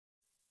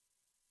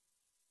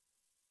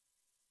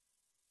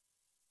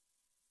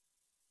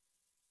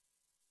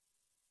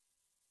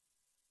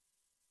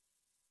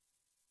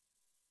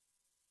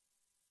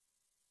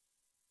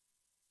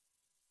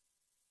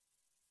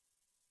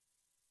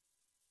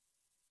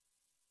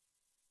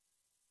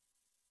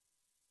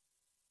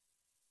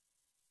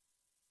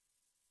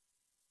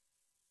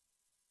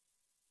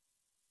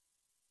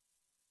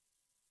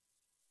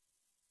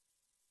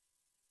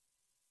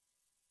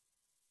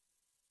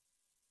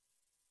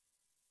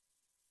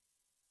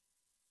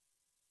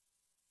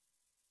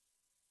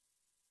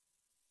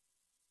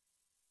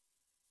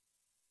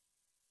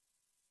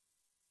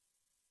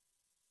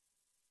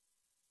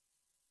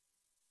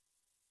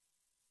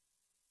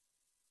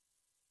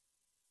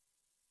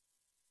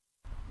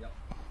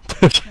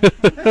All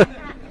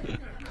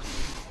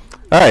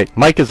right,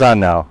 mic is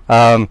on now.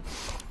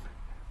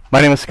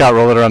 My name is Scott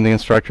Rolliter. I'm the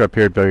instructor up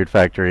here at Billiard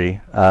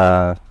Factory.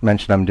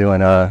 Mentioned I'm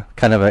doing a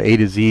kind of A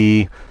to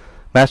Z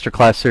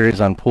masterclass series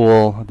on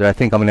pool. I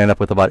think I'm going to end up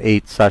with about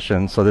 8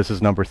 sessions, so this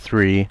is number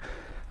 3.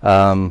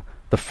 The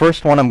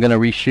first one I'm going to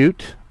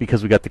reshoot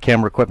because we got the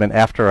camera equipment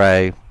after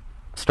I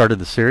started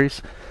the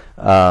series.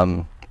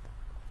 So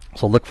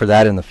look for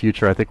that in the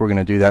future. I think we're going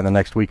to do that in the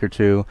next week or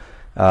two.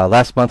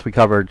 Last month we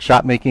covered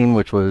shot making,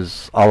 which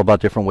was all about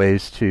different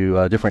ways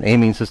to, different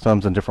aiming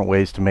systems and different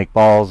ways to make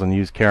balls and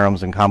use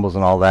caroms and combos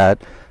and all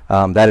that.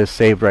 That is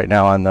saved right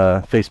now on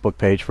the Facebook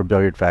page for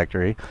Billiard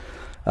Factory.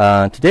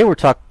 Today we're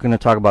going to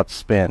talk about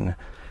spin.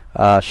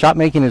 Shot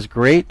making is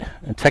great,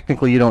 and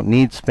technically you don't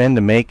need spin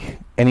to make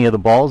any of the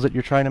balls that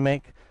you're trying to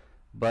make,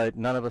 but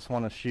none of us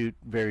want to shoot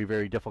very,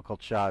 very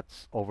difficult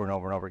shots over and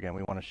over and over again.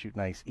 We want to shoot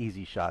nice,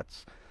 easy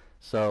shots.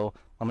 So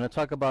I'm going to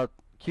talk about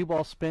cue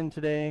ball spin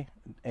today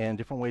and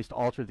different ways to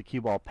alter the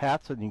cue ball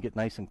path so that you can get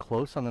nice and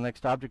close on the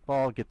next object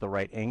ball, get the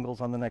right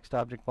angles on the next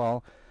object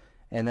ball,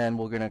 and then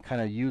we're going to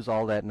kind of use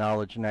all that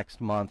knowledge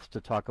next month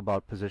to talk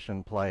about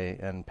position play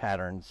and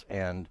patterns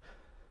and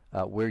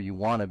where you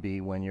want to be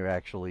when you're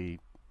actually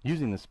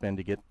using the spin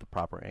to get the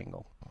proper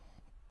angle.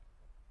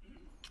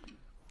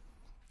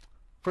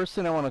 First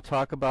thing I want to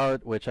talk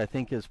about, which I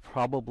think is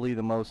probably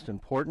the most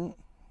important,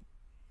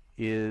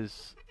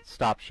 is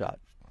stop shot.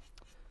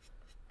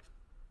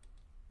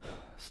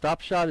 Stop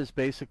shot is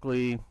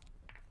basically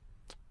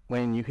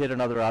when you hit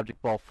another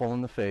object ball full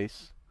in the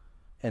face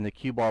and the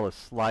cue ball is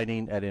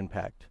sliding at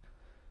impact.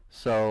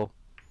 So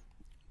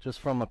just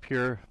from a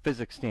pure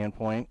physics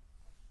standpoint,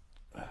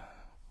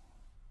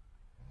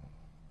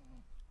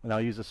 and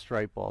I'll use a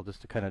strike ball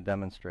just to kind of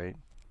demonstrate.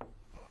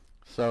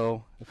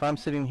 So if I'm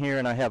sitting here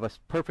and I have a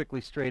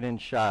perfectly straight in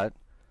shot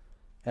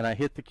and I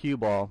hit the cue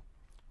ball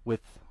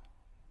with,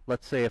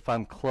 let's say if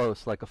I'm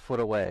close, like a foot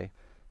away,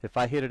 if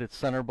I hit it at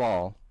center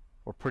ball,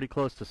 or pretty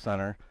close to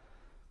center,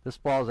 this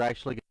ball is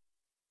actually,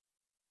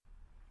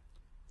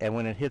 and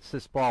when it hits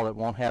this ball it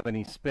won't have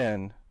any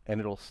spin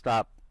and it'll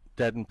stop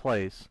dead in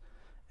place,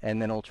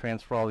 and then it'll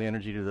transfer all the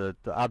energy to the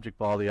object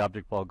ball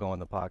go in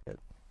the pocket.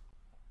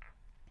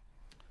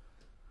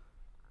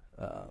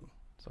 So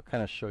I'll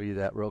kind of show you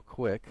that real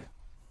quick.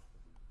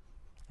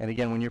 And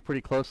again, when you're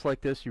pretty close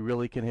like this, you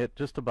really can hit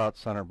just about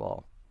center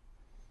ball.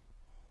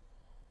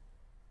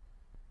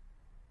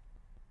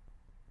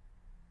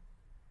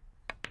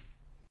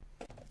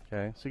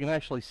 Okay, so you can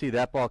actually see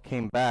that ball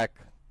came back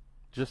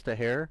just a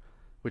hair,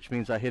 which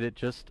means I hit it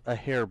just a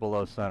hair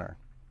below center.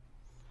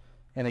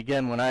 And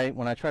again, when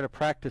I try to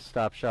practice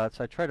stop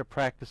shots, I try to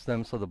practice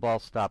them so the ball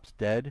stops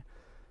dead,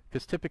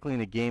 because typically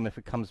in a game, if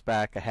it comes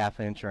back a half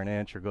inch or an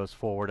inch or goes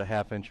forward a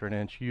half inch or an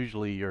inch,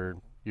 usually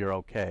you're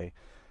okay.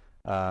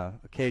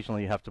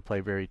 Occasionally you have to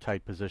play very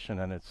tight position,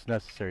 and it's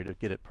necessary to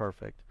get it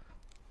perfect.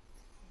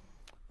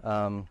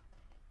 From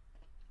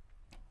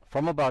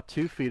about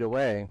 2 feet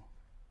away,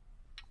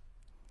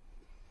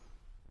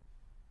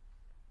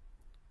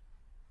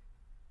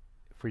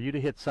 for you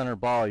to hit center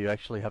ball, you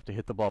actually have to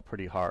hit the ball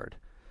pretty hard.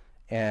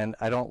 And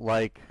I don't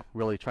like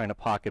really trying to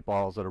pocket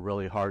balls at a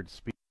really hard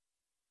speed.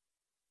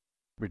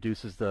 It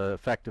reduces the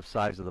effective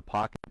size of the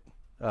pocket.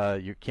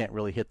 You can't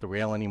really hit the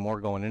rail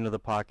anymore going into the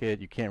pocket.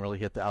 You can't really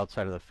hit the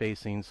outside of the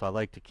facing, so I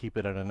like to keep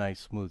it at a nice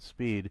smooth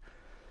speed.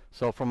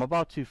 So from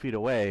about 2 feet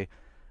away,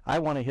 I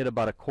want to hit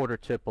about a quarter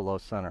tip below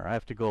center. I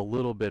have to go a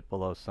little bit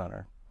below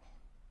center.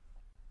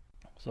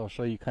 So I'll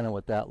show you kind of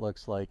what that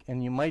looks like.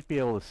 And you might be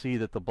able to see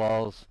that the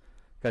ball's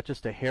got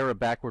just a hair of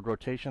backward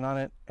rotation on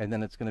it, and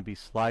then it's going to be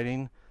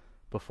sliding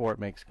before it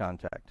makes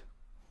contact.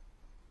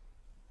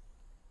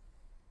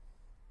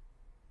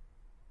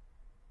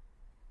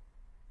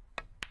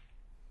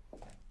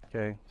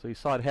 Okay, so you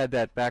saw it had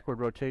that backward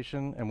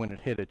rotation, and when it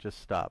hit, it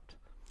just stopped.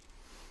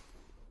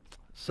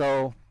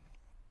 So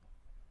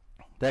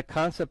that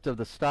concept of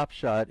the stop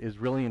shot is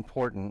really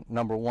important.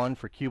 Number one,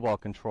 for cue ball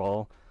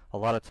control. A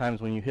lot of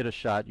times when you hit a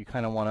shot, you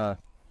kind of want to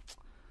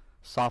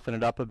soften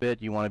it up a bit.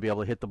 You want to be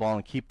able to hit the ball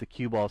and keep the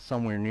cue ball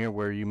somewhere near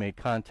where you made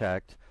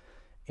contact.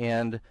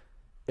 And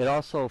it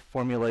also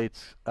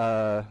formulates,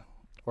 that's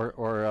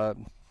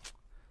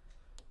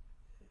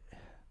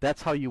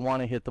how you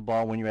want to hit the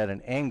ball when you're at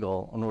an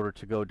angle in order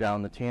to go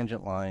down the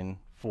tangent line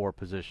for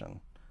position.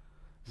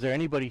 Is there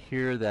anybody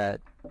here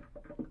that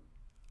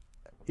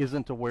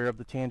isn't aware of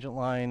the tangent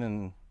line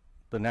and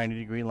the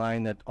 90-degree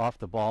line that off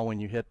the ball when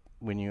you hit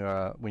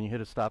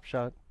a stop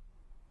shot?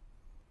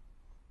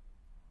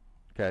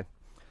 Okay,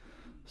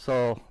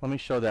 so let me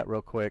show that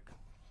real quick.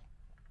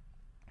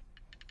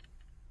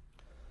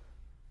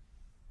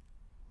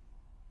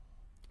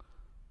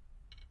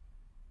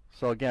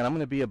 So again, I'm going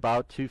to be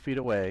about 2 feet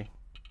away,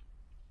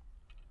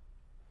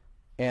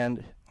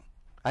 and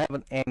I have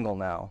an angle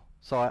now,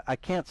 so I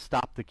can't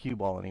stop the cue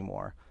ball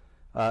anymore.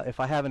 If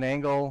I have an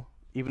angle,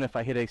 even if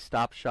I hit a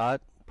stop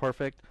shot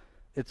perfect,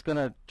 it's going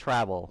to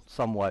travel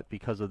somewhat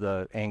because of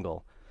the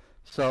angle.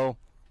 So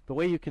the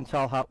way you can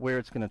tell where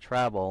it's going to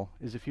travel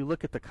is if you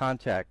look at the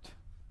contact,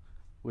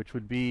 which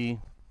would be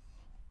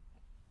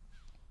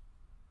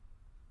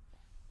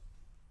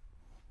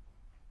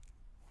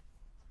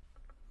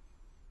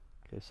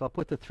Okay, so I'll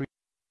put the 3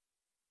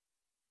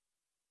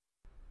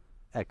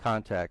 at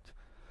contact.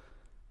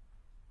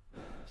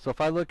 So if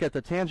I look at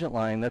the tangent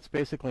line, that's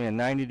basically a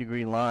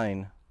 90-degree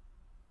line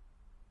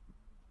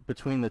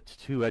between the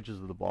two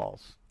edges of the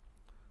balls.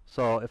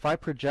 So if I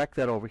project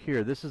that over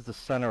here, this is the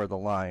center of the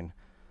line,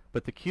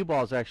 but the cue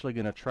ball is actually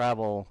going to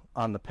travel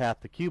on the path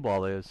the cue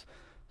ball is.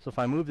 So if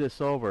I move this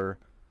over,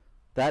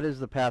 that is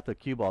the path the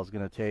cue ball is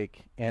going to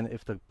take, and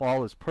if the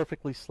ball is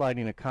perfectly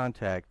sliding to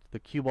contact, the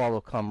cue ball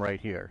will come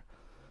right here.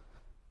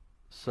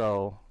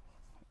 So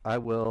I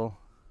will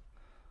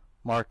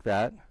mark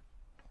that,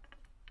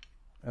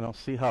 and I'll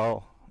see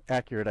how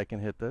accurate I can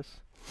hit this.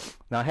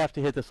 Now I have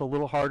to hit this a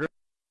little harder.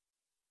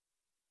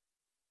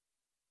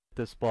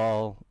 This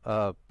ball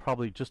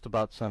probably just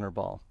about center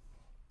ball.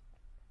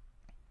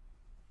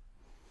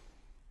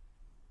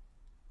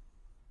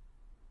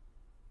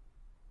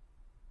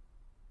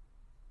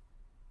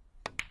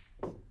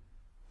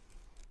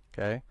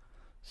 Okay,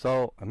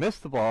 so I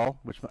missed the ball,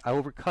 which I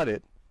overcut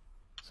it,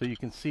 so you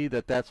can see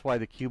that that's why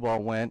the cue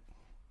ball went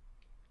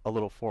a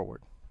little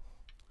forward.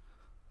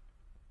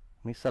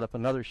 Let me set up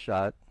another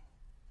shot.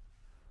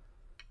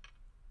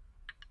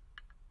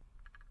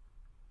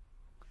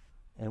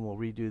 And we'll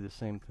redo the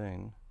same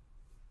thing.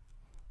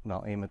 And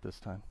I'll aim it this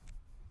time.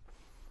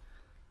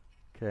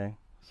 Okay,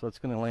 so it's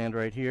going to land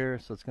right here,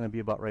 so it's going to be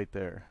about right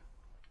there.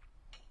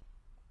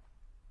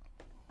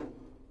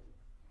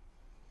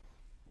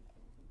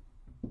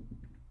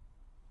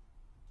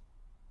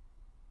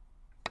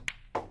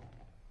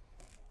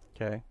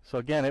 Okay, so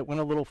again, it went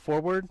a little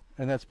forward,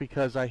 and that's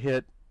because I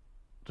hit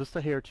just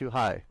a hair too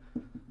high.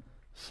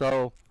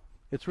 So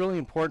it's really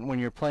important when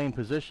you're playing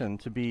position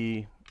to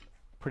be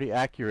pretty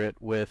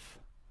accurate with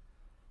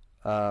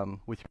your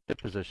hit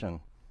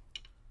position.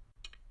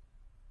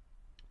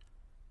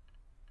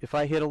 If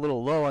I hit a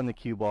little low on the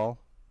cue ball,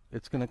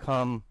 it's going to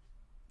come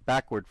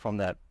backward from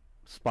that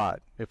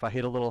spot. If I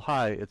hit a little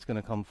high, it's going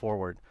to come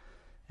forward.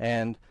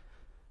 And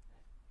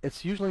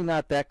it's usually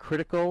not that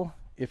critical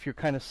if you're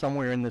kind of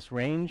somewhere in this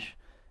range,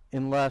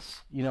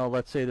 unless, you know,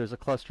 let's say there's a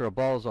cluster of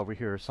balls over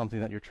here or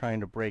something that you're trying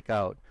to break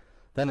out.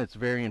 Then it's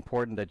very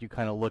important that you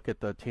kind of look at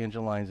the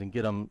tangent lines and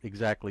get them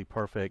exactly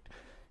perfect.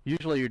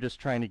 Usually you're just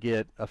trying to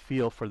get a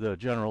feel for the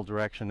general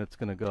direction it's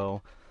going to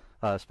go,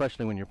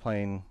 especially when you're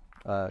playing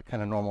kind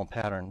of normal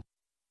pattern.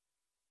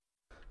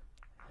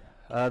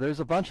 There's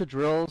a bunch of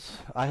drills.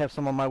 I have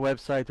some on my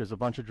website. There's a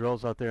bunch of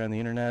drills out there on the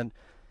internet.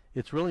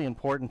 It's really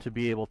important to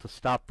be able to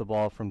stop the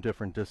ball from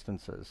different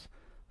distances.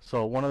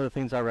 So one of the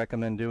things I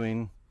recommend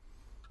doing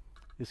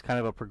is kind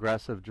of a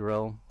progressive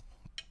drill.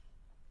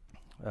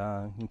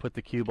 You can put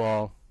the cue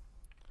ball.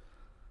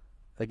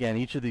 Again,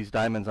 each of these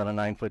diamonds on a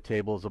 9-foot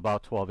table is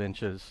about 12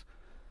 inches.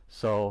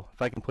 So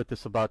if I can put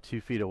this about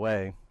 2 feet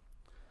away,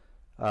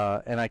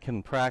 and I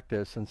can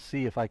practice and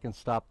see if I can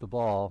stop the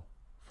ball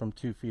from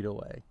 2 feet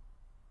away.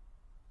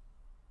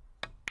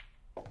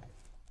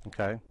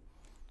 Okay.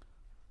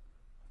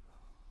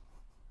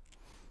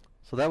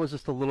 So that was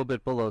just a little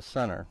bit below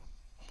center.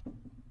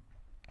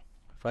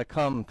 If I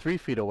come 3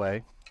 feet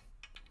away,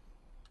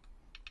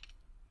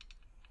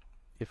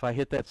 if I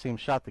hit that same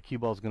shot, the cue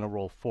ball is going to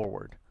roll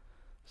forward.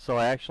 So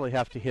I actually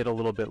have to hit a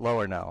little bit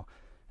lower now.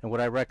 And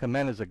what I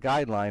recommend as a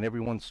guideline,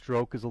 everyone's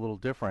stroke is a little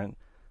different.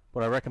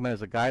 What I recommend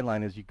as a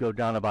guideline is you go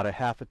down about a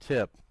half a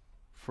tip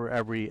for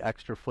every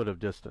extra foot of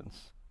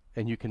distance.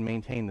 And you can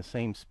maintain the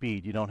same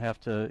speed. You don't have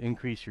to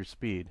increase your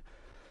speed.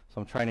 So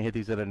I'm trying to hit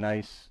these at a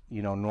nice,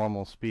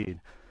 normal speed.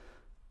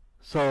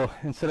 So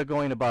instead of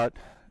going about,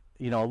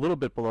 a little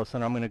bit below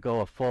center, I'm going to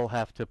go a full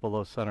half tip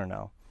below center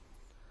now.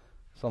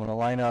 So I'm going to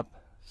line up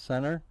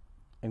center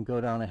and go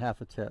down a half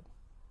a tip.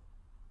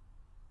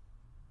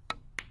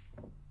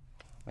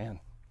 Man,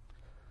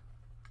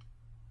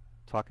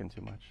 talking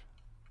too much.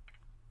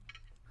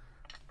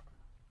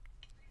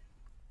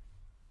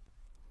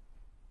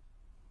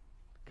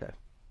 Okay.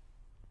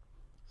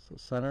 So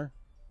center,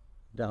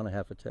 down a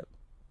half a tip.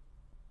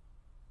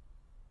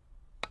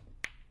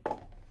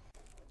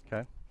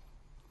 Okay.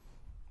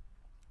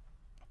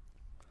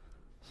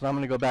 So now I'm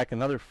going to go back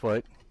another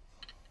foot.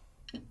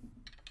 Should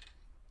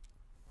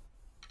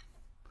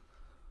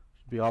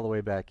be all the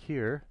way back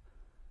here.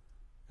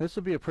 This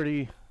would be a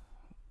pretty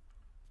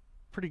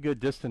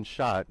good distance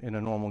shot in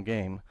a normal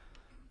game.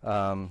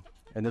 And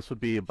this would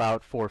be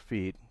about 4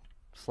 feet,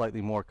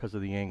 slightly more because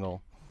of the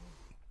angle.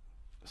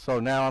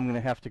 So now I'm going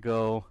to have to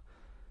go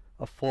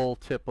a full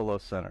tip below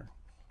center.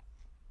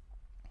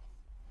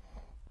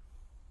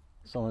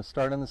 So I'm going to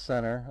start in the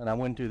center, and I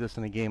wouldn't do this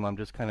in a game, I'm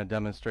just kind of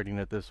demonstrating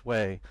it this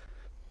way.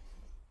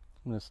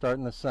 I'm going to start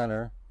in the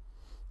center,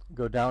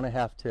 go down a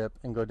half tip,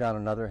 and go down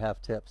another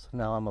half tip. So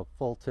now I'm a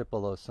full tip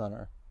below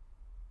center.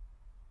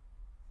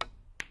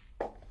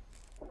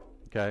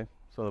 Okay,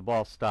 so the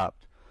ball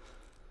stopped.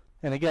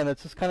 And again,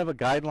 that's just kind of a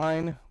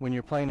guideline when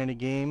you're playing in a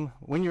game.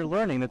 When you're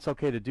learning, it's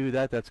okay to do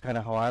that. That's kind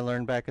of how I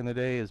learned back in the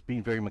day, is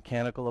being very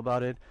mechanical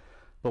about it.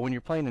 But when you're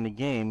playing in a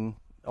game,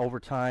 over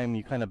time,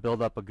 you kind of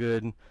build up a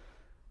good,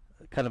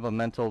 kind of a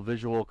mental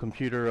visual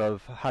computer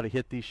of how to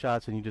hit these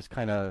shots, and you just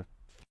kind of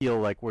feel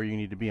like where you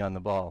need to be on the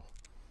ball.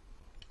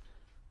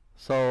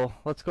 So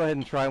let's go ahead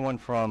and try one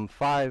from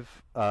five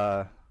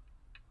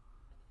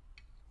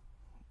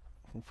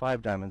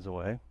diamonds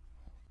away.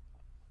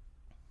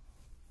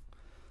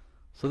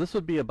 So this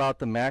would be about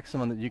the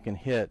maximum that you can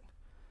hit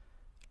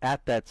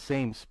at that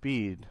same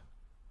speed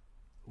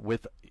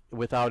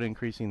without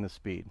increasing the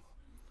speed.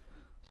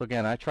 So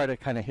again, I try to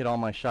kind of hit all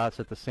my shots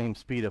at the same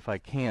speed if I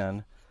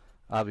can.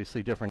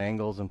 Obviously different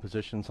angles and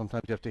positions.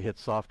 Sometimes you have to hit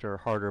softer or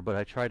harder, but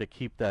I try to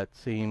keep that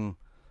same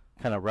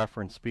kind of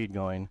reference speed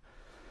going.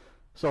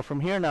 So from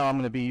here now I'm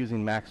going to be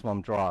using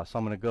maximum draw. So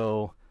I'm going to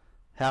go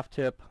half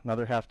tip,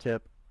 another half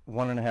tip,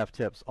 1.5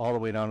 tips all the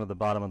way down to the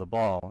bottom of the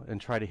ball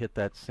and try to hit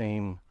that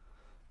same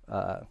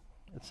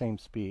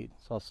speed.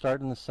 So I'll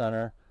start in the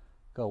center,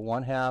 go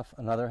 1/2,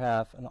 another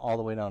half, and all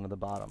the way down to the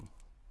bottom.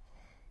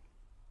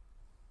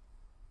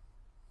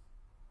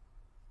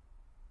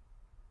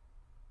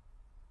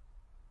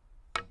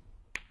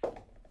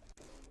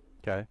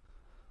 Okay,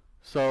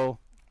 so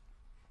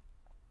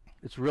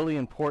it's really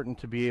important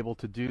to be able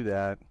to do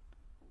that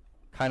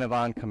kind of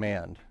on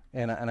command,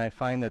 and I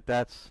find that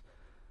that's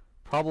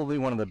probably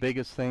one of the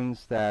biggest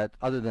things that,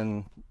 other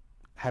than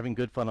having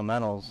good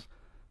fundamentals,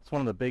 it's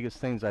one of the biggest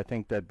things I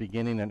think that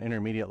beginning and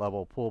intermediate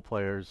level pool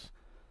players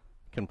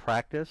can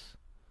practice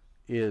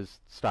is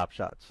stop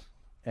shots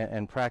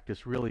and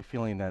practice really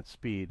feeling that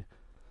speed.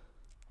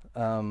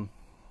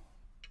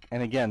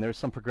 And again, there's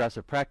some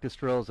progressive practice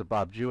drills that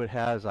Bob Jewett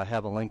has. I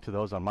have a link to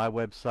those on my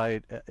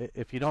website.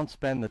 If you don't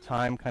spend the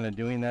time kind of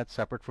doing that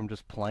separate from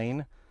just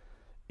playing,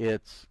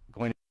 it's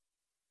going to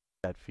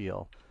that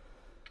feel.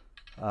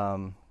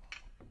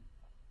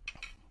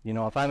 You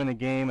know, if I'm in a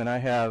game and I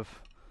have,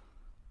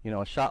 you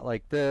know, a shot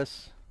like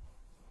this,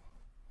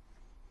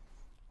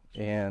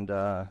 and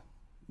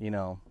you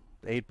know,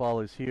 the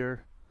 8-ball is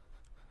here,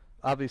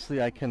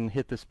 obviously I can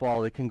hit this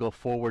ball. It can go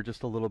forward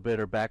just a little bit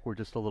or backward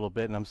just a little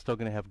bit, and I'm still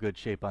going to have good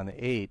shape on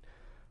the 8.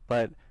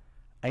 But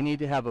I need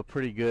to have a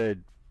pretty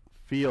good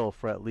feel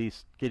for at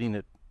least getting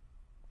it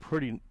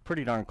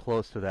pretty darn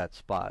close to that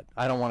spot.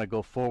 I don't want to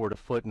go forward a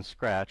foot and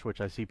scratch, which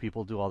I see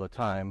people do all the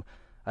time.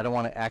 I don't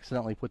want to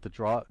accidentally put the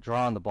draw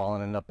on the ball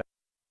and end up.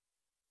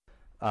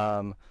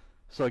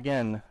 So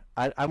again,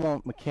 I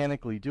won't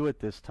mechanically do it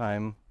this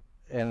time,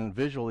 and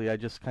visually I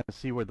just kind of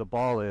see where the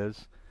ball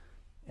is,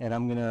 and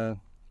I'm going to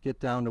get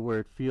down to where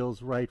it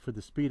feels right for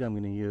the speed I'm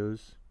going to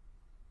use.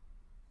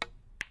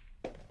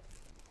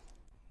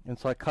 And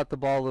so I cut the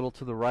ball a little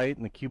to the right,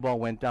 and the cue ball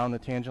went down the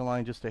tangent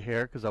line just a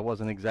hair because I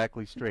wasn't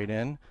exactly straight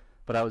in,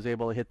 but I was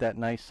able to hit that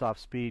nice soft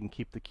speed and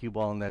keep the cue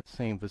ball in that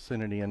same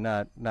vicinity and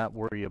not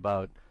worry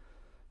about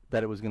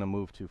that it was going to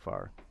move too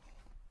far.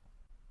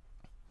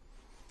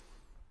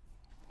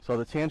 So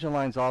the tangent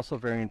line is also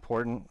very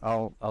important.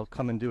 I'll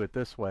come and do it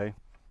this way.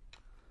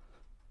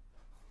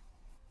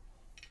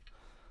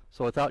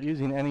 So without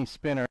using any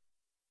spinner,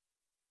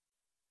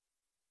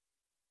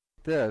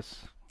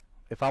 this,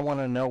 if I want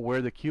to know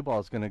where the cue ball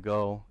is going to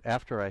go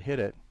after I hit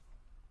it,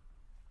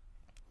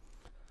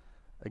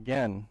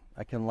 again,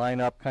 I can line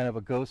up kind of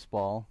a ghost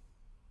ball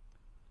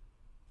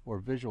or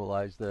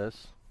visualize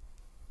this.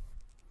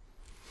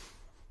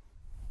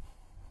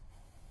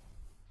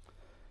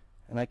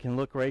 And I can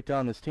look right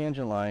down this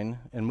tangent line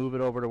and move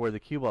it over to where the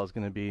cue ball is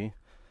going to be,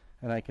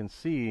 and I can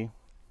see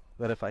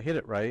that if I hit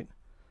it right,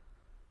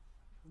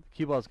 the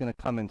cue ball is going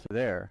to come into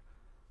there.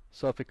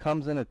 So if it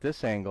comes in at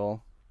this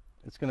angle,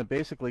 it's going to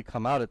basically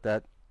come out at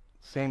that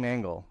same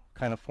angle,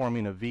 kind of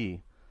forming a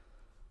V.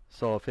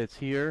 So if it's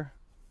here,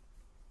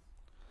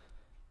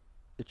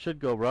 it should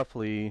go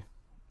roughly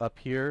up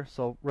here,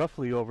 so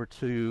roughly over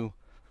to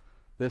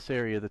this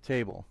area of the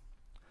table.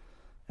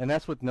 And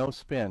that's with no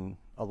spin.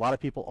 A lot of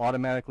people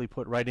automatically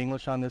put right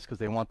English on this because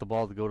they want the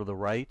ball to go to the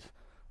right.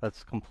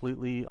 That's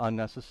completely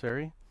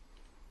unnecessary.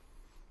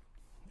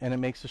 And it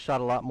makes the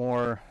shot a lot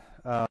more,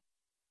 don't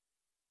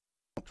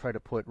try to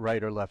put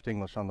right or left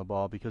English on the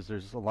ball because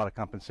there's a lot of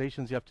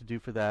compensations you have to do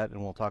for that,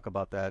 and we'll talk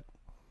about that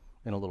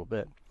in a little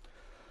bit.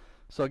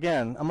 So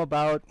again, I'm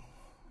about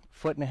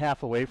 1.5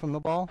 feet away from the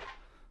ball.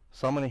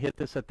 So I'm going to hit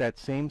this at that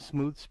same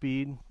smooth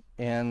speed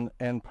and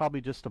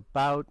probably just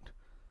about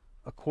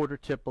a 1/4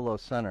 tip below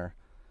center.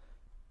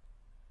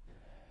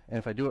 And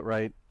if I do it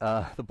right,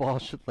 the ball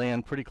should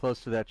land pretty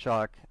close to that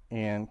chalk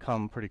and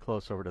come pretty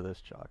close over to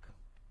this chalk.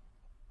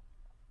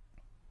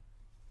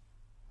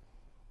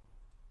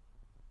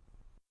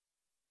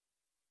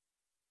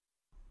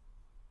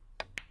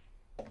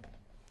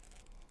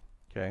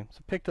 Okay, so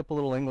picked up a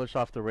little English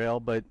off the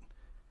rail,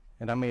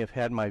 and I may have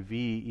had my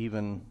V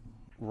even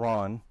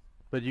wrong,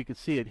 but you could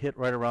see it hit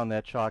right around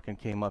that chalk and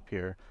came up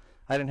here.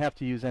 I didn't have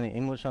to use any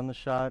English on the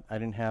shot. I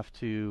didn't have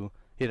to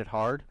hit it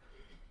hard.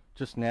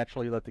 Just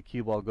naturally let the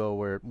cue ball go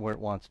where it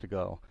wants to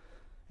go.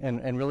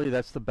 And really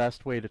that's the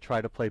best way to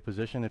try to play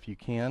position if you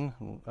can.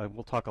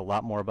 We'll talk a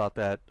lot more about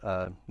that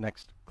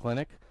next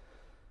clinic.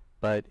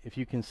 But if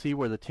you can see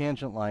where the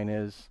tangent line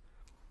is,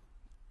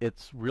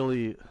 it's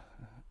a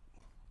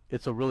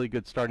really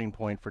good starting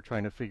point for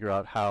trying to figure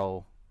out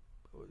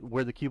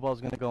where the cue ball is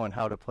going to go and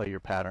how to play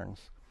your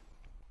patterns.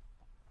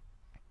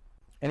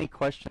 Any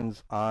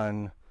questions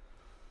on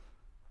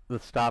the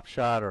stop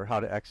shot or how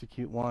to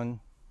execute one.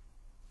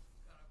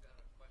 Scott, I've got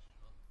a question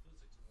on the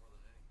physics more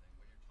than anything.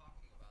 When you're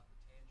talking about the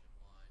tangent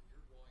line,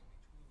 you're going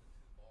between the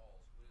two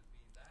balls. Would it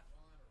be that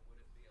line, or would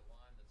it be a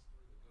line that's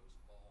through the ghost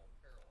ball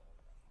parallel to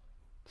that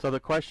line? So the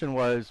question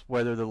was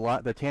whether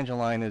the tangent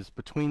line is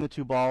between the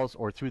two balls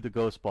or through the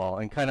ghost ball,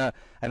 and kind of,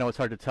 I know it's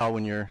hard to tell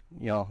when you're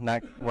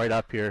not right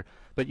up here,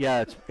 but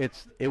yeah,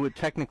 it would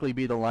technically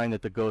be the line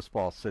that the ghost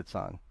ball sits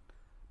on,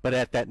 but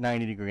at that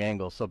 90-degree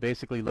angle. So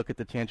basically, look at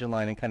the tangent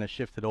line and kind of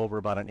shift it over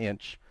about an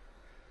inch,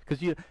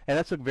 and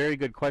that's a very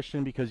good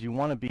question because you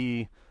want to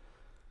be.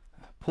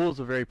 Pool's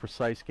a very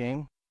precise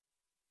game.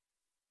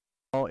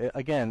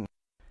 Again,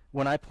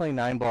 when I play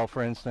 9-ball,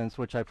 for instance,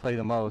 which I play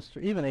the most,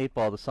 or even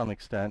 8-ball to some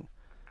extent.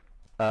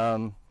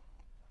 If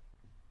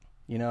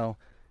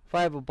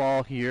I have a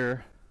ball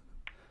here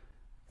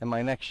and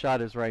my next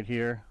shot is right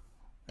here,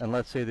 and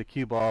let's say the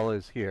cue ball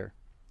is here,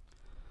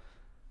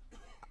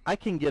 I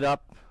can get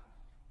up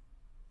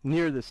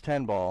near this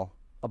 10 ball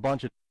a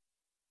bunch of.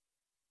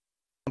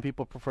 Some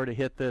people prefer to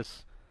hit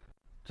this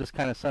just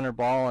kind of center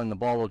ball and the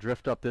ball will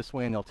drift up this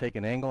way and they'll take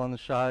an angle on the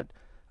shot.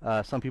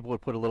 Some people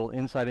would put a little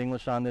inside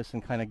English on this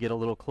and kind of get a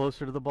little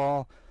closer to the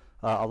ball.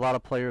 A lot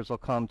of players will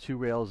come 2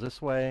 rails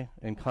this way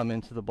and come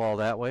into the ball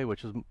that way,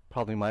 which is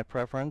probably my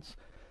preference.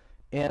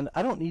 And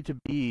I don't need to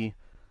be,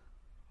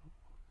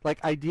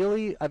 like,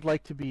 ideally I'd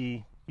like to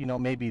be,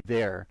 maybe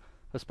there,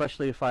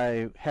 especially if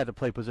I had to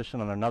play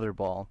position on another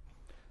ball.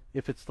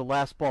 If it's the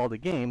last ball of the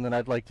game, then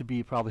I'd like to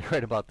be probably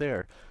right about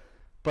there.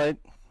 But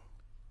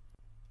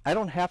I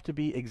don't have to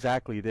be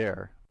exactly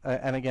there.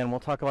 And again,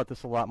 we'll talk about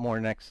this a lot more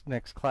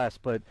next class,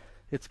 but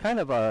it's kind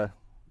of a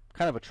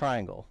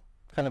triangle.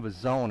 Kind of a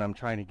zone I'm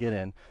trying to get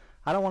in.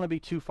 I don't want to be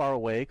too far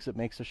away because it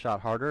makes the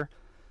shot harder,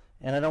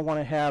 and I don't want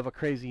to have a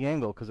crazy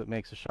angle because it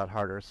makes the shot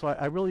harder. So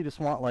I really just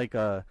want like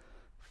a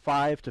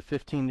 5 to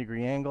 15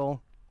 degree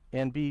angle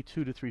and be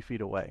 2 to 3 feet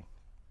away.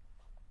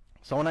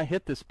 So when I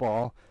hit this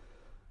ball,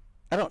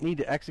 I don't need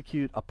to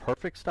execute a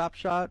perfect stop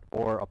shot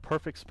or a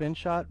perfect spin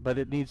shot, but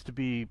it needs to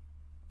be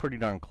pretty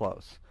darn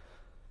close.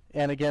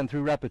 And again,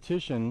 through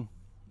repetition,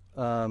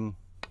 you're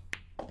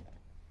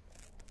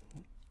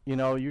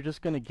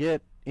just going to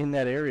get in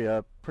that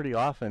area pretty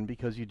often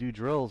because you do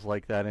drills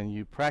like that and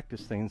you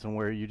practice things and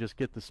where you just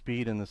get the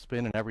speed and the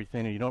spin and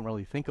everything and you don't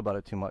really think about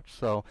it too much.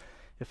 So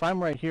if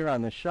I'm right here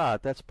on this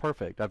shot, that's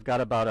perfect. I've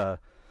got about a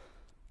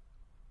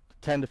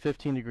 10 to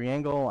 15 degree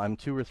angle. I'm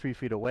 2 or 3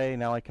 feet away.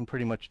 Now I can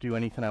pretty much do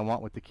anything I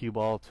want with the cue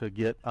ball to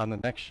get on the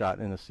next shot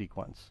in the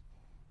sequence.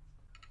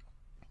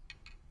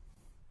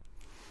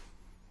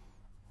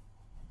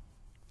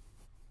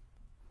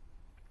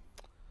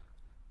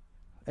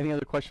 Any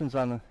other questions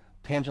on the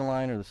tangent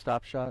line or the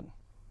stop shot?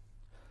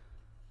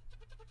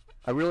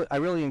 I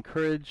really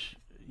encourage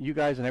you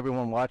guys and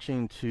everyone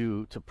watching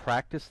to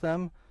practice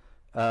them.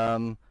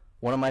 One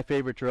of my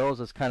favorite drills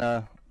is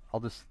I'll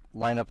just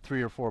line up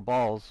 3 or 4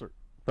 balls,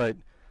 but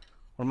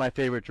one of my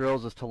favorite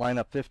drills is to line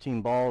up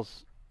 15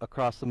 balls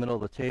across the middle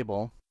of the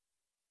table.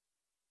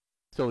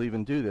 Still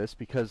even do this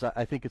because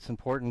I think it's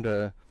important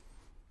to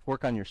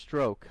work on your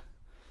stroke.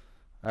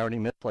 I already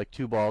missed like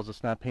 2 balls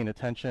just not paying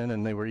attention,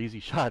 and they were easy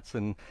shots.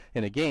 And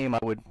in a game, I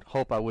would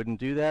hope I wouldn't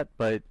do that,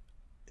 but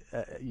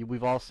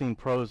we've all seen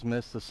pros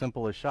miss the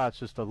simplest shots,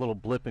 just a little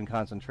blip in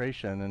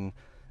concentration, and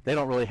they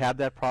don't really have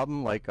that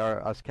problem like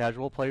us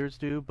casual players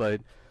do,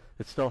 but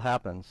it still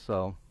happens.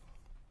 So,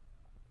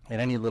 and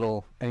any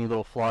little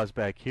flaws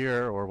back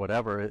here or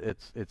whatever,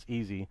 it's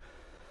easy.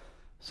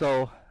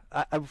 So,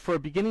 for a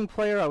beginning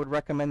player, I would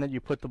recommend that you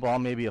put the ball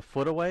maybe a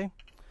foot away.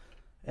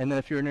 And then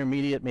if you're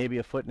intermediate, maybe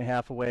a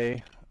 1.5 feet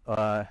away.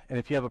 And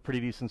if you have a pretty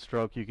decent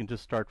stroke, you can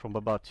just start from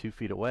about 2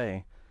 feet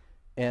away.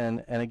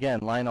 And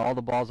again, line all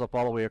the balls up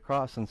all the way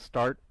across and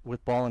start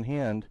with ball in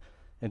hand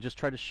and just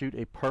try to shoot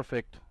a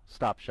perfect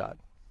stop shot.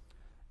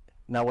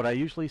 Now what I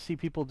usually see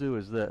people do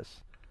is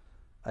this.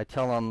 I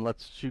tell them,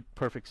 let's shoot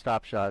perfect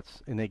stop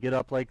shots. And they get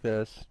up like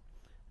this,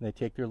 and they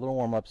take their little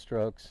warm-up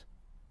strokes,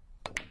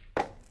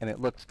 and it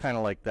looks kind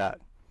of like that.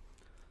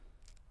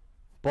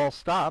 Ball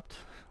stopped,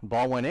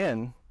 ball went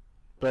in,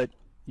 but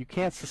you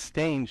can't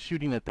sustain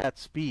shooting at that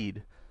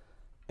speed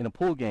in a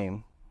pool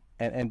game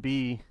and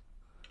be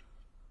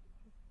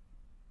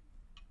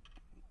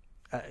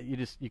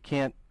you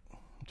can't.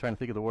 I'm trying to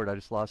think of the word, I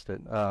just lost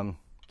it.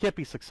 Can't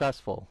be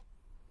successful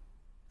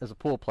as a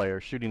pool player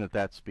shooting at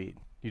that speed.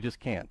 You just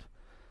can't.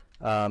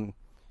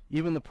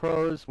 Even the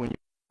pros, when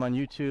you're on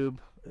YouTube,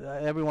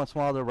 every once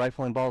in a while they're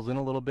rifling balls in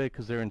a little bit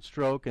because they're in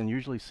stroke, and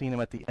usually seeing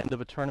them at the end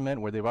of a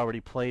tournament where they've already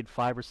played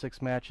 5 or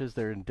 6 matches.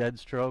 They're in dead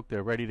stroke.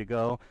 They're ready to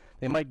go.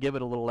 They might give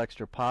it a little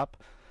extra pop.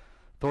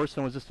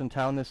 Thorsten was just in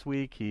town this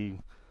week.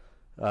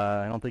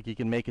 I don't think he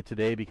can make it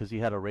today because he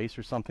had a race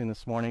or something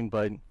this morning,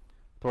 but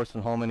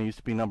Thorsten Holman, he used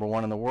to be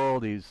 #1 in the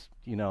world. He's,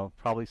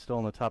 probably still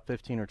in the top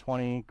 15 or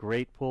 20.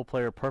 Great pool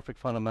player, perfect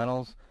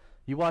fundamentals.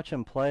 You watch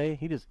him play,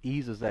 he just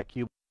eases that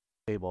cue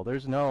table.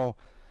 There's no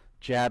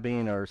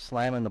jabbing or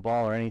slamming the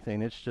ball or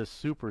anything. It's just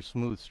super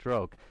smooth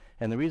stroke.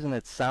 And the reason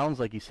it sounds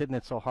like he's hitting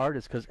it so hard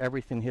is because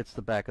everything hits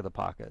the back of the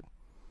pocket.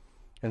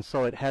 And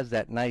so it has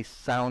that nice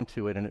sound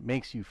to it, and it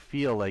makes you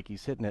feel like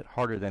he's hitting it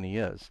harder than he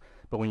is.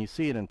 But when you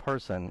see it in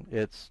person,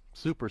 it's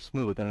super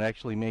smooth, and it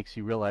actually makes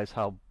you realize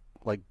how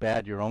like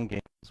bad your own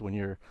game is when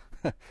you're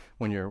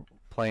when you're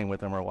playing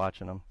with them or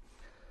watching them.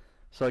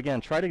 So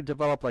again, try to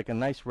develop like a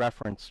nice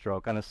reference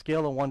stroke. On a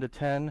scale of 1 to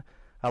 10,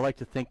 I like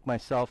to think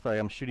myself that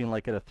I'm shooting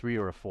like at a 3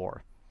 or a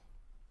 4.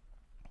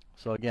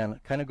 So again,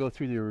 kind of go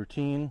through the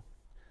routine,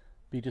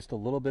 be just a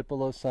little bit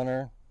below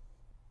center,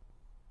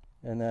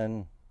 and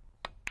then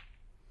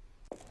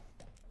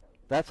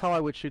that's how I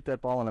would shoot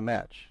that ball in a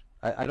match.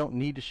 I don't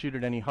need to shoot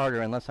it any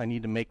harder unless I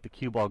need to make the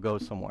cue ball go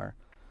somewhere.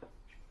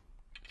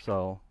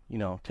 So, you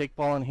know, take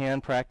ball in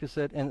hand, practice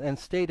it, and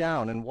stay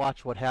down and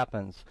watch what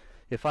happens.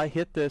 If I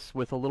hit this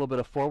with a little bit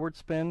of forward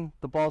spin,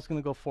 the ball's going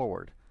to go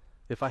forward.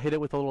 If I hit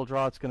it with a little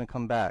draw, it's going to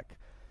come back.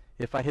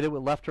 If I hit it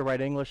with left or right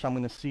English, I'm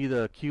going to see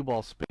the cue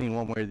ball spinning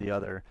one way or the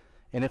other.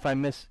 And if I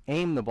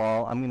miss-aim the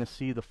ball, I'm going to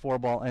see the 4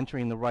 ball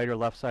entering the right or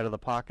left side of the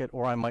pocket,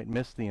 or I might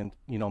miss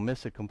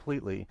it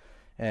completely.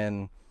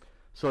 And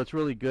so it's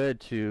really good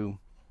to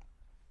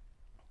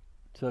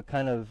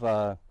kind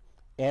of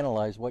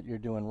analyze what you're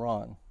doing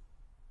wrong.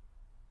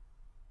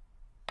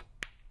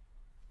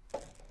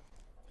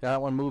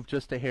 That one moved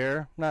just a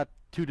hair. Not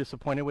too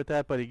disappointed with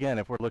that, but again,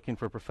 if we're looking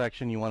for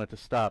perfection, you want it to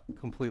stop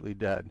completely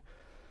dead.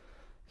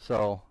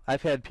 So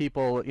I've had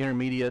people,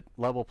 intermediate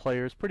level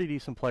players, pretty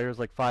decent players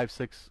like 5,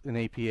 6 in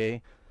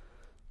APA,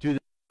 do this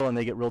and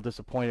they get real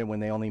disappointed when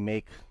they only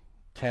make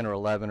 10 or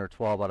 11 or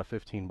 12 out of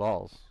 15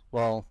 balls.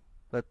 Well,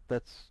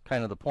 that's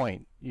kind of the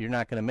point. You're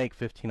not going to make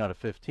 15 out of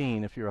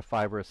 15 if you're a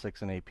 5 or a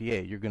 6 in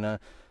APA. You're going to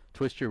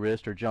twist your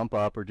wrist or jump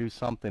up or do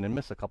something and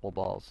miss a couple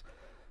balls.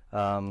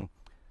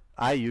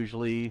 I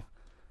usually,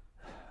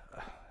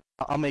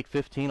 I'll make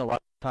 15 a lot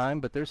of the time,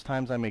 but there's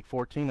times I make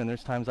 14 and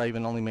there's times I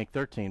even only make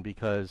 13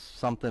 because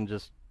something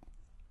just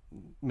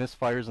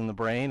misfires in the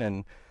brain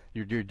and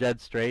you're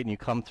dead straight and you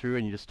come through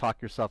and you just talk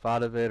yourself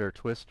out of it or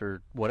twist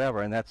or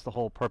whatever, and that's the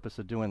whole purpose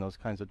of doing those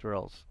kinds of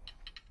drills.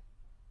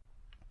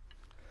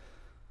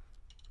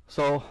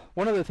 So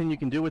one other thing you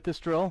can do with this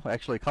drill,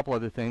 actually a couple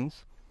other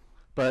things,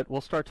 but we'll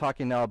start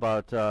talking now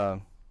about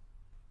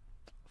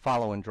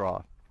follow and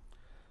draw.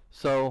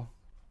 So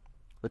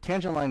the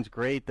tangent line's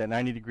great, that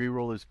 90-degree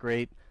rule is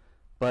great,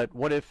 but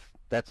what if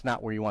that's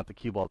not where you want the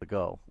cue ball to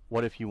go?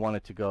 What if you want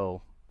it to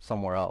go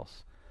somewhere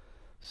else?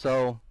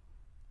 So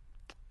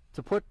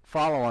to put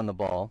follow on the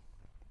ball,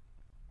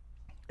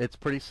 it's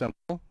pretty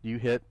simple. You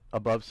hit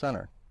above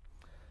center.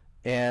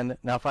 And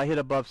now if I hit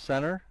above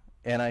center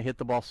and I hit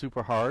the ball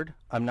super hard,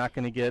 I'm not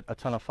going to get a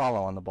ton of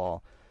follow on the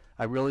ball.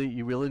 You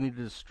really need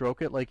to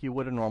stroke it like you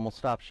would a normal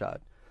stop shot.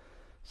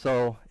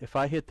 So if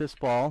I hit this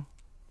ball,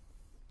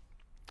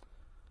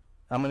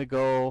 I'm going to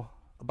go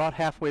about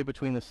halfway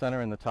between the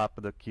center and the top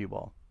of the cue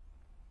ball.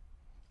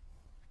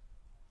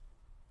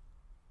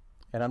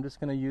 And I'm just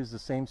going to use the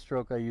same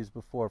stroke I used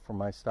before for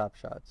my stop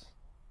shots.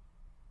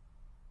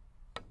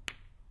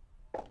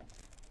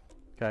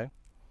 Okay.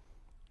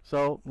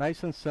 So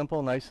nice and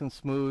simple, nice and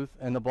smooth,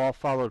 and the ball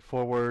followed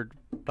forward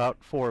about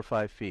 4 or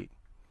 5 feet.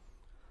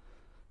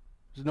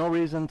 There's no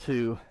reason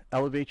to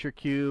elevate your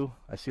cue.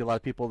 I see a lot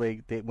of people,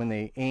 when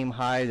they aim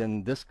high,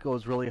 then this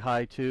goes really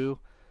high too.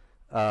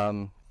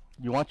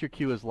 You want your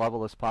cue as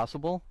level as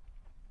possible.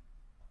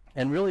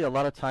 And really a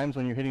lot of times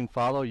when you're hitting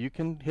follow, you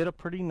can hit a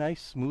pretty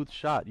nice smooth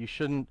shot. You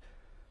shouldn't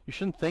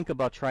think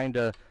about trying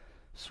to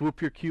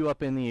swoop your cue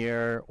up in the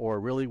air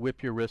or really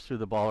whip your wrist through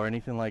the ball or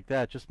anything like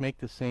that. Just make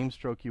the same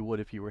stroke you would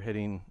if you were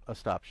hitting a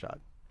stop shot.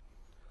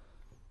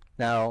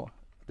 Now,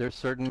 there's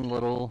certain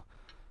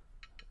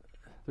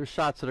there's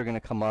shots that are going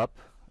to come up.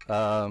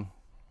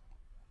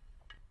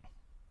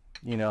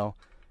 You know,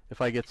 if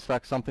I get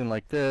stuck something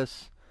like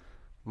this,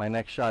 my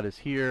next shot is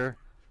here,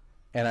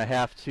 and I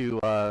have to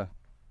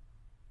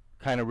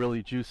kind of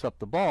really juice up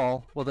the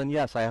ball, well then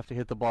yes, I have to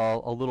hit the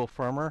ball a little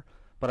firmer,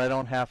 but I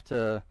don't have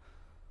to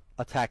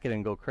attack it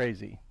and go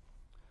crazy.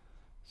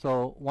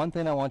 So one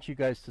thing I want you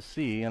guys to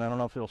see, and I don't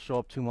know if it'll show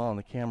up too well on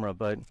the camera,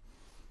 but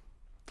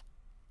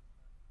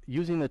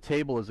using the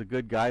table is a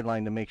good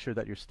guideline to make sure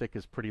that your stick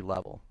is pretty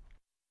level.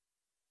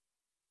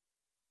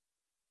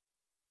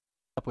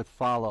 Up with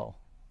follow,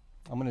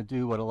 I'm going to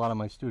do what a lot of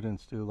my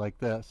students do, like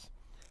this.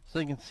 So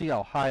you can see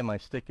how high my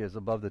stick is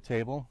above the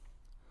table.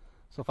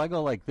 So if I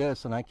go like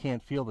this and I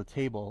can't feel the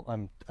table,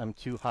 I'm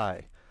too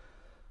high.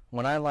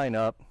 When I line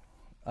up,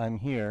 I'm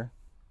here,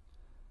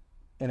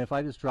 and if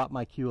I just drop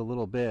my cue a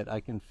little bit,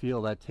 I can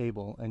feel that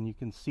table, and you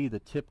can see the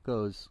tip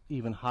goes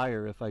even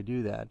higher if I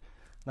do that.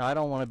 Now I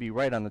don't want to be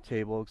right on the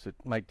table because it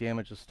might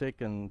damage the stick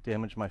and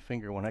damage my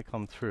finger when I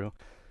come through,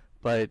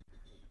 but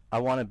I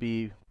want to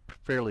be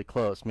fairly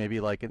close, maybe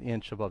like an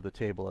inch above the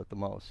table at the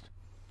most.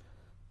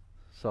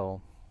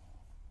 So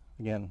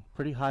again,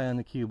 pretty high on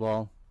the cue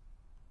ball,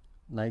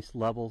 nice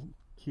level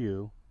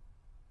cue.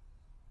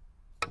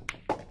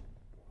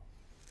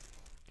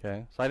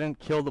 Okay, so I didn't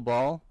kill the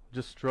ball,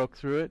 just stroke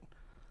through it,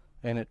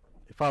 and it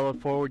followed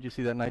forward. You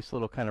see that nice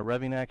little kind of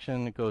revving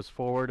action. It goes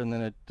forward, and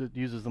then it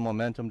uses the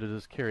momentum to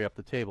just carry up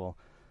the table.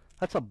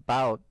 That's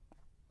about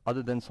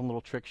other than some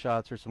little trick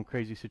shots or some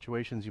crazy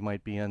situations you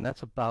might be in,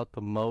 that's about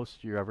the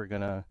most you're ever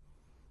going to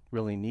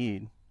really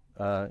need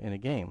in a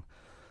game.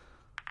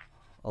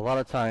 A lot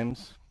of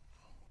times,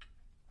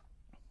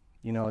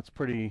 you know, it's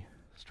pretty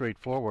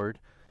straightforward.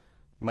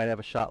 You might have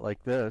a shot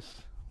like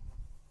this.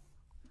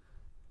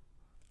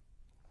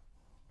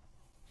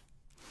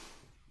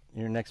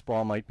 Your next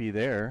ball might be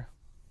there.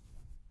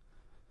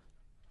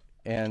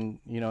 And,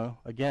 you know,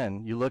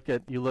 again, you look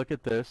at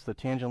this, the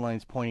tangent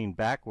line's pointing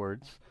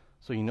backwards,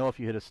 so you know if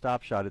you hit a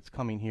stop shot, it's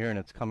coming here and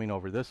it's coming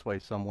over this way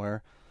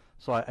somewhere.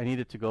 So I need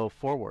it to go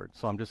forward.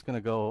 So I'm just going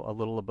to go a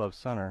little above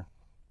center.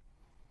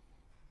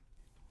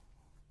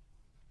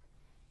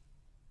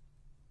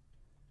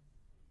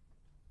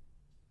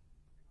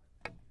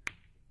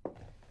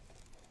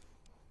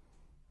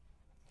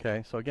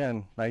 Okay, so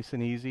again, nice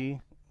and easy,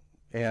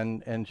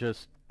 and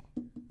just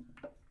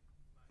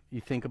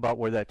you think about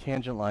where that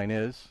tangent line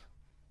is,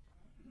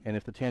 and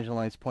if the tangent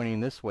line is pointing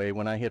this way,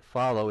 when I hit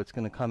follow, it's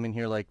going to come in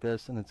here like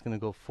this, and it's going to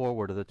go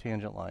forward to the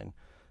tangent line,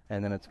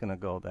 and then it's going to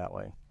go that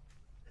way.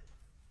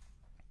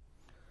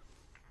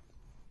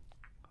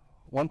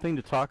 One thing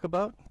to talk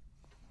about.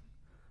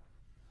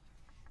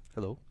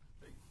 Hello.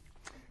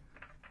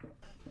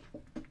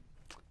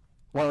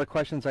 One of the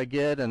questions I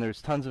get, and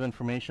there's tons of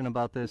information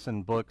about this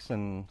in books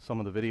and some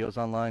of the videos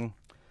online,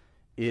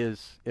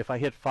 is if I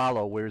hit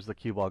follow, where's the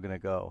cue ball going to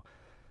go?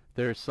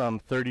 There's some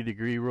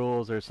 30-degree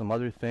rules, there's some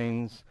other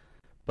things,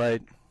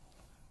 but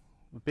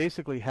what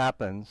basically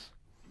happens,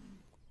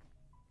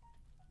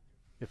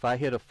 if I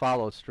hit a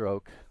follow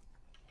stroke,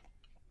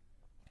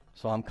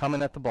 so I'm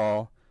coming at the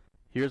ball,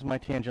 here's my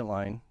tangent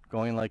line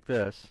going like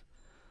this,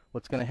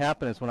 what's going to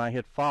happen is when I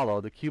hit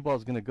follow, the cue ball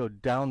is going to go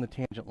down the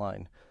tangent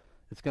line.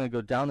 It's going to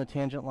go down the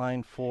tangent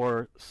line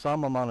for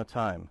some amount of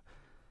time.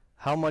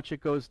 How much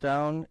it goes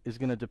down is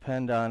going to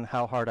depend on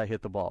how hard I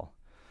hit the ball.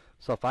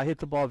 So if I hit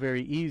the ball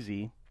very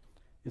easy,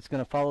 it's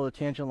going to follow the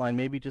tangent line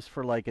maybe just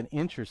for like an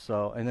inch or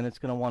so, and then it's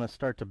going to want to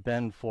start to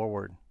bend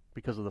forward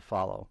because of the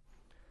follow.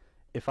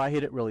 If I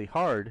hit it really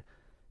hard,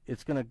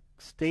 it's going to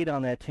stay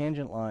down that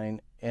tangent line,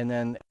 and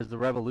then as the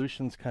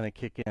revolutions kind of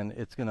kick in,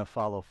 it's going to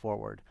follow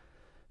forward.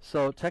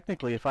 So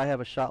technically, if I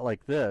have a shot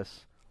like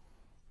this,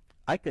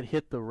 I could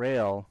hit the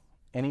rail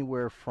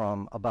anywhere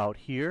from about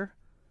here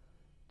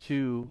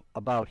to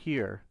about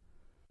here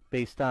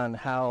based on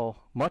how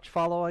much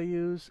follow I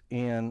use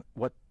and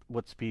what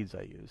speeds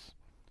I use.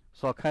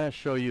 So I'll kind of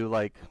show you,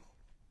 like,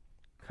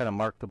 kind of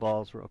mark the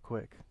balls real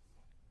quick.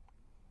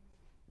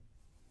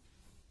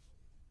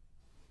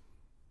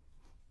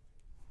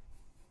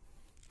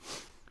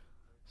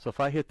 So if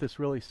I hit this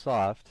really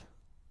soft,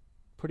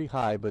 pretty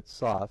high but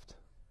soft,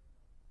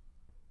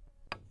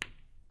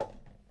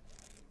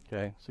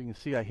 okay, so you can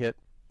see I hit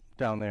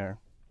down there.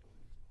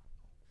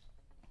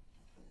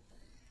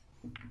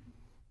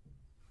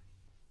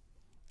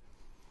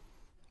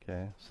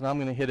 Okay, so now I'm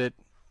going to hit it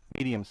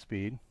medium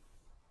speed.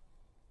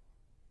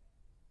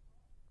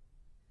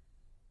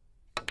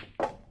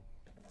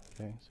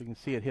 Okay, so you can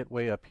see it hit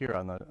way up here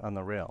on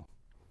the rail.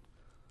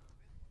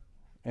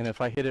 And if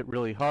I hit it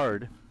really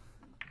hard,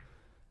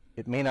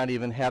 it may not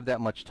even have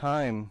that much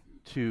time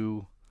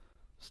to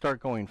start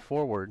going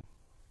forward,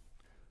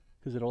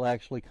 because it'll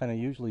actually kind of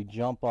usually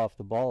jump off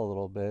the ball a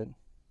little bit.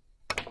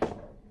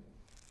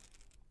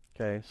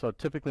 Okay, so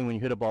typically when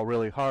you hit a ball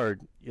really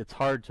hard, it's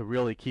hard to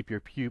really keep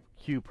your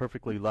cue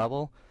perfectly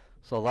level.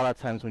 So a lot of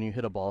times when you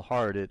hit a ball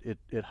hard,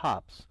 it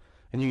hops.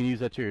 And you can use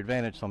that to your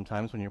advantage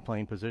sometimes when you're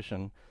playing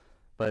position.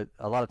 But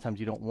a lot of times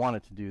you don't want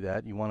it to do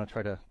that. You want to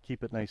try to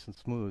keep it nice and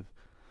smooth.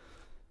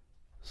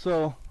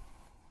 So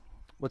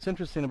what's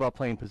interesting about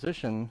playing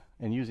position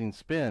and using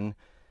spin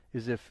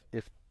is if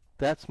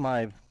that's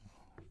my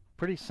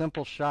pretty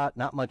simple shot,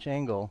 not much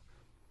angle,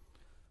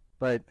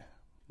 but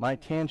my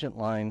tangent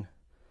line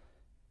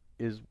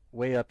is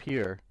way up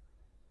here,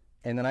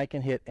 and then I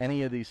can hit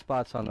any of these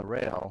spots on the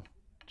rail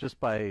just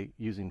by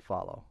using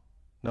follow.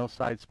 No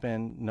side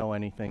spin, no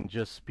anything,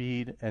 just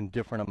speed and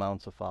different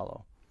amounts of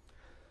follow.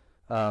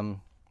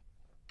 One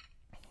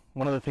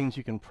of the things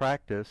you can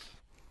practice,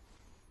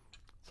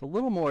 it's a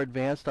little more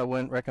advanced. I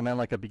wouldn't recommend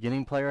like a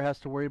beginning player has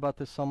to worry about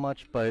this so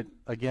much, but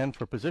again,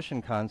 for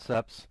position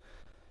concepts,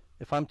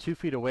 if I'm 2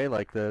 feet away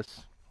like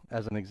this,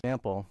 as an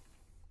example,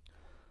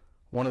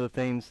 one of the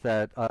things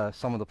that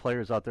some of the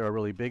players out there are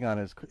really big on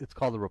is it's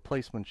called a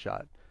replacement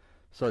shot.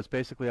 So it's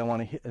basically I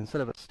want to hit,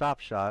 instead of a stop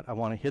shot, I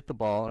want to hit the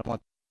ball and I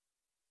want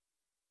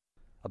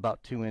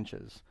about 2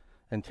 inches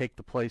and take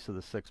the place of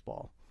the 6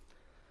 ball.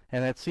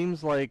 And it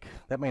seems like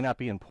that may not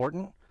be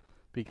important,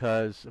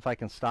 because if I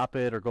can stop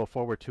it or go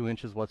forward 2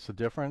 inches, what's the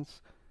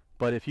difference?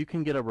 But if you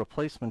can get a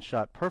replacement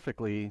shot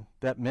perfectly,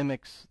 that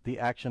mimics the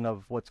action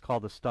of what's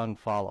called a stun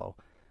follow,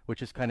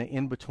 which is kind of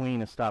in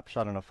between a stop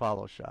shot and a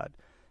follow shot.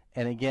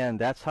 And again,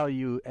 that's how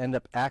you end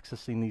up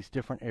accessing these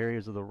different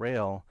areas of the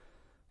rail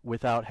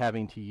without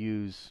having to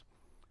use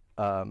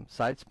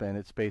side spin.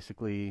 It's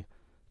basically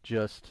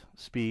just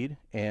speed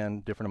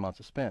and different amounts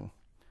of spin.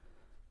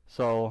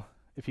 So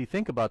if you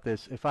think about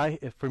this, if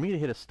for me to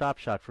hit a stop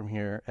shot from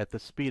here at the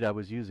speed I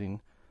was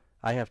using,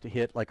 I have to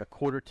hit like a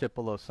quarter tip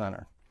below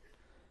center.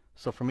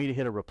 So for me to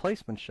hit a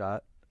replacement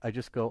shot, I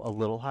just go a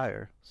little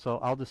higher. So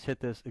I'll just hit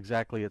this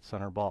exactly at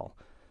center ball.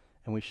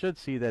 And we should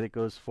see that it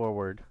goes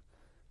forward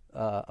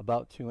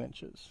about 2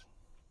 inches.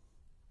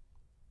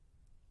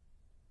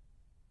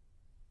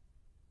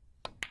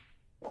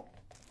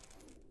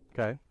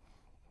 Okay.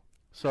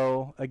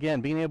 So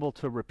again, being able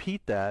to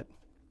repeat that,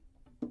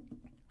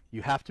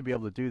 you have to be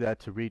able to do that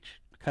to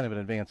reach kind of an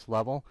advanced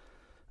level,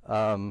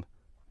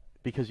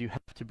 because you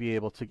have to be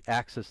able to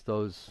access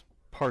those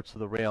parts of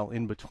the rail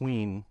in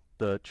between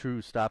the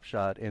true stop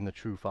shot and the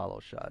true follow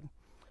shot.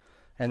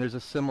 And there's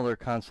a similar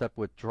concept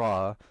with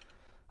draw.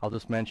 I'll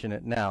just mention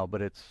it now,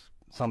 but it's,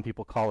 some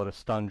people call it a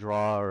stun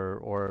draw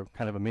or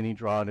kind of a mini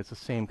draw, and it's the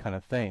same kind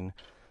of thing.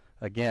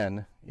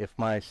 Again, if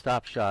my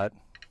stop shot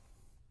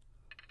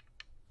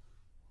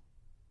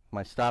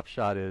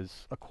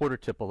is a quarter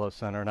tip below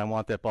center and I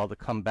want that ball to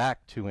come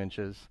back 2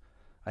 inches,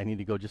 I need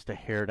to go just a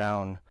hair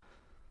down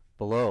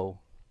below.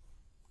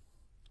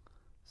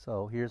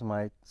 So here's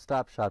my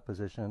stop shot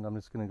position. I'm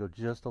just going to go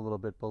just a little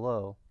bit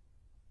below.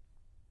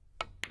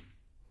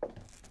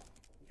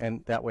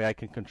 And that way I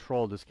can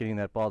control just getting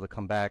that ball to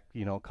come back,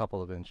 you know, a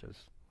couple of inches.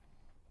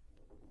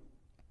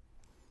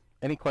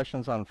 Any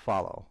questions on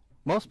follow?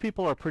 Most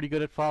people are pretty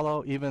good at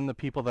follow, even the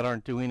people that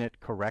aren't doing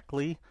it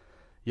correctly.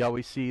 You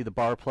always see the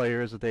bar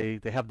players, they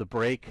have the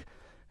break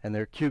and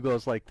their cue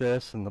goes like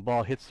this and the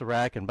ball hits the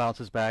rack and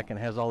bounces back and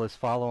has all this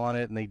follow on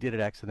it, and they did it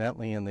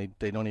accidentally and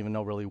they don't even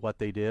know really what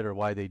they did or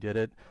why they did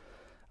it.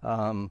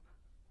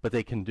 But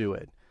they can do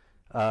it.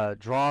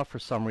 Draw, for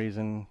some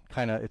reason,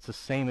 kind of, it's the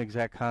same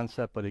exact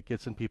concept, but it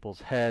gets in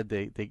people's head.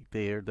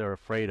 They're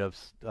afraid of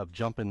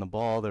jumping the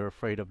ball. They're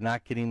afraid of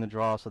not getting the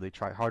draw, so they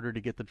try harder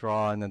to get the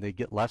draw, and then they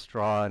get less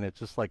draw, and it's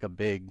just like a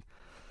big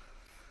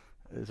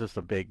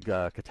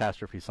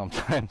catastrophe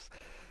sometimes.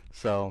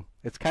 So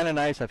it's kind of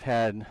nice. I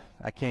can't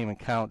even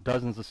count,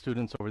 dozens of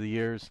students over the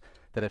years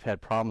that have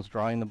had problems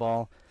drawing the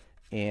ball,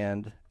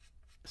 and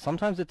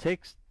sometimes it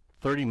takes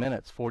 30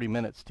 minutes, 40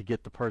 minutes to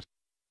get the person,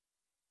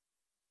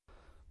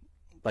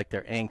 like,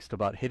 their angst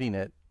about hitting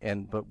it,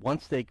 but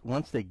once they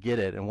get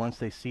it and once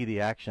they see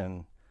the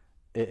action,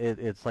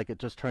 it's like it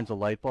just turns a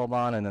light bulb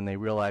on, and then they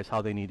realize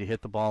how they need to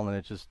hit the ball, and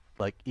it's just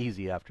like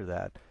easy after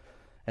that.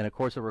 And of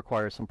course it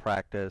requires some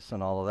practice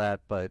and all of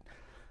that, but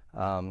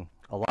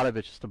a lot of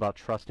it's just about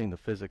trusting the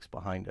physics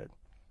behind it.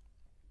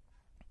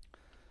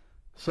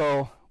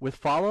 So with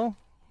follow,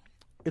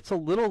 it's a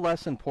little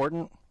less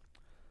important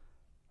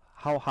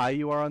how high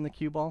you are on the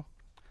cue ball.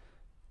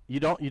 You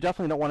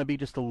definitely don't want to be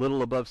just a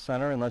little above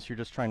center unless you're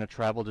just trying to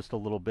travel just a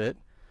little bit.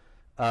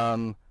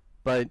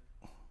 But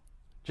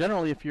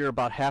generally, if you're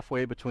about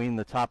halfway between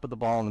the top of the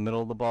ball and the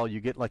middle of the ball, you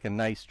get like a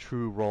nice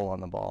true roll on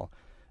the ball.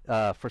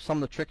 For some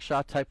of the trick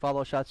shot type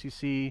follow shots you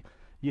see,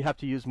 you have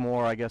to use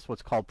more, I guess,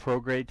 what's called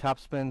pro-grade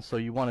topspin, so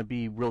you want to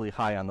be really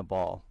high on the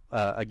ball.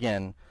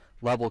 Again,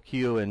 level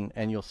cue,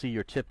 and you'll see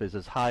your tip is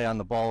as high on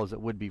the ball as it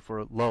would be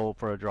for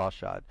a draw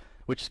shot,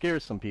 which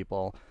scares some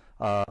people.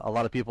 A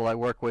lot of people I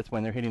work with,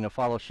 when they're hitting a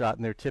follow shot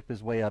and their tip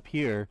is way up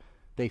here,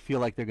 they feel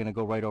like they're going to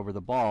go right over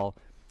the ball,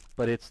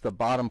 but it's the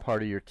bottom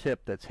part of your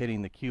tip that's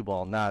hitting the cue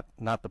ball, not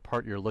the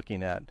part you're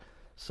looking at.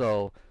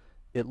 So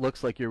it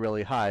looks like you're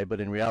really high,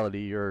 but in reality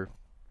you're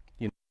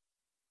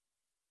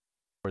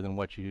more than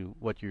what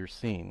you're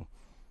seeing.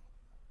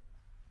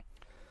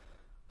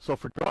 So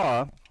for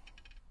draw,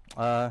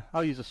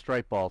 I'll use a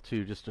stripe ball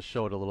too, just to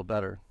show it a little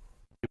better,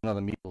 even though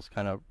the needles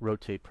kind of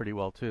rotate pretty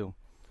well too.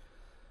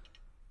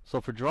 So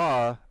for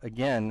draw,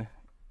 again,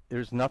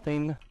 there's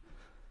nothing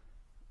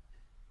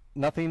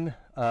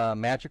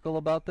magical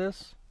about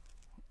this.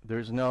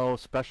 There's no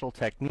special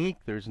technique.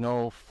 There's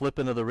no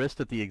flipping of the wrist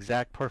at the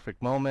exact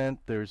perfect moment.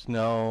 There's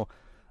no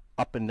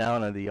up and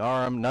down of the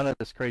arm. None of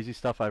this crazy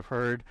stuff I've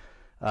heard.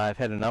 I've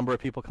had a number of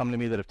people come to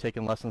me that have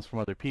taken lessons from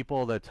other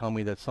people that tell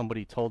me that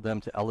somebody told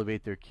them to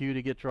elevate their cue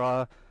to get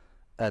draw.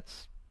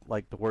 That's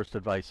like the worst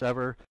advice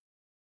ever.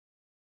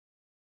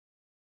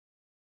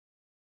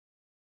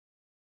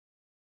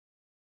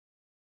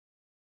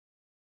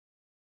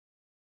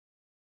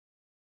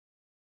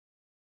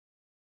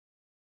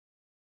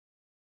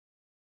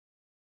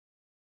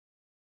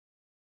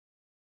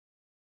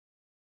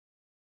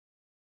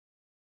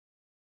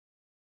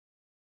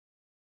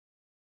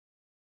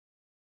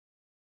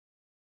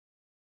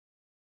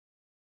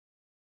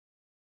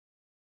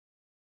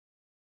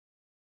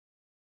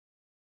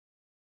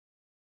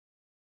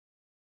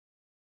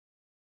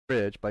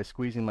 Bridge by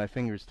squeezing my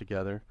fingers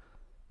together.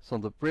 So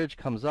the bridge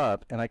comes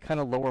up and I kind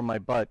of lower my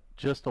butt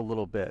just a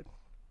little bit.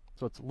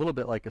 So it's a little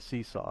bit like a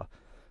seesaw.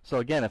 So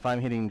again, if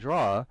I'm hitting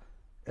draw,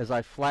 as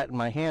I flatten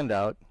my hand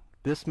out,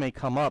 this may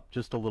come up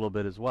just a little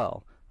bit as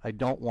well. I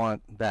don't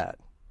want that.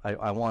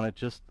 I want it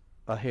just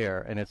a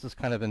hair, and it's just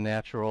kind of a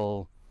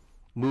natural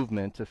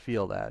movement to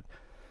feel that.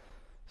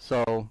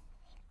 So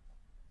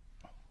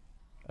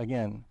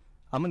again,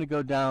 I'm going to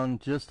go down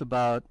just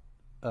about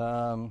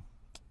a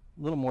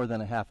little more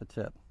than a half a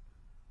tip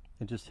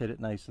and just hit it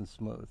nice and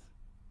smooth.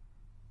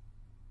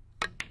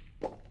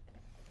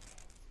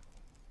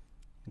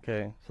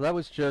 Okay, so that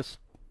was just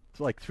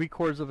like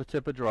 3/4 of a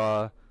tip of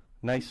draw,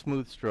 nice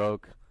smooth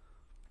stroke,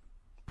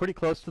 pretty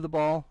close to the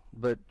ball,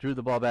 but drew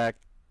the ball back,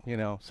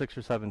 6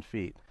 or 7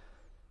 feet.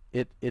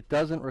 It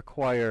doesn't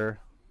require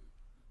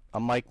a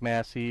Mike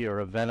Massey or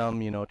a Venom,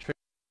 trick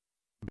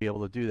to be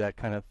able to do that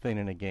kind of thing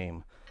in a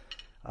game.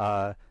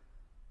 Uh,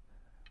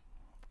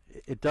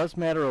 it does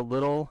matter a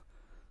little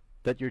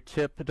that your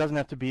tip, it doesn't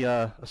have to be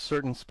a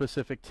certain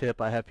specific tip.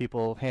 I have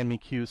people hand me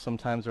cues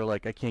sometimes, they're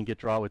like, I can't get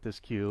draw with this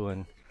cue,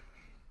 and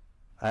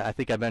I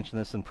think I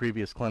mentioned this in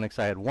previous clinics.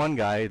 I had one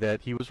guy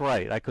that he was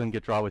right. I couldn't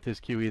get draw with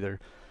his cue either.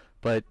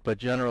 But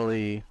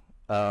generally,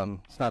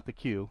 it's not the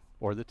cue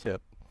or the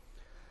tip.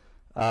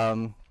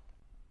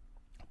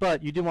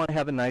 But you do want to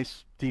have a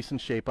nice, decent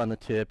shape on the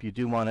tip. You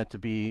do want it to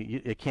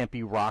be, it can't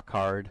be rock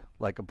hard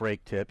like a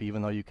break tip,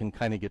 even though you can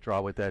kind of get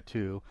draw with that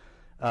too.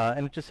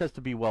 And it just has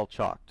to be well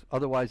chalked.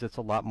 Otherwise, it's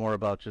a lot more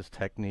about just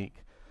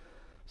technique.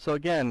 So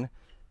again,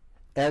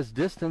 as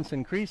distance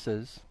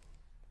increases,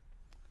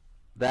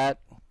 that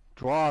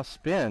draw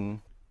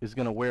spin is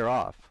going to wear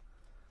off.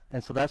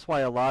 And so that's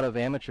why a lot of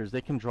amateurs, they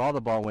can draw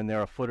the ball when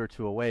they're a foot or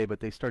two away, but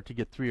they start to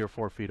get 3 or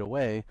 4 feet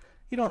away.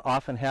 You don't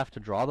often have to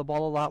draw the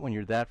ball a lot when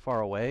you're that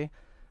far away,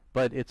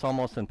 but it's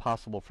almost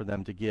impossible for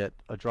them to get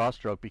a draw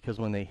stroke, because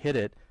when they hit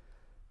it,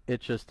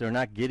 they're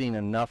not getting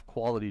enough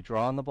quality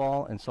draw on the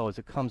ball, and so as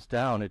it comes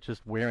down, it's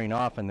just wearing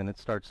off, and then it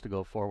starts to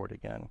go forward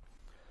again.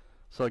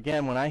 So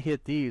again, when I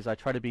hit these, I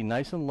try to be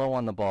nice and low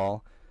on the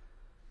ball,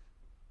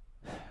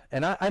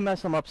 and I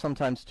mess them up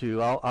sometimes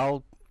too.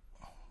 I'll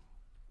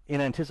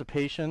in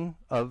anticipation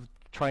of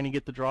trying to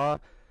get the draw,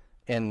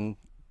 and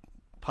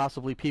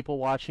possibly people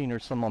watching or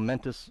some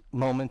momentous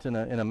moment in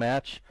a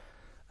match.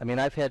 I mean,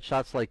 I've had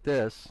shots like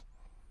this,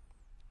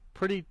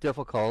 pretty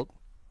difficult,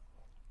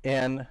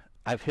 and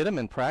I've hit them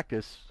in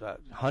practice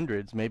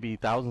hundreds, maybe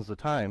thousands of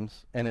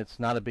times, and it's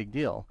not a big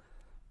deal.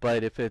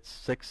 But if it's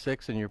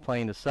 6-6 and you're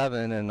playing to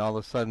 7, and all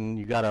of a sudden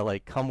you gotta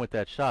like come with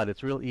that shot,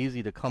 it's real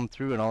easy to come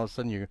through, and all of a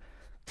sudden you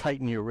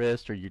tighten your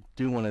wrist or you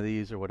do one of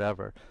these or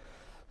whatever.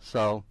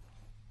 So,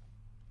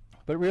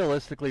 but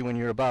realistically, when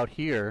you're about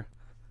here,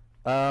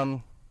 a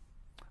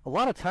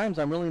lot of times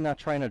I'm really not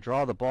trying to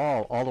draw the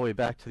ball all the way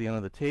back to the end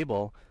of the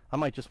table. I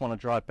might just want to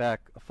draw it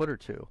back a foot or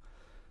two.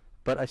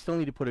 But I still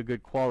need to put a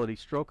good quality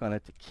stroke on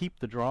it to keep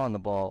the draw on the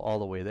ball all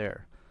the way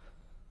there.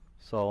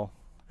 So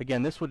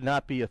again, this would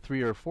not be a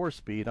 3 or 4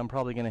 speed. I'm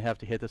probably going to have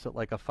to hit this at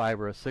like a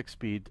 5 or a 6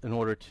 speed in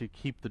order to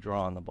keep the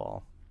draw on the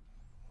ball.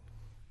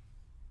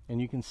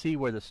 And you can see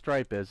where the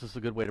stripe is. This is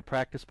a good way to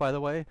practice, by the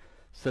way.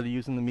 Instead of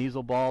using the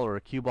measle ball or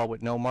a cue ball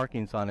with no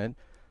markings on it,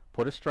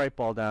 put a stripe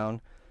ball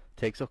down.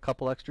 Takes a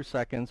couple extra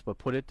seconds, but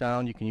put it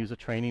down. You can use a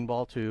training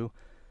ball too,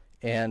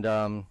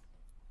 and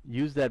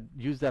use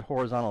that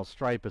horizontal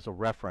stripe as a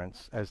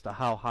reference as to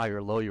how high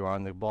or low you are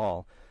on the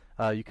ball.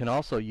 You can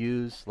also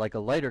use like a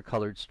lighter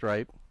colored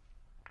stripe,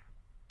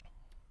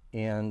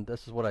 and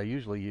this is what I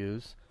usually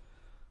use.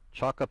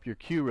 Chalk up your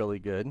cue really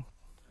good,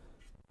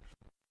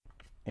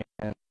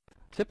 and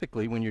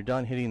typically when you're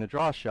done hitting the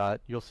draw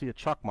shot, you'll see a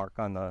chalk mark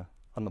on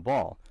the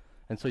ball,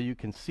 and so you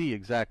can see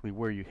exactly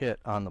where you hit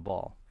on the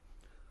ball.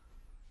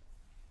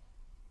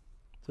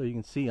 So you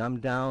can see I'm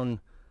down,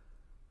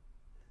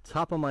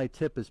 top of my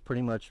tip is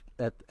pretty much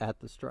at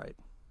the stripe.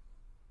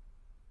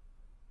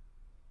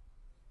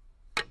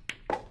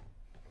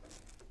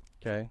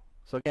 Okay,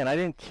 so again, I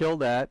didn't kill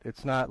that.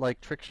 It's not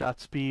like trick shot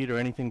speed or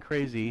anything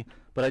crazy,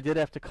 but I did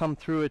have to come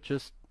through it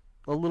just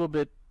a little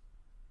bit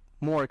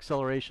more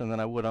acceleration than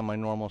I would on my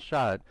normal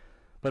shot.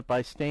 But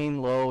by staying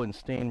low and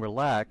staying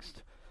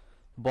relaxed,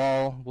 the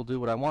ball will do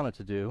what I want it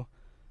to do.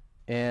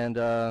 And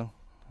I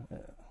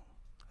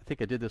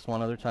think I did this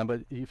one other time,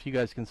 but if you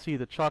guys can see,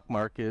 the chalk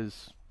mark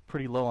is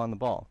pretty low on the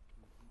ball.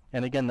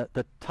 And again,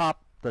 the top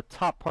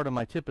part of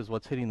my tip is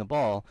what's hitting the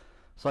ball,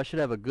 so I should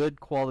have a good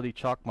quality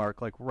chalk mark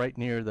like right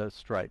near the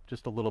stripe,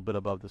 just a little bit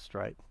above the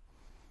stripe.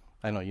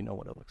 I know you know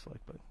what it looks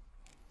like, but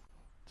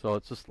so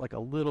it's just like a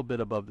little bit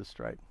above the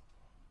stripe.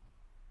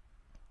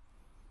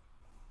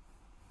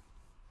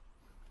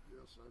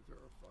 Yes, I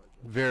verified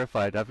that.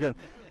 Verified. I've got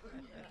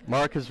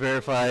Mark has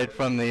verified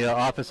from the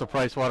office of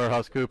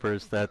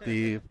PricewaterhouseCoopers that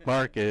the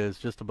mark is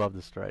just above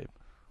the stripe.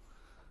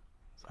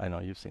 I know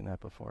you've seen that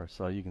before,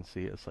 so you can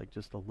see it's like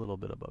just a little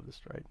bit above the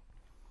stripe.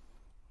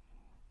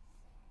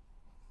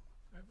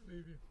 I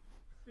believe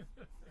you.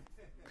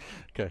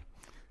 Okay.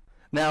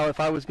 Now, if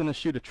I was going to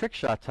shoot a trick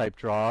shot type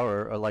draw,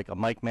 or like a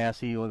Mike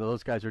Massey, or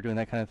those guys are doing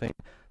that kind of thing,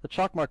 the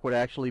chalk mark would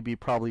actually be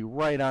probably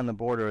right on the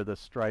border of the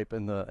stripe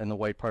and the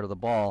white part of the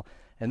ball,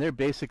 and they're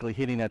basically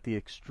hitting at the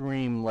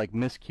extreme like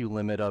miscue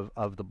limit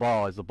of the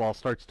ball. As the ball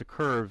starts to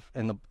curve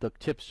and the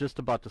tip's just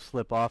about to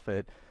slip off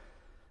it,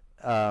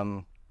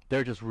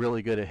 they're just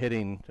really good at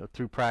hitting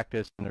through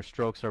practice, and their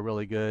strokes are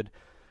really good.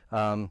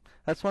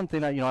 That's one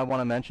thing that I want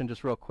to mention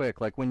just real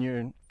quick. Like when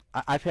you're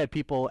I've had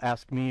people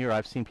ask me, or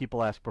I've seen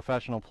people ask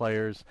professional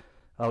players,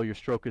 oh, your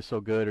stroke is so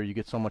good, or you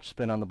get so much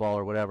spin on the ball,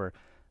 or whatever.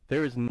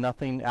 There is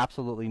nothing,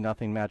 absolutely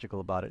nothing magical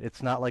about it.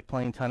 It's not like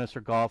playing tennis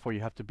or golf where you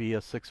have to be a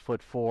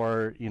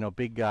 6'4",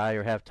 big guy,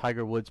 or have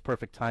Tiger Woods'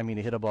 perfect timing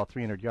to hit a ball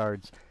 300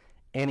 yards.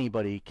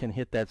 Anybody can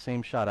hit that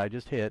same shot I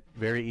just hit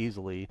very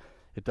easily.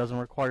 It doesn't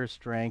require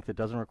strength. It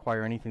doesn't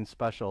require anything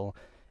special.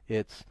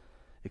 It's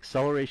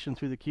acceleration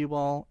through the cue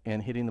ball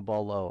and hitting the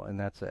ball low, and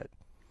that's it.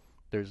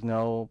 There's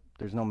no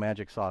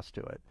magic sauce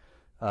to it.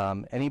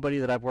 Anybody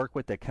that I've worked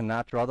with that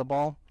cannot draw the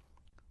ball,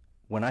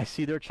 when I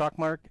see their chalk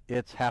mark,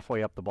 it's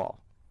halfway up the ball.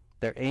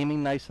 They're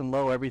aiming nice and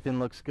low, everything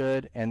looks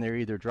good, and they're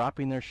either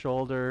dropping their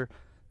shoulder,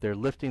 they're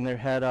lifting their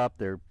head up,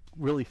 they're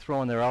really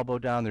throwing their elbow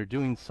down, they're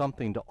doing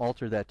something to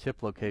alter that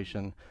tip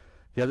location.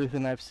 The other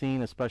thing I've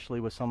seen,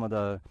 especially with some of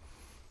the,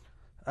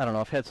 I don't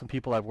know, I've had some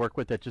people I've worked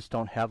with that just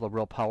don't have a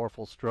real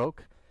powerful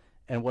stroke,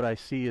 and what I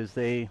see is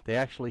they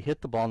actually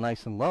hit the ball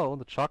nice and low,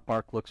 the chalk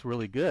mark looks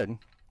really good,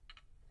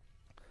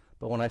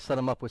 but when I set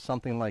them up with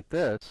something like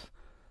this,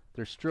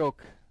 their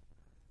stroke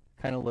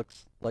kind of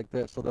looks like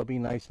this, so they'll be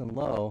nice and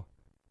low,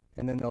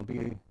 and then they'll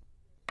be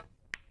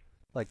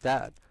like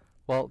that.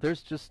 Well,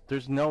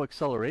 there's no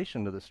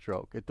acceleration to the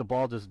stroke. The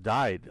ball just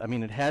died. I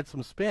mean, it had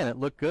some spin, it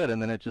looked good, and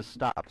then it just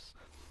stops.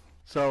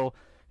 So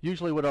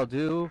usually what I'll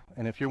do,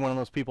 and if you're one of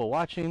those people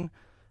watching,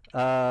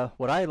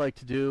 what I like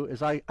to do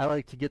is I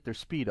like to get their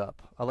speed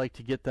up. I like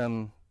to get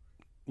them,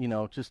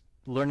 just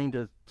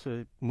learning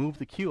to move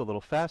the cue a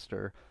little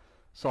faster.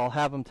 So I'll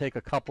have them take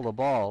a couple of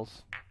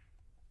balls,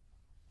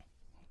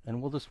 and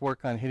we'll just work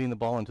on hitting the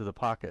ball into the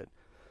pocket.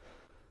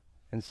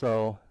 And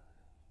so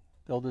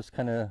they'll just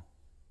kind of,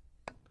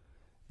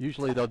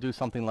 usually they'll do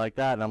something like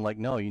that, and I'm like,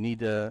 no, you need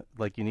to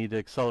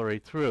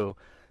accelerate through.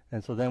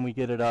 And so then we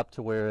get it up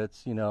to where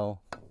it's,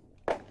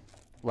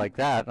 like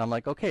that. And I'm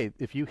like, okay,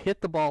 if you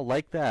hit the ball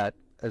like that,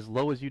 as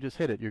low as you just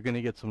hit it, you're going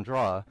to get some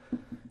draw.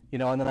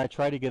 And then I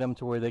try to get them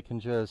to where they can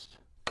just,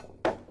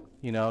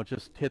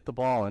 just hit the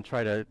ball and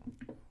try to,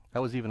 that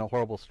was even a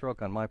horrible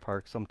stroke on my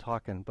part because I'm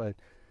talking, but,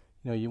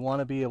 you want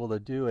to be able to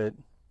do it,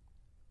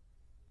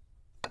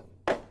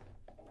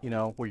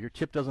 where your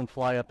tip doesn't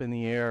fly up in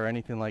the air or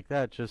anything like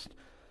that. Just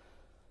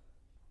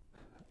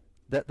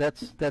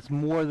that's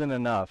more than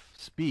enough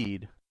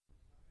speed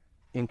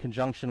in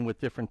conjunction with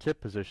different tip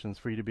positions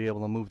for you to be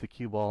able to move the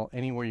cue ball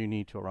anywhere you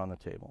need to around the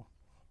table.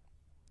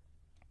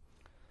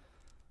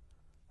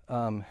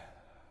 I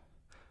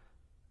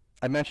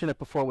mentioned it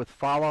before with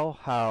follow,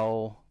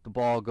 how the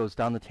ball goes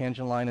down the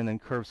tangent line and then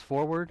curves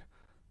forward.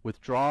 With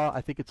draw,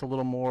 I think it's a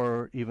little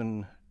more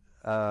even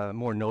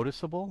more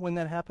noticeable when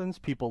that happens.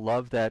 People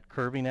love that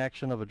curving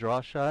action of a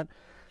draw shot.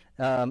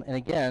 And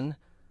again,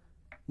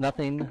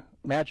 nothing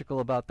magical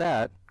about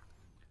that.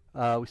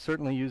 We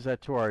certainly use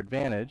that to our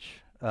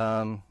advantage.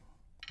 I'll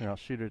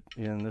shoot it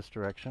in this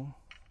direction.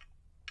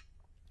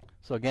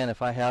 So again,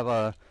 if I have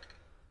a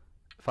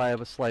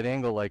slight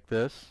angle like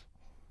this,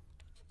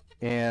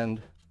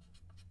 and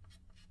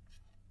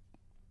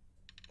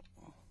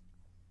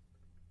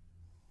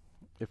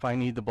if I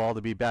need the ball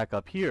to be back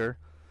up here,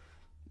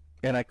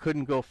 and I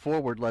couldn't go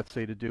forward, let's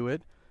say, to do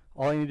it,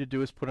 all I need to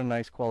do is put a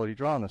nice quality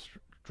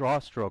draw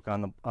stroke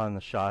on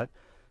the shot,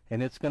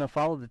 and it's going to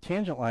follow the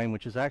tangent line,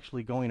 which is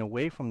actually going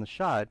away from the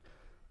shot,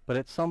 but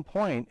at some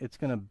point it's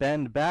going to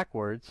bend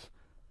backwards,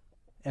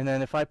 and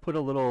then if I put a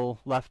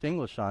little left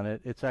English on it,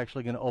 it's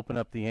actually going to open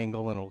up the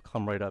angle and it'll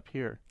come right up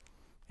here.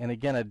 And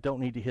again, I don't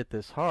need to hit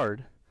this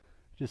hard,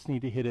 just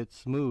need to hit it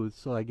smooth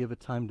so I give it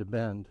time to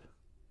bend.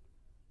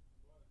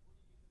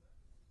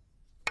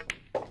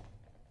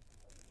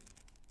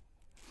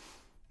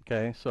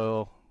 Okay,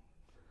 so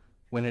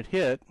when it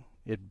hit,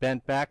 it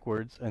bent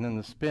backwards, and then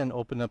the spin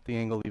opened up the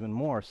angle even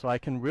more. So I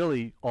can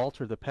really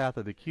alter the path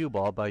of the cue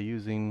ball by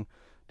using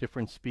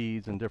different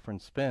speeds and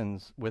different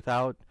spins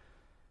without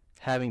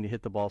having to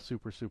hit the ball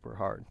super, super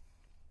hard.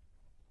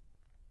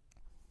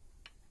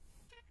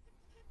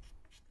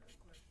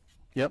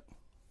 Yep.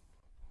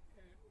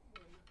 Okay,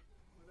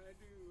 when I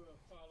do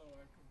follow,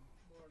 I can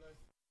more or less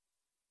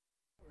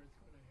where it's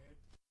going to hit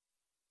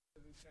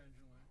the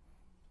tangent line.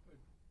 But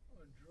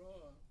on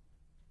draw,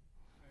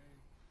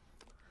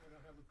 I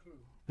don't have a clue.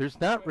 There's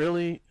not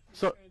really,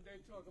 so And they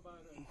talk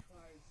about a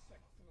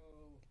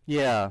trisectal.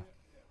 yeah.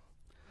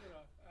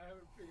 I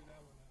haven't figured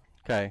that one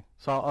out. Okay,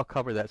 so I'll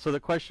cover that. So the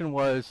question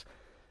was,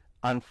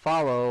 on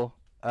follow,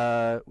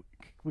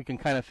 we can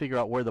kind of figure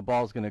out where the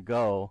ball's going to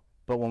go,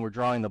 but when we're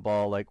drawing the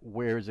ball, like,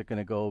 where is it going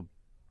to go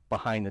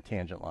behind the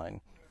tangent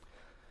line?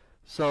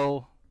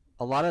 So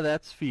a lot of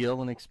that's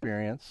feel and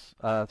experience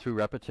through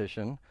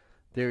repetition.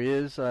 There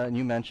is, and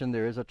you mentioned,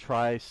 there is a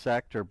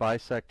trisect or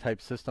bisect type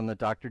system that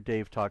Dr.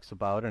 Dave talks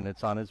about, and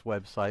it's on his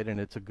website, and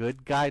it's a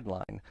good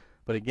guideline.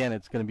 But again,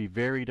 it's going to be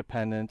very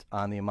dependent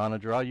on the amount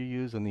of draw you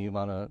use and the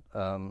amount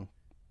of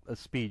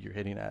speed you're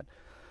hitting at.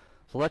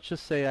 So let's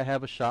just say I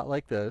have a shot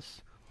like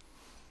this,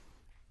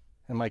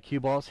 and my cue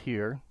ball's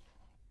here.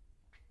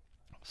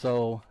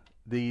 So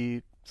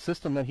the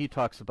system that he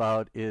talks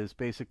about is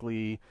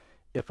basically,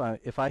 if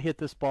I hit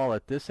this ball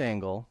at this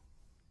angle,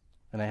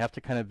 and I have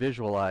to kind of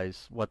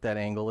visualize what that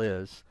angle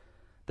is,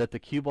 that the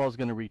cue ball is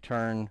going to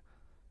return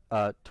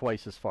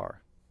twice as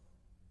far.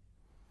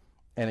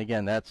 And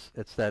again, it's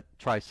that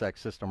trisect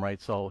system,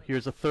 right? So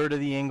here's a third of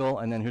the angle,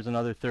 and then here's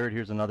another third,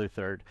 here's another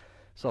third.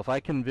 So if I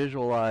can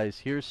visualize,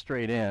 here's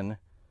straight in,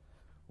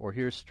 or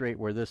here's straight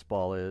where this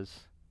ball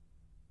is,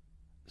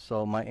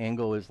 so my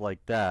angle is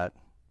like that.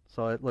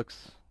 So it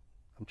looks,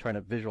 I'm trying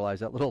to visualize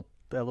that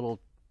little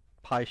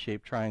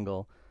pie-shaped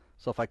triangle.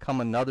 So if I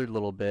come another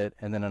little bit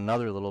and then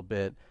another little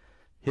bit,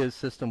 his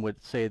system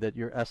would say that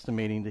you're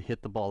estimating to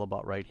hit the ball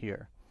about right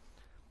here.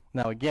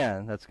 Now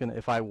again, that's gonna,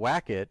 if I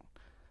whack it,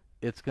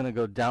 it's going to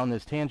go down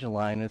this tangent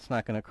line, and it's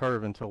not going to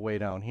curve until way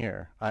down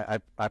here. I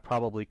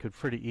probably could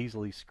pretty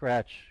easily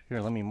scratch. Here,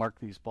 let me mark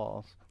these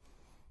balls.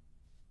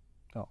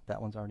 Oh,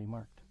 that one's already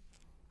marked.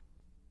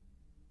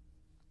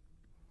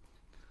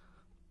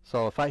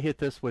 So if I hit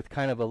this with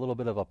kind of a little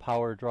bit of a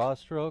power draw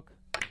stroke,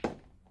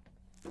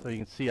 so you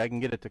can see I can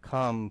get it to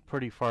come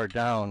pretty far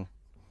down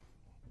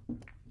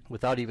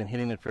without even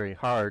hitting it very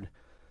hard.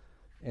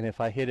 And if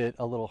I hit it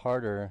a little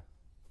harder,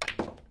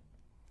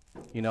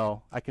 you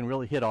know, I can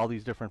really hit all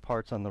these different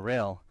parts on the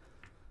rail.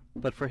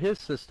 But for his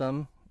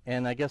system,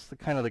 and I guess the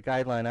kind of the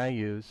guideline I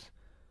use,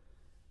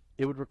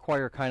 it would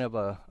require kind of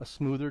a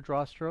smoother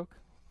draw stroke.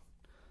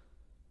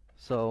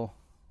 So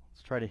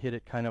let's try to hit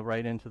it kind of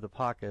right into the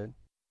pocket.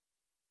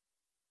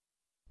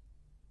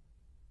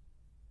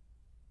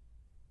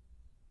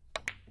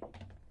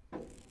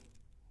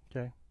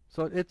 Okay,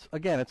 so it's,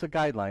 again, it's a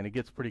guideline. It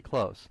gets pretty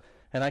close.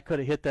 And I could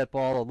have hit that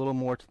ball a little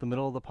more to the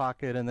middle of the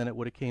pocket, and then it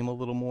would have came a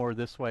little more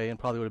this way and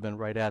probably would have been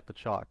right at the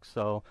chalk.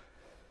 So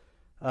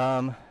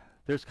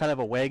there's kind of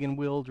a wagon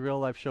wheel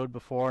drill I've showed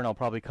before, and I'll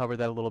probably cover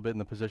that a little bit in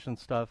the position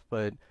stuff.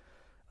 But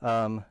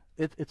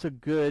it's a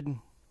good,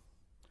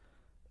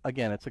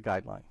 again, it's a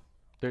guideline.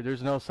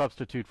 There's no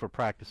substitute for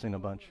practicing a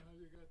bunch. How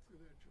you got to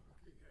that chalk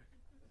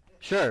again?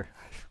 Sure.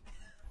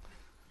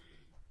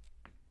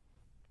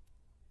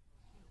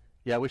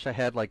 Yeah, I wish I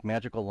had like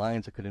magical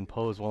lines I could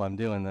impose while I'm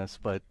doing this,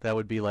 but that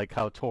would be like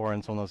how Tor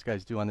and some of those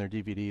guys do on their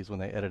DVDs when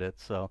they edit it.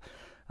 So,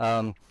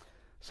 so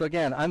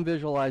again, I'm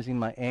visualizing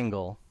my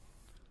angle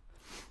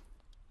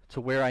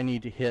to where I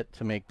need to hit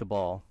to make the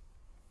ball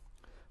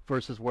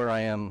versus where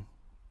I am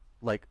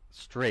like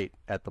straight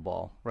at the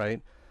ball,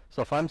 right?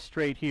 So if I'm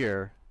straight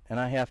here and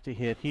I have to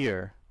hit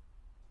here,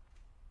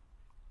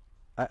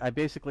 I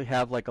basically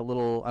have like a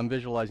little, I'm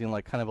visualizing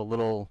like kind of a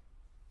little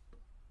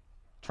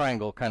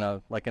triangle, kind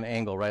of like an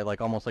angle, right? Like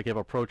almost like you have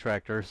a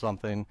protractor or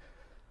something.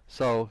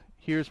 So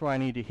here's where I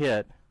need to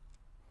hit,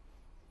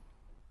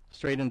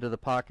 straight into the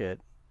pocket,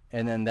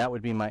 and then that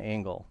would be my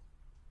angle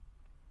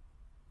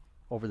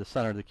over the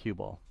center of the cue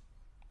ball,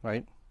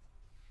 right?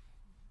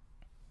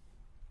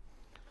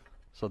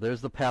 So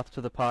there's the path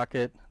to the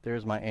pocket,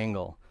 there's my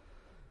angle.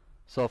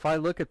 So if I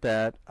look at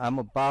that,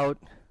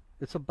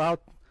 it's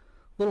about a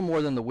little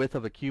more than the width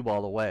of a cue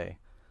ball away.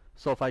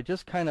 So if I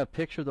just kind of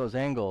picture those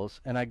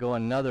angles and I go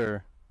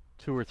another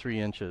 2 or 3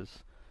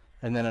 inches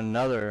and then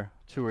another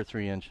 2 or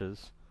 3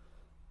 inches,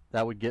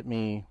 that would get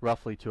me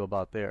roughly to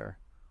about there.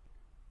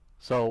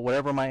 So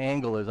whatever my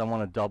angle is, I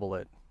want to double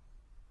it.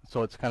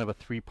 So it's kind of a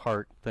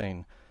 3-part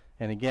thing.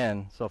 And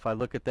again, so if I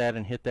look at that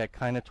and hit that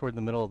kind of toward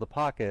the middle of the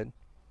pocket,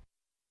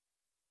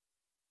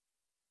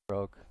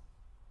 stroke,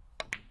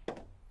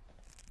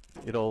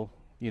 it'll,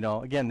 you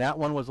know, again, that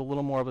one was a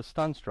little more of a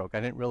stun stroke. I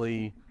didn't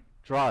really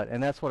draw it,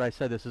 and that's what I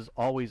said. This is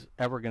always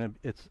ever going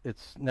to,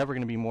 it's never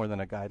going to be more than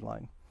a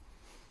guideline.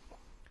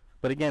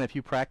 But again, if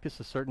you practice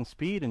a certain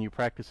speed and you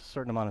practice a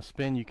certain amount of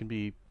spin, you can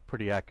be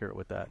pretty accurate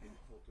with that. Doesn't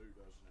it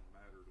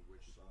matter to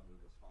which side of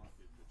the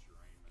pocket that you're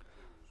aiming to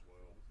as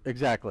well?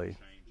 Exactly. Change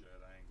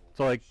that angle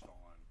So like, based on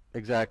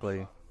exactly.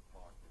 the side of the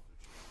pocket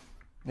that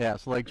you're aiming. Yeah,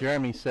 so like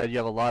Jeremy said, you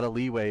have a lot of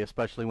leeway,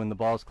 especially when the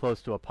ball's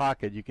close to a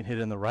pocket. You can hit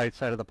it in the right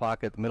side of the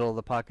pocket, the middle of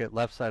the pocket,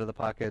 left side of the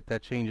pocket.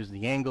 That changes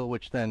the angle,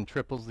 which then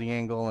triples the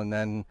angle, and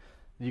then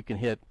you can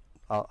hit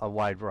a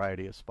wide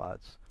variety of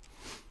spots.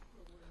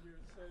 But when you're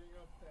setting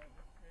up that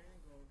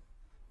angle,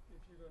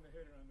 if you're going to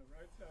hit it on the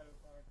right side of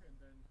the pocket,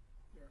 then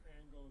your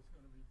angle is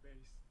going to be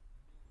based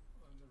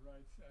on the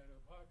right side of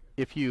the pocket.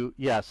 If you,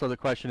 yeah, so the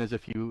question is,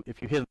 if you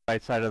hit the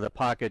right side of the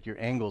pocket, your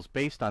angle's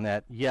based on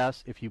that.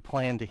 Yes, if you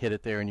plan to hit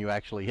it there and you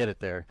actually hit it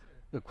there,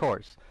 of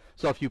course.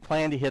 So if you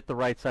plan to hit the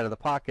right side of the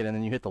pocket and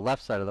then you hit the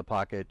left side of the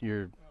pocket,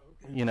 you're,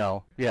 you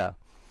know, yeah.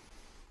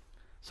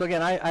 So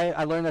again,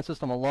 I learned that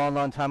system a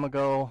long time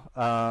ago.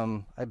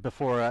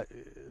 Before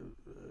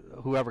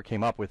whoever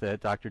came up with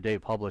it, Dr.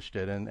 Dave published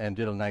it and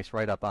did a nice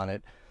write-up on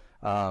it.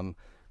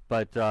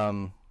 But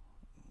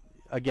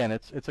again,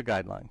 it's a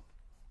guideline.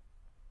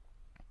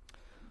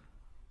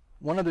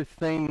 One other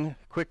thing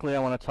quickly I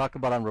want to talk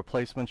about on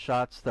replacement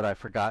shots that I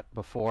forgot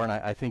before, and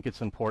I think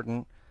it's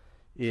important,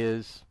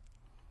 is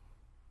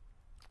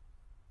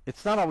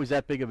it's not always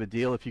that big of a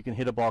deal if you can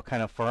hit a ball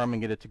kind of firm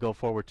and get it to go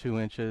forward 2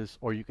 inches,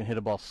 or you can hit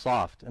a ball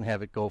soft and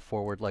have it go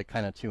forward like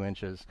kind of 2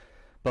 inches.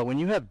 But when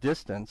you have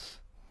distance,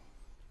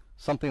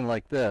 something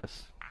like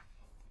this,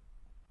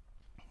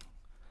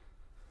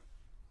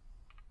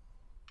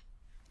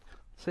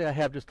 say I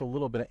have just a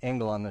little bit of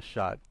angle on this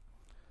shot,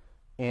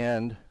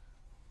 and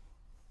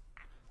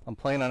I'm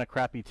playing on a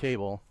crappy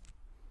table,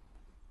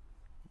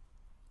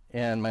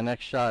 and my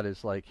next shot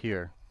is like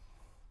here.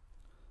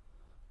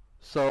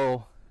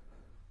 So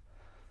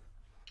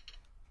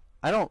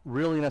I don't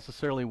really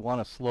necessarily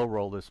want to slow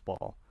roll this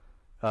ball,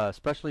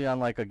 especially on,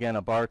 like, again,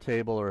 a bar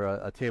table or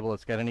a table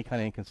that's got any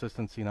kind of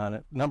inconsistency on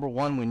it. Number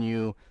one, when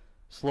you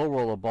slow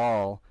roll a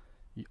ball,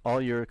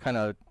 all your kind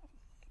of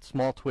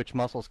small twitch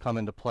muscles come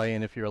into play,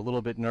 and if you're a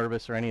little bit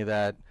nervous or any of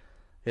that,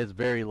 it's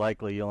very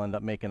likely you'll end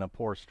up making a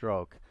poor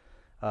stroke.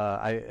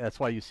 That's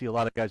why you see a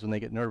lot of guys, when they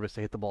get nervous,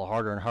 they hit the ball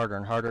harder and harder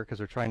and harder because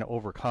they're trying to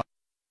overcome.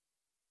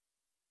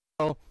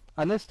 So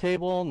on this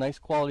table, nice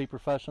quality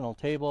professional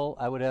table,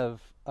 I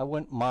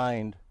wouldn't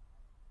mind,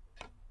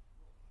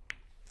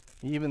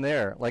 even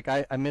there, like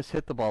I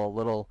mishit the ball a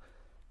little,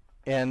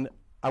 and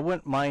I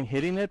wouldn't mind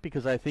hitting it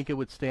because I think it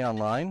would stay on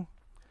line,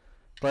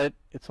 but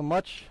it's a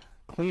much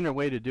cleaner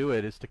way to do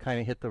it is to kind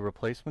of hit the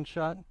replacement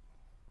shot.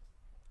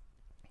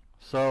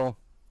 So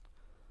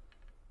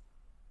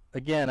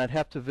again, I'd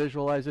have to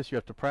visualize this, you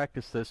have to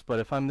practice this, but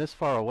if I'm this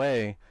far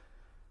away,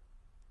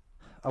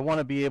 I want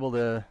to be able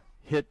to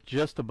hit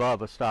just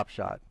above a stop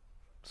shot.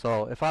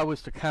 So if I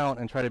was to count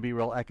and try to be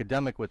real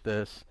academic with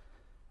this,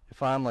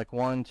 if I'm like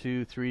 1,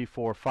 2, 3,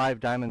 4, 5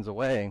 diamonds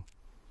away,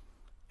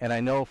 and I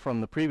know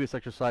from the previous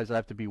exercise I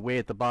have to be way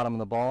at the bottom of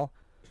the ball,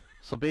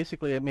 so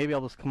basically maybe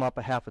I'll just come up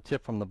a half a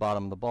tip from the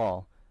bottom of the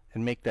ball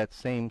and make that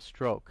same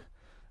stroke.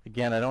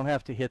 Again, I don't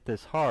have to hit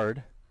this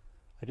hard,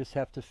 I just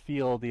have to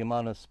feel the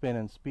amount of spin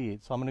and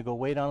speed. So I'm going to go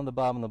way down to the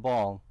bottom of the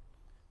ball,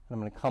 and I'm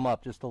going to come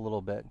up just a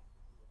little bit.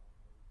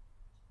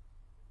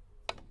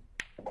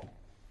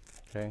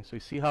 Okay, so you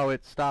see how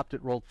it stopped,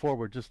 it rolled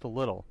forward just a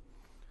little.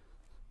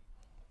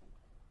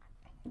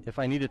 If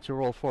I needed to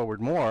roll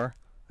forward more,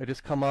 I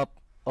just come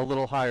up a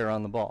little higher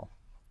on the ball.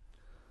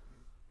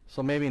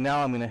 So maybe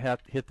now I'm going to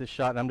have to hit this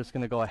shot, and I'm just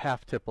going to go a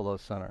half tip below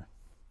center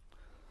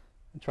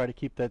and try to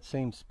keep that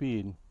same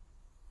speed.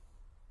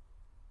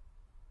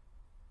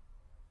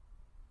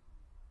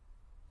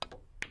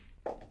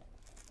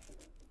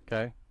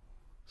 Okay,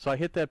 so I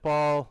hit that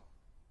ball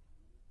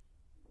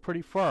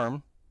pretty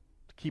firm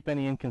to keep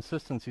any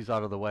inconsistencies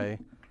out of the way,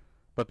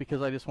 but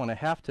because I just went a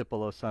half tip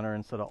below center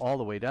instead of all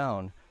the way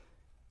down,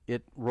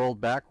 it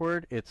rolled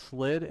backward, it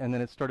slid, and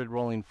then it started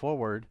rolling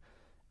forward,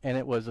 and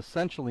it was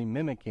essentially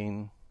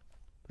mimicking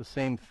the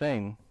same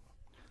thing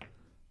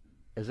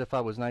as if I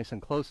was nice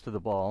and close to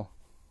the ball,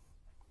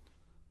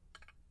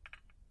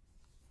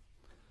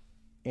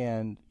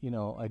 and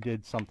I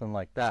did something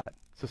like that.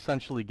 It's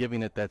essentially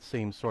giving it that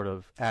same sort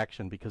of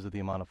action because of the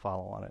amount of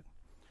follow on it.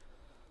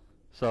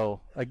 So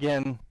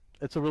again,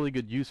 it's a really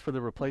good use for the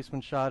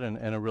replacement shot, and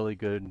a really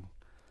good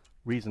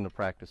reason to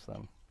practice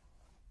them.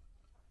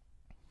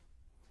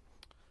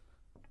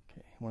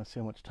 Okay, I want to see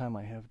how much time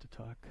I have to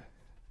talk.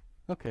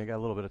 Okay, I got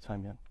a little bit of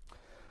time yet.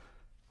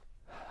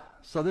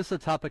 So this is a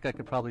topic I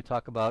could probably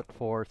talk about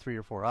for 3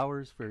 or 4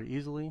 hours very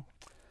easily.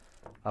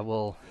 I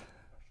will,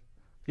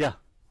 yeah.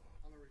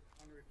 On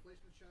the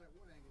replacement shot, at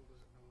what angle does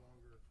it no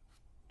longer?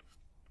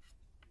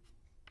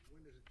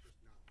 When does it just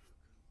not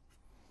work?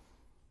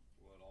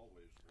 Well, it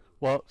always works.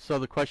 Well, so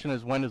the question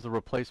is, when does the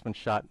replacement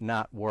shot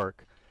not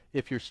work?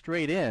 If you're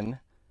straight in,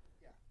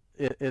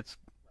 Yeah. it's,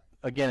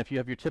 again, if you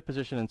have your tip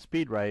position and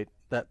speed right,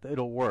 that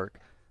it'll work.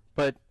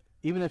 But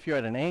even if you're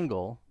at an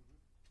angle,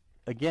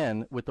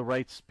 again, with the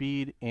right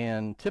speed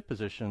and tip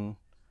position,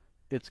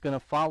 it's going to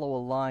follow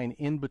a line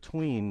in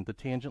between the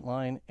tangent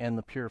line and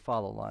the pure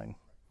follow line.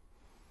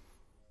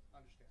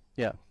 Understand.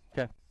 Yeah,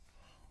 okay.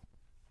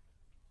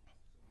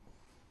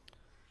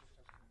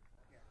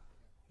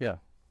 Yeah.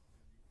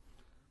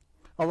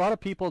 A lot of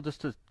people,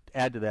 just to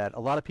add to that, a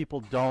lot of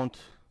people don't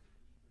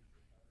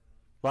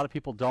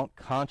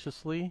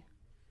consciously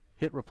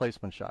hit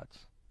replacement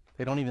shots.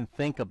 They don't even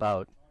think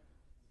about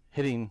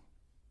hitting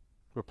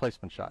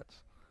replacement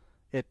shots.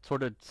 It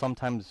sort of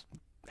sometimes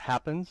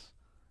happens.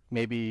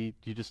 Maybe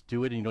you just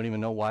do it and you don't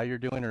even know why you're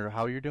doing it or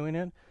how you're doing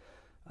it.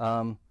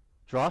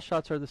 Draw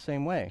shots are the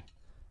same way.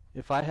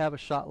 If I have a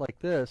shot like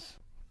this,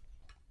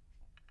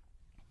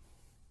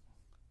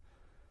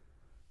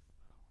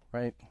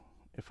 right,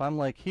 if I'm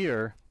like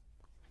here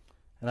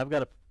and I've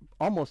got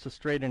almost a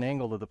straight in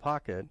angle to the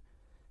pocket,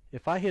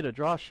 if I hit a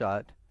draw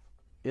shot,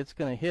 it's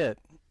going to hit,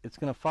 it's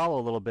going to follow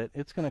a little bit,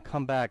 it's going to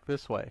come back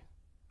this way.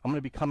 I'm going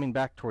to be coming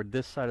back toward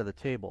this side of the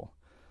table.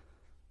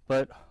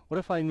 But what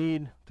if I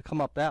need to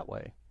come up that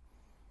way?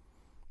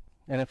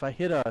 And if I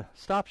hit a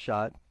stop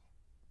shot,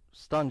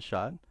 stun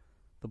shot,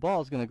 the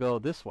ball is going to go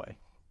this way.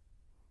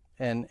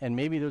 And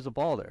maybe there's a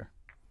ball there.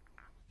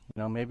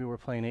 Maybe we're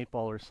playing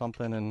 8-ball or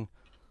something, and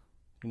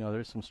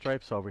there's some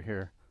stripes over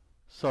here.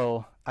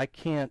 So I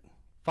can't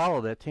follow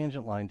that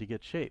tangent line to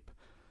get shape.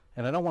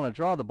 And I don't want to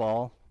draw the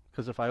ball,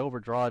 because if I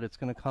overdraw it, it's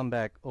going to come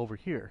back over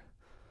here.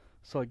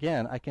 So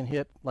again, I can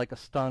hit like a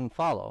stun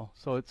follow.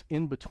 So it's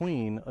in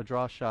between a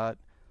draw shot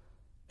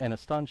and a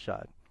stun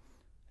shot.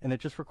 And it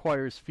just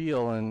requires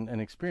feel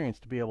and experience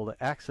to be able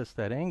to access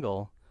that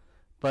angle.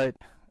 But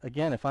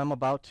again, if I'm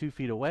about 2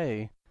 feet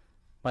away,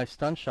 my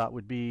stun shot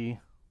would be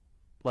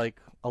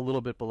like a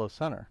little bit below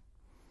center.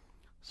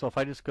 So if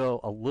I just go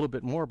a little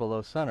bit more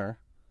below center,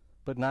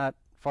 but not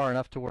far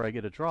enough to where I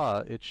get a draw,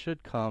 it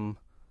should come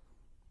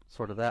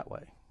sort of that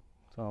way.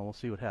 So we'll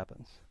see what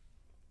happens.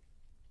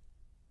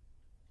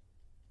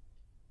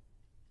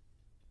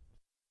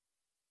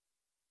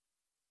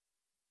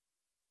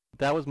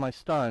 That was my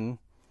stun.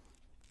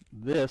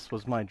 This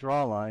was my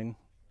draw line.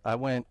 I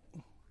went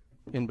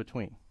in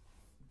between.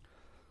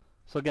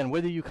 So again,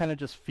 whether you kind of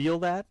just feel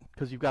that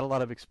because you've got a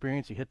lot of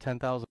experience, you hit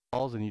 10,000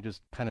 balls and you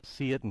just kind of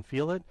see it and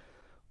feel it,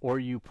 or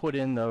you put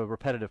in the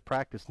repetitive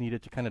practice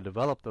needed to kind of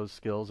develop those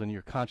skills and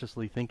you're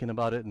consciously thinking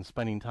about it and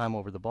spending time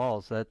over the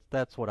balls,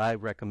 that's what I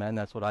recommend.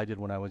 That's what I did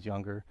when I was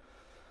younger.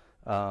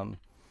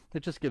 It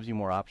just gives you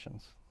more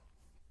options.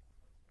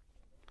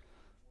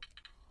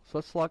 So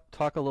let's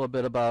talk a little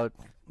bit about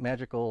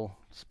magical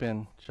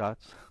spin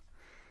shots.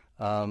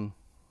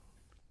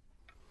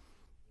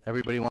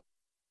 Everybody wants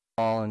to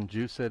ball and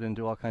juice it and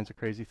do all kinds of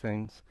crazy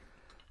things.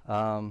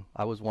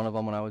 I was one of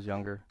them when I was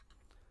younger.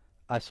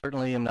 I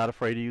certainly am not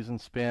afraid of using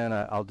spin.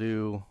 I'll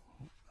do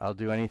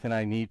anything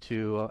I need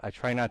to. I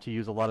try not to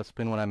use a lot of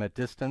spin when I'm at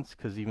distance,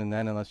 because even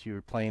then, unless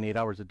you're playing 8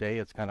 hours a day,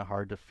 it's kind of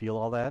hard to feel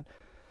all that.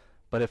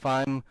 But if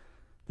I'm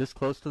this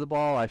close to the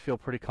ball, I feel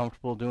pretty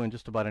comfortable doing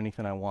just about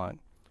anything I want.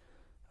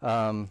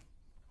 The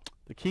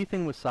key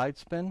thing with side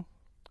spin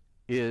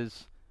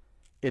is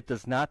it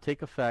does not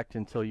take effect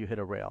until you hit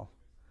a rail.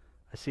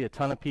 I see a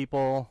ton of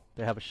people,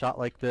 they have a shot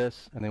like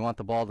this, and they want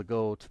the ball to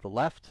go to the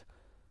left,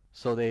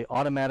 so they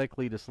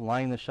automatically just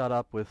line the shot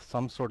up with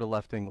some sort of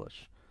left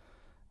English.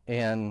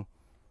 And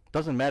it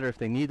doesn't matter if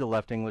they need the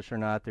left English or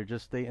not,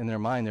 in their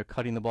mind, they're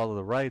cutting the ball to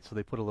the right, so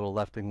they put a little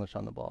left English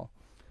on the ball.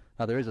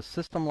 Now, there is a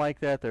system like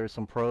that. There are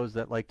some pros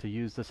that like to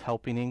use this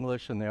helping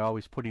English, and they're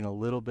always putting a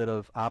little bit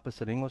of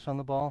opposite English on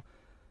the ball,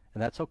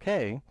 and that's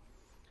okay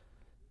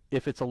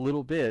if it's a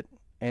little bit,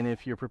 and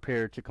if you're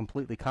prepared to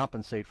completely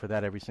compensate for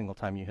that every single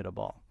time you hit a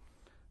ball.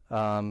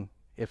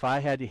 If I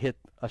had to hit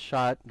a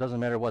shot, doesn't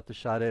matter what the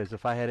shot is,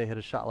 if I had to hit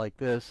a shot like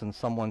this and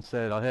someone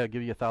said, "Oh, hey, I'll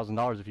give you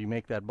 $1,000 if you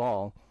make that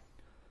ball,"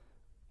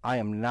 I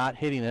am not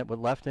hitting it with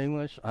left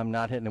English, I'm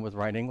not hitting it with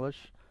right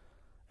English,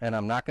 and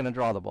I'm not going to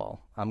draw the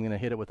ball. I'm going to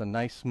hit it with a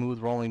nice, smooth,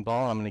 rolling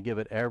ball, and I'm going to give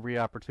it every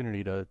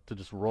opportunity to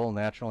just roll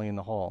naturally in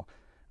the hole.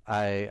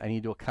 I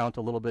need to account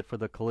a little bit for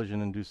the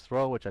collision-induced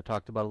throw, which I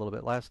talked about a little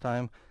bit last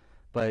time,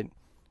 but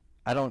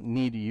I don't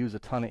need to use a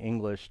ton of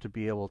English to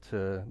be able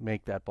to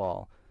make that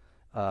ball.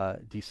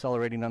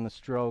 Decelerating on the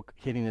stroke,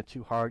 hitting it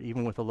too hard,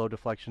 even with a low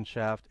deflection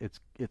shaft,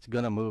 it's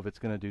going to move, it's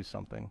going to do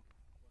something.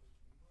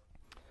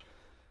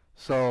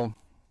 So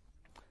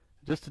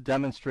just to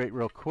demonstrate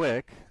real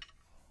quick,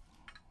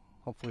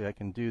 hopefully I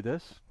can do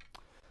this,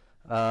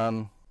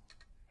 and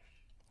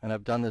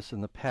I've done this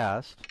in the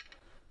past,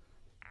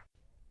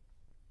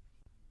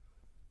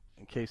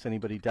 in case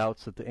anybody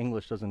doubts that the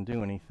English doesn't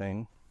do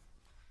anything.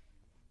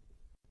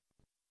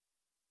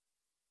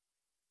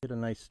 Hit a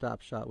nice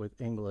stop shot with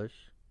English.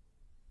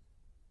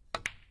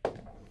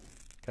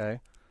 Okay,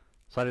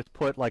 so I just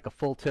put like a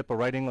full tip of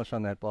right English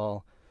on that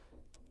ball.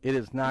 It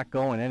is not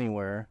going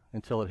anywhere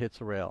until it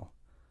hits a rail.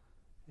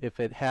 If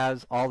it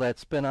has all that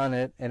spin on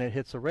it and it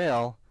hits a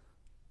rail,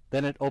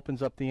 then it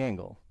opens up the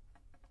angle.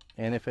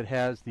 And if it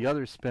has the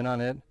other spin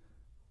on it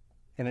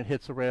and it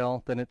hits a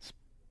rail, then it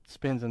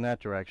spins in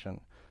that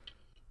direction.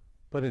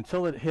 But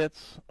until it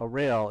hits a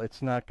rail,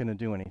 it's not going to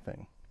do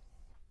anything.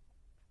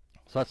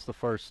 So that's the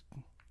first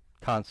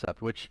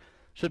concept, which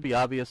should be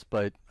obvious,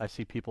 but I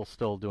see people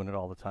still doing it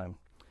all the time.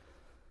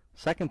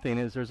 Second thing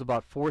is there's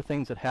about 4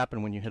 things that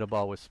happen when you hit a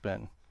ball with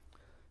spin.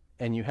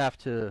 And you have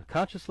to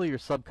consciously or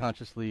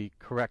subconsciously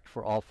correct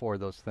for all 4 of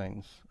those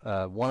things.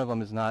 One of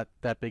them is not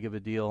that big of a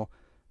deal,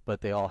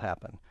 but they all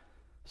happen.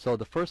 So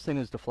the first thing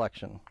is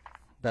deflection.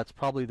 That's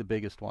probably the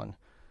biggest one.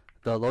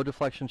 The low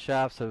deflection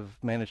shafts have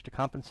managed to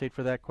compensate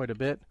for that quite a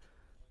bit,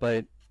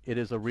 but it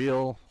is a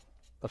real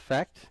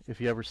effect. If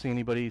you ever see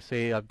anybody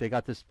say they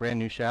got this brand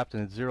new shaft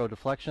and it's 0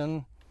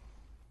 deflection,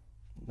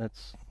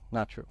 that's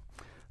not true.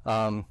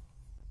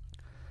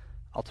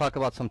 I'll talk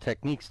about some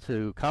techniques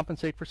to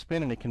compensate for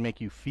spin, and it can make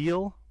you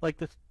feel like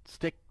the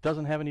stick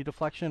doesn't have any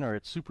deflection or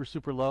it's super,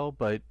 super low,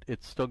 but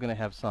it's still going to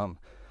have some.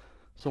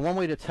 So one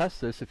way to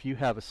test this, if you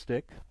have a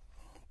stick,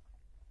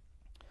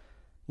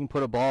 you can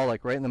put a ball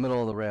like right in the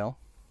middle of the rail.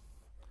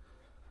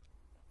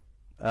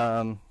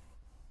 And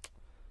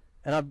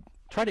I'll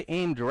try to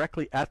aim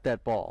directly at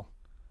that ball.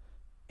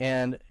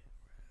 And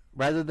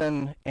rather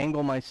than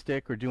angle my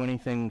stick or do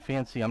anything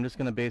fancy, I'm just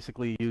going to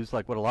basically use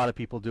like what a lot of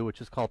people do,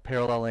 which is called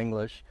parallel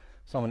English.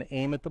 So I'm going to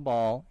aim at the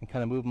ball and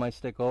kind of move my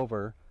stick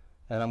over,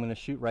 and I'm going to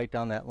shoot right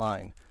down that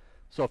line.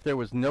 So if there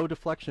was no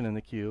deflection in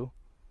the cue,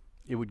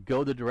 it would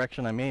go the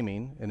direction I'm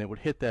aiming, and it would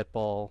hit that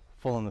ball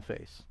full in the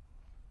face.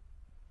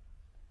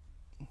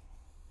 So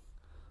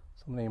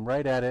I'm going to aim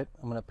right at it.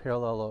 I'm going to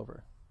parallel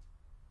over.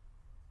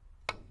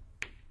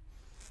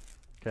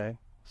 Okay,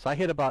 so I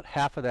hit about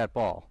half of that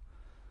ball,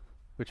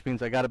 which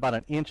means I got about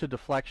an inch of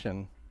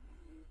deflection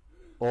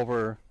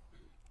over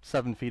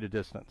 7 feet of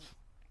distance.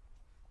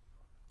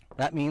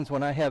 That means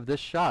when I have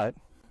this shot,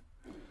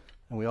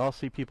 and we all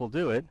see people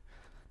do it,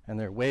 and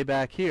they're way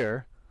back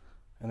here,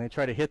 and they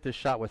try to hit this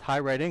shot with high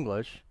right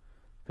English,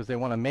 because they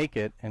want to make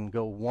it and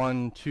go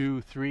 1,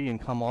 2, 3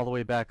 and come all the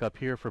way back up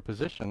here for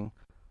position,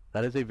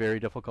 that is a very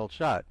difficult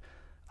shot.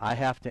 I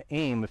have to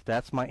aim, if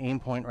that's my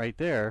aim point right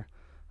there,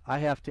 I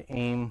have to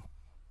aim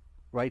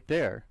right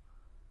there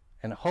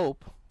and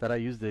hope that I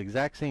use the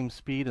exact same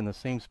speed and the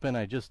same spin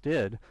I just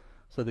did,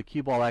 so the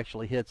cue ball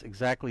actually hits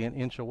exactly an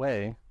inch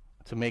away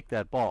to make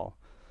that ball,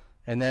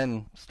 and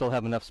then still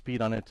have enough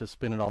speed on it to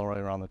spin it all the way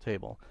around the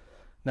table.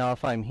 Now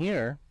if I'm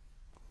here,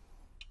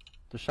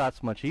 the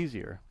shot's much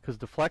easier, because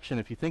deflection,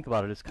 if you think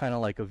about it, is kind of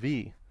like a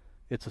V.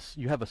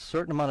 You have a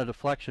certain amount of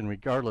deflection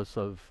regardless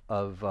of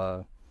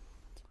the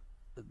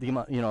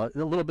amount, a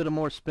little bit of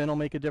more spin will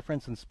make a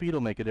difference and speed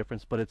will make a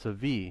difference, but it's a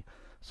V.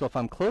 So if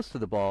I'm close to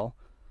the ball,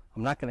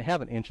 I'm not going to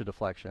have an inch of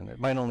deflection. It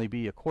might only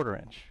be a 1/4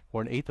 inch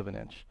or an 1/8 of an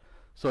inch.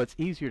 So it's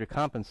easier to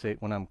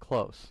compensate when I'm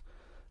close.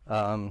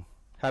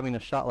 Having a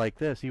shot like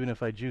this, even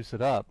if I juice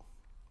it up,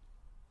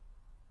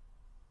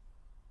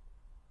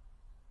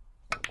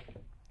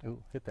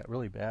 ooh, hit that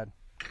really bad.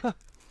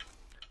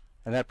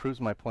 And that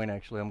proves my point,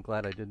 actually. I'm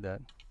glad I did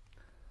that.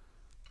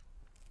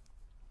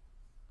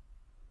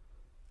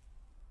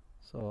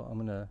 So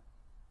I'm going to...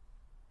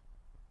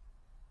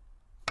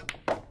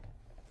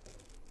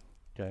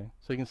 Okay,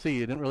 so you can see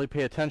you didn't really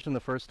pay attention the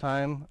first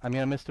time. I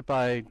mean, I missed it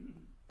by,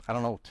 I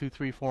don't know, 2,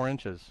 3, 4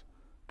 inches,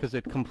 because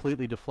it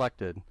completely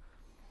deflected.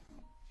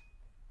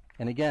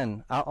 And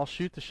again, I'll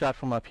shoot the shot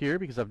from up here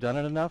because I've done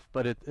it enough,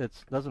 but it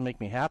doesn't make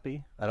me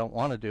happy. I don't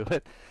want to do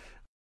it.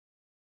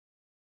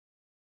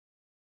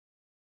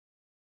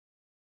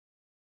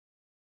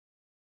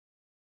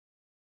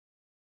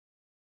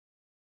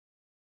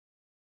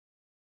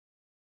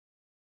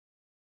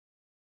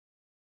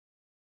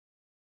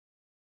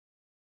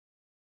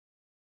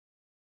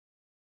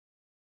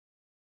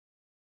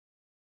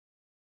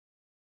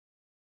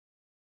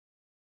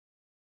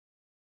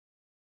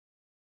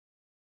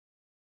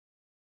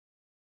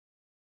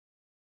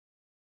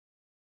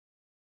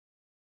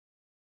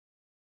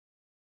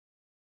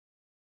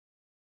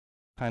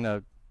 Kind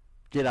of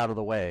get out of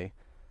the way,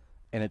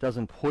 and it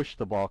doesn't push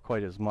the ball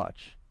quite as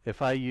much.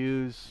 If I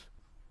use,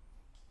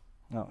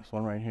 oh, there's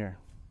one right here.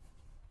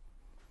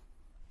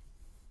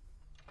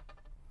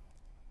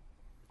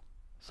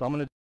 So I'm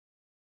going to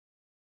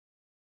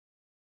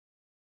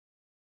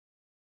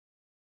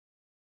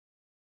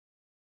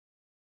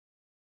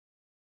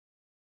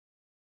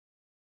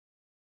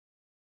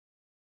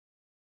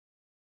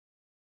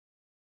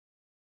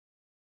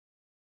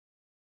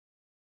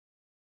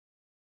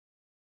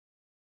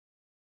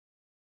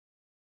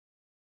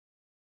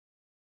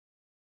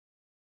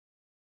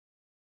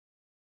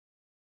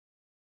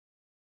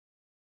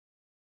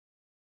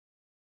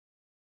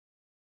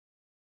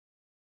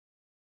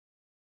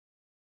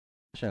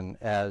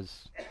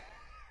as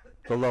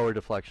the lower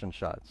deflection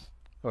shots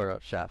or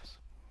shafts.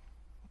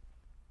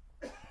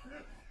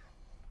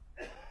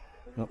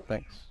 No,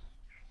 thanks.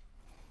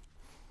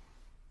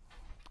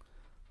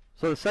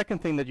 So the second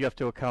thing that you have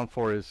to account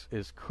for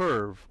is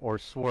curve or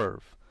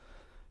swerve.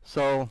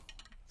 So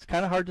it's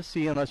kind of hard to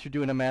see unless you're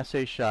doing a masse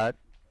shot,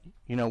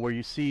 where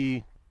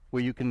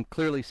you can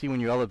clearly see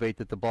when you elevate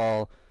that the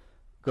ball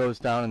goes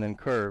down and then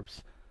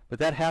curves. But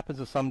that happens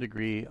to some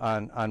degree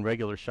on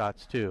regular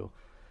shots too.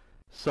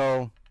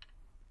 So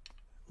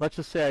let's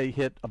just say I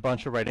hit a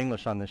bunch of right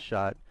English on this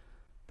shot.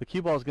 The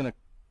cue ball is going to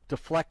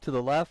deflect to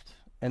the left,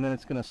 and then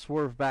it's going to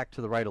swerve back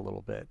to the right a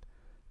little bit.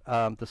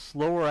 The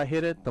slower I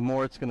hit it, the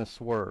more it's going to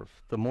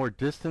swerve. The more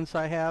distance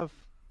I have,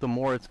 the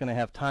more it's going to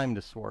have time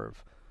to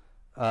swerve.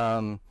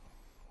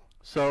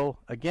 So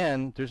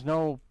again, there's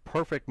no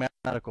perfect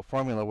mathematical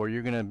formula where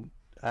you're going to,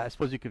 I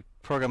suppose you could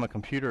program a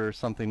computer or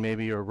something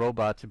maybe, or a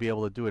robot to be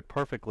able to do it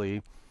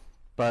perfectly.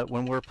 But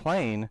when we're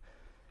playing,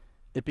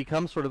 it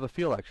becomes sort of a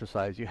feel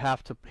exercise. You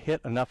have to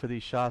hit enough of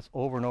these shots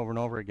over and over and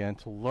over again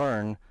to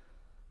learn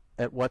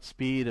at what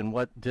speed and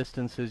what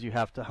distances you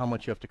have to, how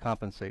much you have to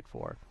compensate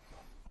for.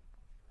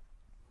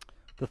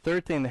 The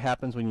third thing that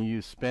happens when you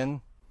use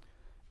spin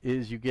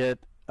is you get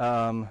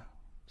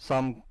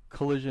some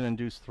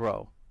collision-induced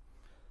throw.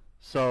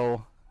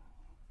 So,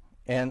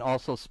 and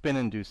also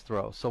spin-induced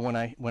throw. So when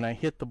I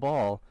hit the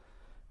ball,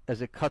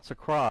 as it cuts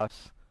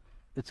across,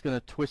 it's going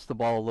to twist the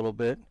ball a little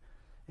bit.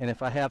 And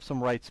if I have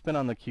some right spin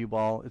on the cue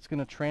ball, it's going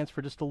to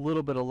transfer just a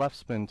little bit of left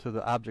spin to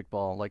the object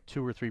ball, like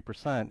 2 or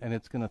 3%, and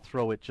it's going to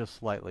throw it just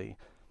slightly.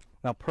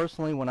 Now,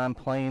 personally, when I'm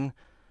playing,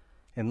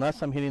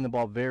 unless I'm hitting the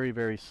ball very,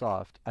 very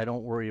soft, I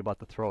don't worry about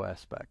the throw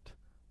aspect.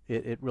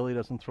 It really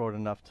doesn't throw it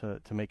enough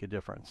to make a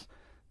difference.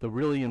 The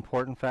really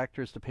important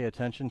factors to pay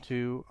attention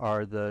to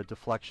are the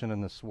deflection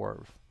and the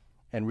swerve.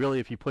 And really,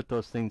 if you put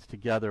those things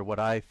together, what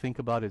I think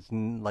about is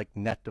like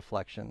net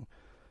deflection,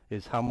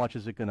 is how much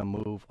is it going to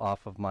move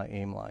off of my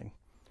aim line.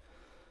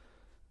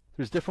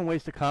 There's different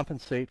ways to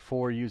compensate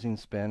for using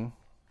spin.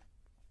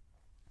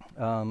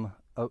 A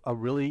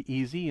really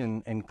easy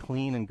and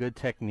clean and good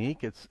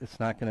technique, it's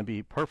not going to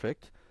be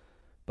perfect,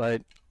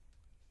 but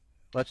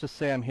let's just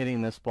say I'm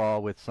hitting this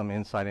ball with some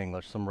inside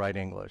English, some right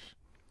English.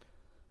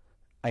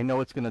 I know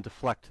it's going to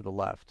deflect to the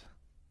left.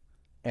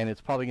 and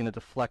it's probably going to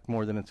deflect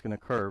more than it's going to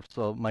curve.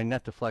 So my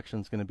net deflection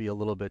is going to be a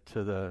little bit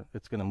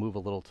it's going to move a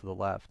little to the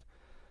left.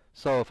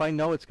 So if I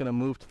know it's going to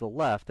move to the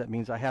left, that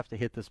means I have to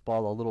hit this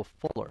ball a little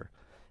fuller.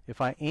 If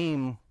I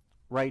aim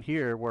right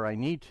here where I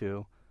need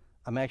to,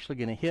 I'm actually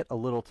going to hit a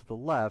little to the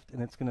left,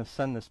 and it's going to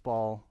send this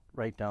ball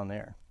right down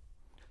there.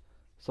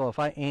 So if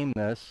I aim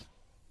this,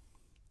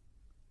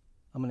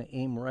 I'm going to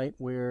aim right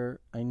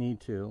where I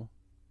need to.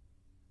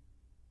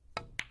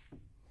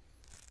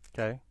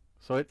 Okay,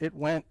 so it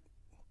went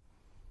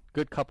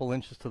good couple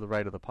inches to the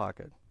right of the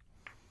pocket.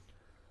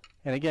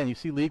 And again, you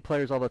see league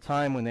players all the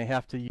time when they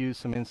have to use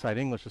some inside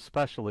English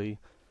especially,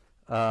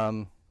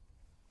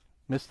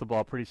 miss the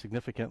ball pretty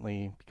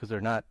significantly because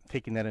they're not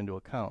taking that into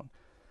account.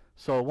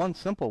 So one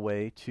simple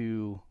way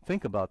to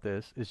think about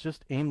this is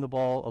just aim the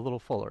ball a little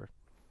fuller.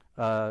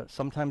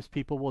 Sometimes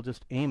people will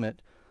just aim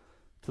it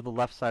to the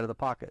left side of the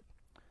pocket.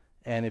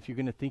 And if you're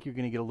going to think you're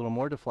going to get a little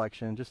more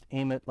deflection, just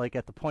aim it like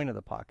at the point of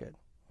the pocket.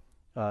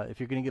 If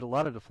you're going to get a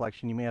lot of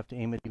deflection, you may have to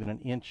aim it even an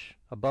inch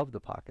above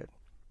the pocket.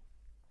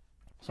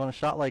 So on a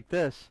shot like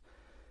this,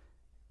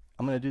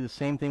 I'm going to do the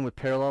same thing with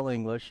parallel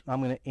English.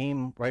 I'm going to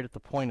aim right at the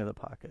point of the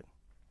pocket.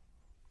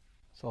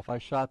 So if I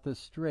shot this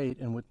straight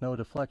and with no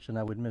deflection,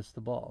 I would miss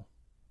the ball.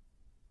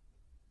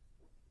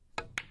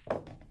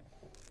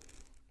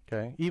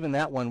 Okay, even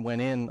that one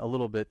went in a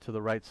little bit to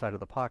the right side of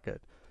the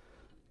pocket.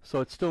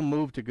 So it still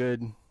moved a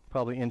good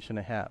probably inch and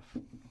a half.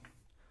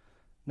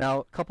 Now,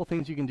 a couple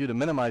things you can do to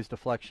minimize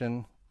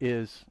deflection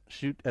is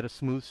shoot at a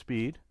smooth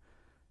speed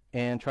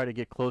and try to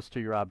get close to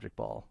your object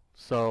ball.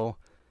 So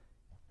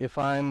if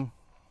I'm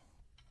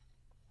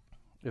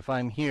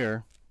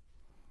here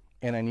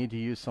and I need to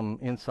use some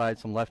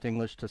left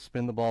English to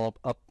spin the ball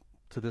up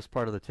to this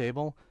part of the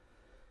table,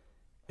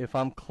 if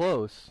I'm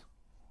close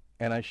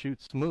and I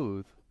shoot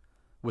smooth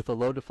with a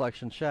low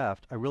deflection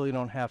shaft, I really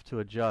don't have to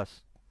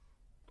adjust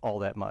all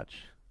that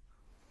much.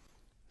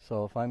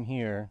 So if I'm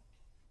here,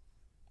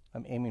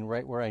 I'm aiming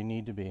right where I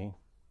need to be.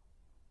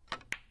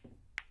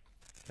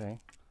 Okay.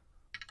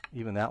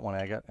 Even that one,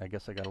 I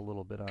guess I got a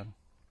little bit on.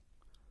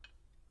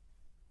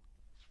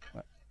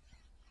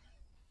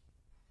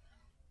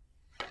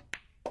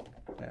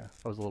 Yeah,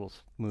 that was a little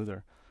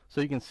smoother.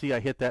 So you can see I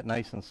hit that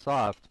nice and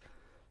soft,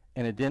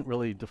 and it didn't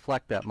really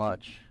deflect that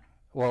much.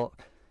 Well,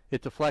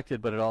 it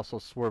deflected, but it also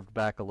swerved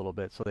back a little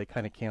bit, so they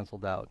kind of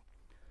canceled out.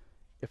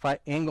 If I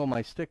angle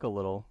my stick a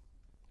little,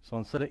 so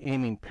instead of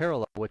aiming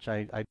parallel, which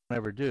I don't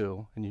ever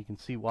do, and you can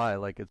see why,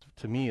 like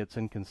to me it's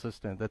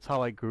inconsistent. That's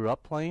how I grew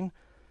up playing.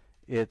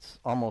 It's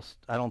almost,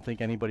 I don't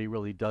think anybody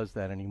really does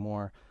that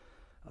anymore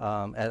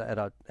at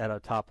a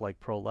top like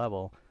pro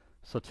level.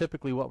 So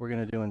typically what we're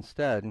going to do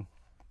instead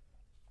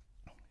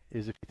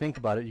is, if you think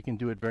about it, you can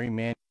do it very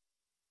manually,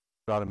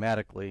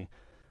 automatically,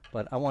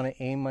 but I want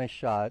to aim my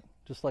shot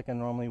just like I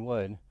normally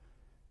would,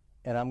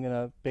 and I'm going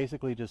to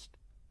basically just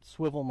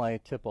swivel my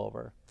tip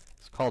over.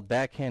 It's called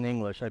backhand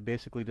English. I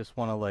basically just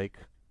want to like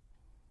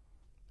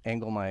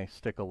angle my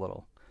stick a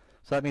little.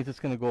 So that means it's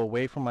going to go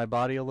away from my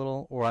body a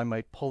little, or I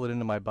might pull it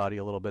into my body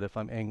a little bit if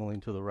I'm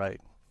angling to the right.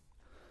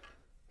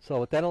 So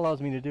what that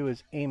allows me to do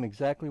is aim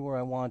exactly where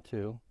I want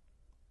to,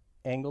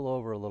 angle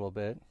over a little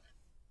bit.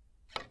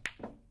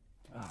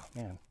 Oh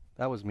man,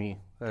 that was me.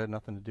 That had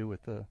nothing to do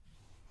with the...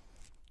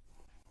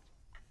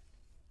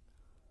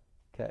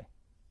 Okay.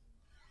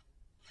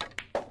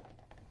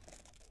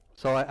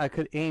 So I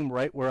could aim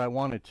right where I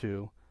wanted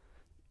to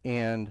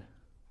and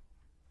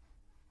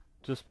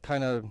just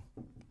kind of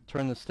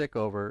turn the stick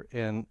over,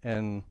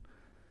 and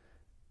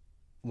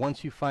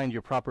once you find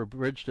your proper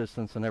bridge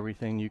distance and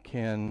everything, you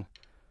can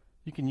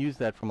use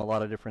that from a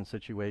lot of different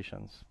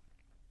situations.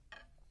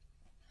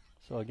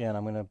 So again,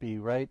 I'm going to be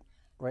right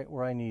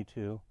where I need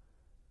to.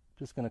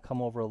 Just going to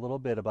come over a little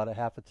bit, about a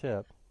half a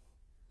tip.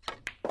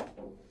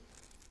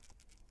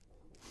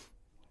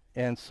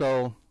 And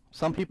so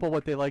some people,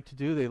 what they like to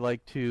do, they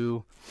like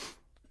to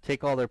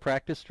take all their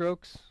practice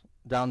strokes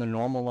down the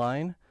normal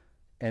line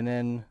and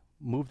then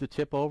move the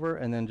tip over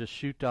and then just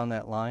shoot down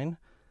that line.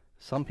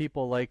 Some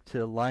people like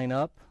to line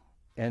up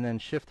and then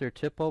shift their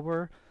tip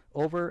over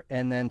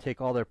and then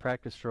take all their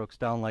practice strokes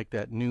down like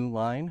that new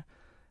line.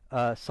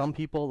 Some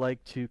people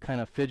like to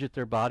kind of fidget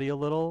their body a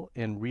little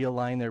and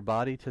realign their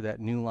body to that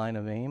new line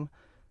of aim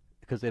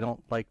because they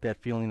don't like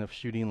that feeling of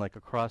shooting like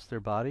across their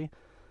body.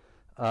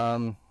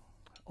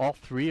 All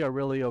three are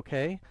really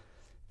okay.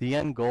 The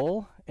end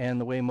goal, and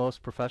the way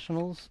most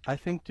professionals, I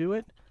think, do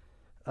it,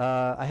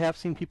 I have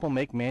seen people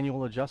make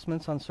manual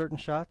adjustments on certain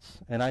shots,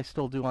 and I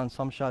still do on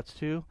some shots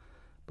too,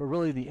 but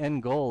really the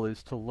end goal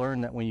is to learn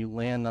that when you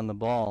land on the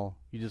ball,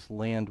 you just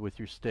land with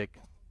your stick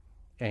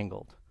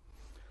angled.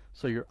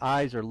 So your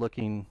eyes are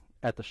looking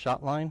at the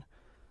shot line,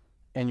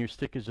 and your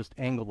stick is just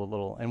angled a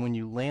little, and when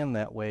you land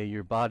that way,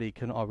 your body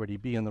can already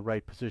be in the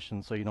right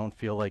position so you don't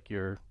feel like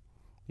you're,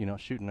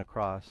 shooting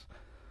across.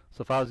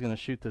 So if I was going to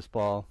shoot this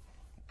ball,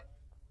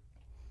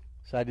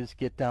 so I just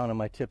get down and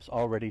my tip's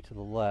already to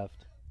the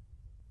left,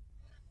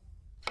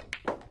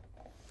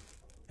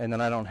 and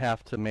then I don't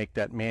have to make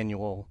that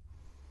manual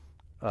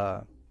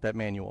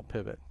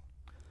pivot.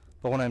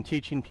 But when I'm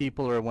teaching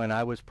people or when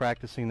I was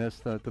practicing this,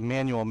 the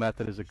manual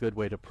method is a good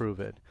way to prove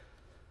it.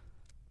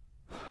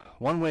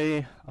 One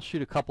way, I'll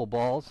shoot a couple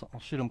balls. I'll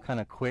shoot them kind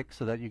of quick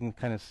so that you can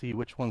kind of see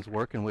which ones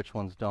work and which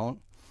ones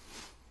don't.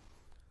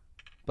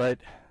 But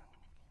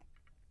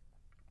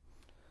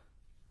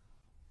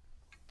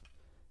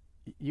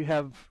you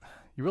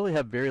really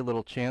have very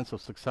little chance of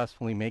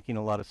successfully making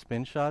a lot of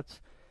spin shots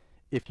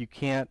if you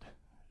can't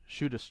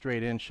shoot a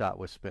straight in shot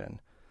with spin,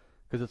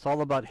 because it's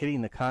all about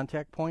hitting the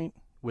contact point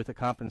with a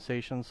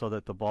compensation so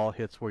that the ball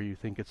hits where you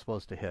think it's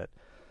supposed to hit.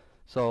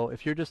 So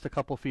if you're just a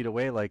couple feet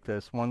away like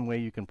this, one way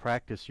you can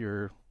practice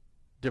your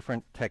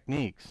different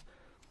techniques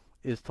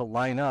is to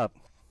line up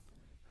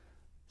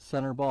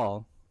center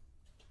ball,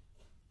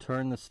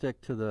 turn the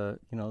stick to the,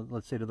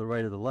 let's say to the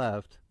right or the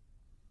left.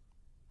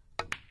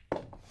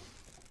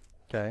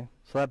 Okay,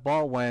 so that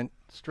ball went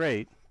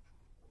straight,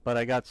 but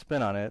I got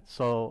spin on it.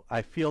 So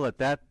I feel at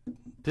that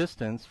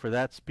distance, for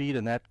that speed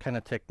and that kind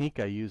of technique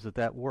I use,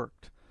 that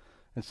worked.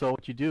 And so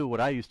what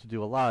I used to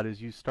do a lot,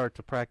 is you start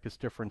to practice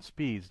different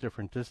speeds,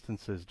 different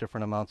distances,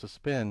 different amounts of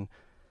spin,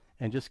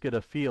 and just get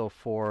a feel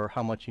for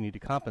how much you need to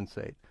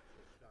compensate.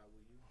 Scott,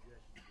 will you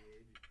just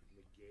negate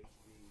the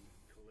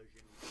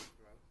collision-induced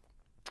throw?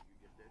 You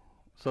just did?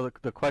 So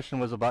the question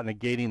was about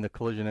negating the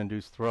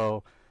collision-induced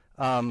throw.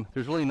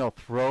 There's really no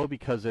throw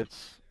because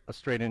it's a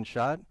straight-in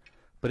shot,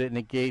 but it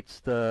negates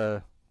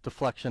the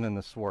deflection and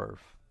the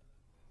swerve.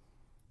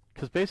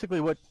 Because basically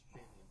what...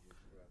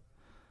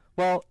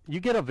 Well, you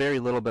get a very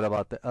little bit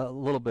about that. A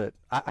little bit.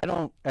 I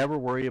don't ever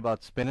worry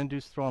about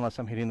spin-induced throw unless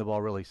I'm hitting the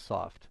ball really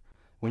soft.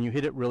 When you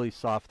hit it really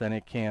soft, then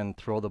it can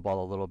throw the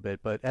ball a little bit.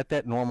 But at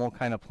that normal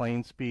kind of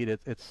playing speed,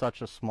 it's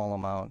such a small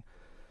amount.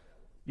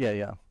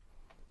 Yeah.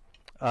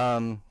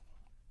 Now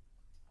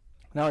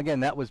again,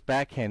 that was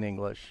backhand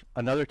English.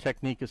 Another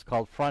technique is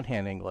called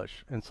fronthand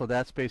English. And so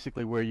that's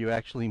basically where you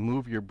actually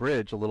move your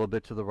bridge a little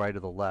bit to the right or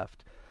the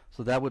left.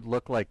 So that would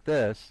look like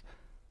this.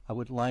 I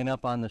would line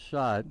up on the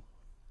shot,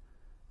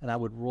 and I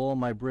would roll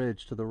my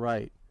bridge to the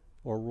right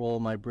or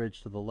roll my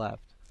bridge to the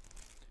left.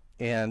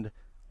 And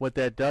what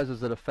that does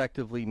is it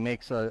effectively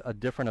makes a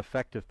different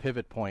effective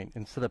pivot point.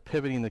 Instead of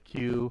pivoting the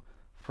cue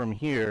from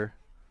here,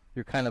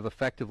 you're kind of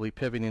effectively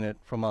pivoting it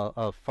from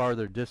a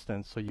farther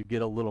distance, so you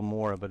get a little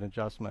more of an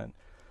adjustment.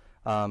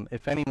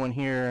 If anyone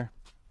here,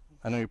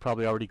 I know you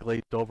probably already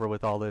glazed over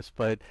with all this,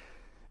 but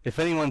if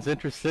anyone's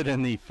interested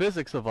in the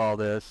physics of all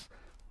this,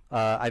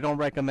 I don't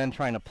recommend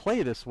trying to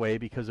play this way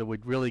because it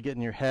would really get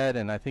in your head,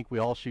 and I think we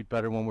all shoot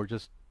better when we're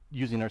just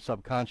using our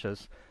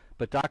subconscious.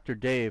 But Dr.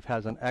 Dave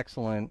has an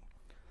excellent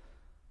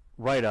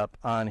write-up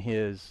on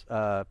his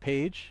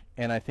page,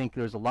 and I think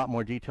there's a lot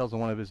more details in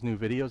one of his new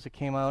videos that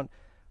came out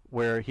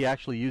where he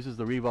actually uses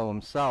the Revo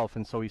himself,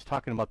 and so he's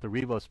talking about the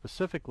Revo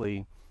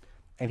specifically,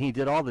 and he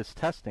did all this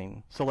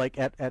testing. So like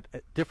at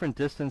different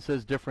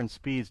distances, different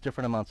speeds,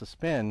 different amounts of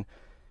spin,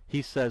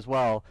 he says,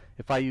 well,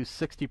 if I use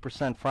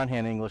 60%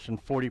 fronthand English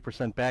and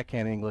 40%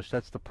 backhand English,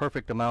 that's the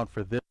perfect amount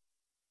for this.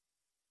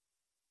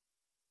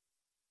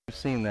 You've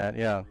seen that,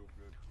 yeah. Real good.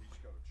 He's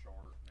got a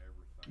chart and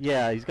everything.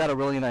 Yeah, he's got a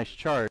really nice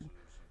chart.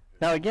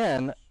 Now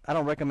again, I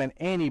don't recommend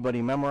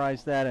anybody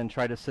memorize that and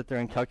try to sit there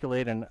and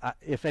calculate. And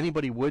if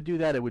anybody would do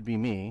that, it would be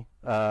me.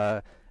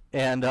 It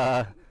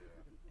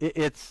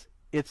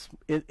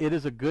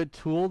is a good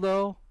tool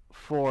though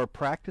for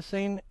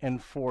practicing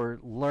and for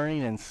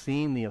learning and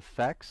seeing the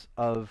effects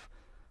of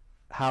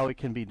how it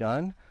can be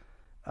done,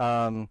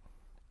 and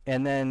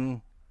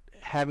then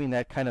having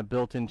that kind of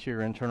built into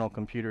your internal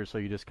computer, so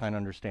you just kind of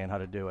understand how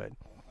to do it.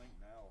 I think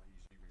now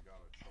he's even got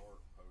a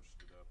chart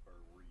posted up there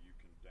where you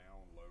can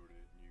download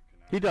it and you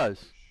can He does.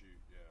 actually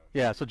shoot.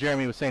 Yeah, so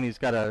Jeremy was saying he's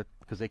got a,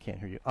 because they can't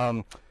hear you.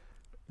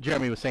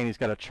 Jeremy was saying he's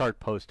got a chart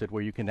posted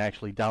where you can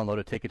actually download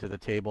it, take it to the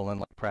table, and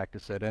like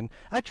practice it. And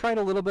I tried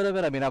a little bit of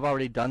it. I mean, I've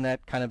already done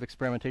that kind of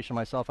experimentation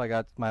myself. I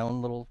got my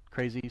own little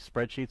crazy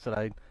spreadsheets that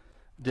I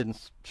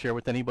didn't share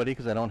with anybody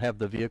because I don't have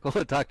the vehicle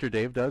that Dr.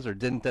 Dave does, or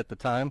didn't at the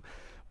time.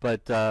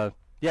 But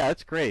yeah,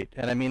 it's great.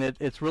 And I mean,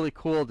 it's really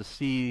cool to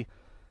see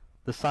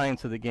the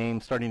science of the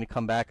game starting to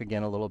come back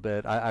again a little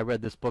bit. I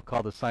read this book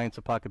called The Science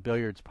of Pocket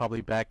Billiards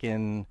probably back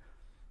in,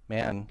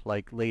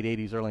 like late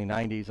 80s, early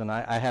 90s, and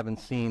I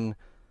haven't seen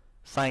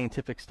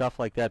scientific stuff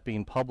like that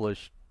being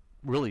published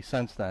really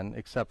since then,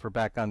 except for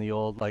back on the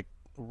old like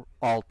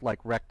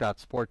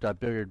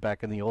rec.sport.billiard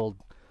back in the old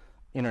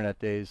internet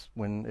days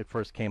when it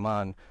first came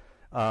on.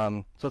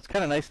 So it's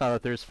kind of nice now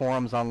that there's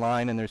forums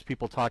online and there's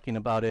people talking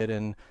about it,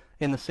 and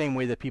in the same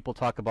way that people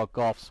talk about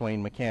golf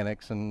swing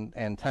mechanics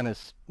and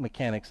tennis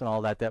mechanics and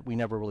all that we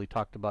never really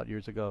talked about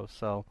years ago.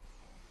 So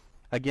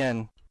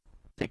again,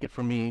 take it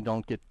from me,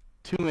 don't get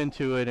too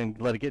into it and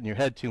let it get in your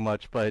head too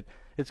much, but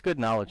it's good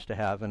knowledge to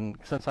have, and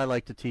since I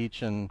like to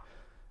teach and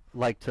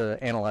like to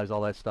analyze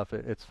all that stuff,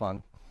 it's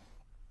fun.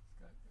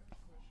 Scott, got a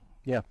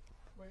question. Yeah.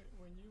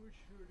 When you were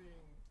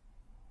shooting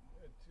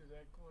to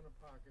that corner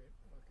pocket,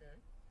 okay,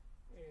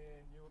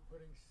 and you were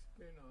putting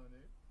spin on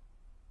it,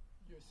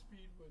 your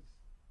speed was,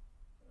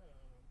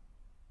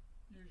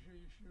 usually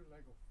you shoot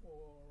like a 4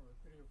 or a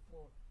 3 or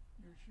 4.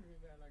 you're shooting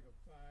that like a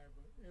 5,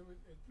 but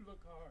it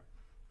looked hard,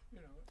 you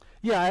know.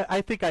 Yeah,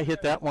 I think I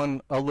hit that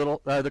one a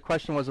little. The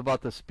question was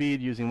about the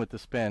speed using with the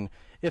spin.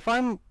 If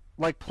I'm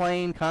like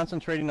playing,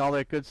 concentrating, all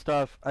that good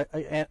stuff,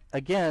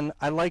 again,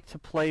 I like to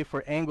play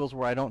for angles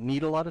where I don't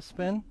need a lot of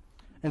spin,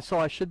 and so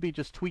I should be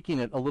just tweaking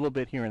it a little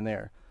bit here and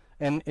there,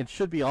 and it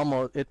should be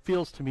almost. It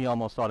feels to me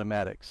almost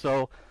automatic.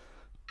 So,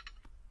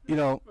 you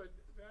know,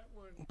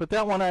 but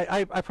that one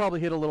I probably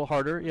hit a little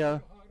harder, yeah,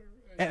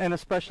 and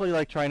especially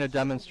like trying to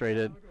demonstrate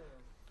it.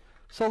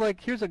 So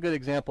like here's a good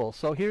example.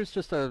 So here's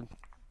just a.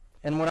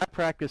 And when I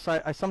practice,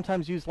 I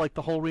sometimes use like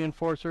the hole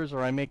reinforcers,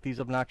 or I make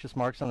these obnoxious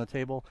marks on the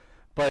table.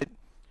 But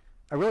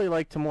I really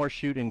like to more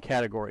shoot in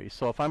categories.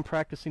 So if I'm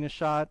practicing a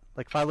shot,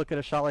 like if I look at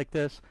a shot like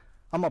this,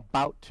 I'm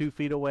about 2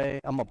 feet away.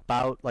 I'm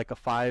about like a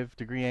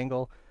 5-degree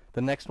angle.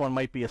 The next one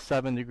might be a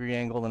 7-degree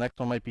angle. The next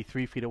one might be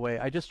 3 feet away.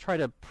 I just try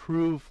to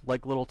prove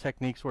like little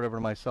techniques or whatever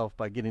to myself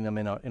by getting them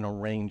in a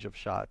range of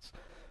shots.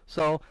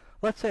 So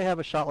let's say I have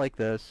a shot like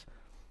this.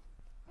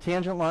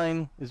 Tangent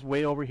line is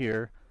way over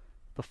here.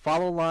 The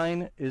follow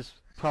line is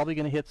probably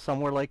going to hit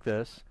somewhere like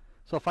this.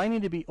 So if I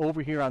need to be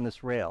over here on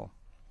this rail,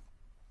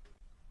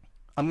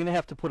 I'm going to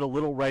have to put a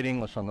little right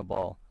English on the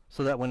ball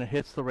so that when it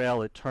hits the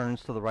rail, it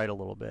turns to the right a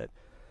little bit.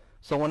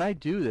 So when I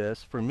do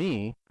this, for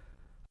me,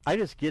 I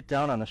just get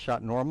down on the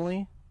shot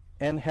normally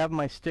and have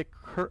my stick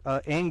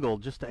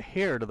angled just a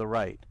hair to the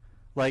right,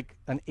 like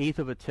 1/8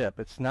 of a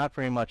tip. It's not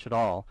very much at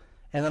all.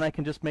 And then I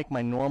can just make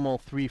my normal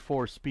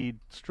 3/4 speed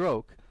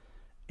stroke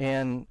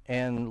and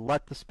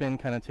let the spin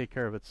kind of take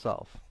care of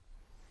itself.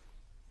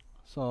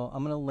 So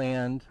I'm going to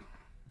land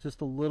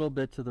just a little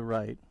bit to the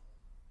right.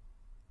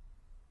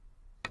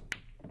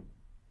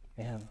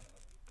 And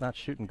not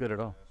shooting good at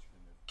all.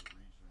 Asking if the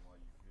reason why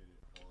you hit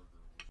it harder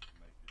was to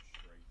make it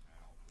straighten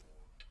out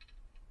more.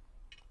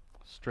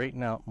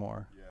 Straighten out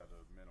more. Yeah, to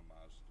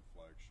minimize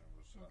deflection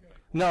was, I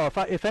think. No,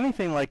 if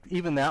anything, like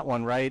even that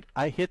one, right?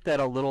 I hit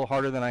that a little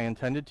harder than I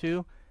intended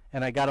to,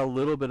 and I got a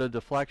little bit of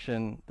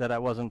deflection that I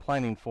wasn't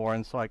planning for,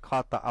 and so I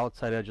caught the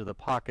outside edge of the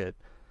pocket,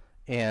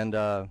 and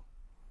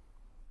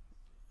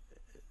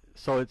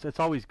so it's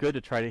always good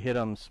to try to hit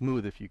them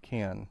smooth if you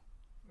can.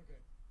 Okay.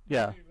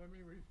 Yeah. Let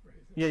me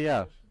rephrase it.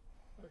 Yeah.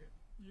 Okay.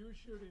 You were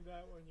shooting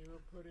that when you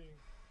were putting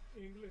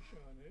English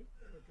on it,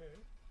 okay?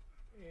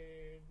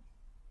 And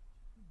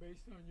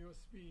based on your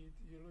speed,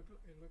 it looks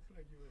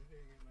like you were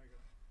hitting it like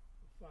a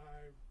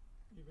 5,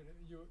 even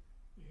you're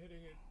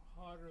hitting it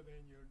harder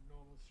than your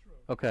normal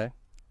stroke. Okay.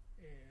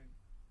 And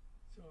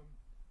so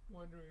I'm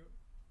wondering,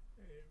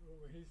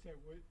 what he said,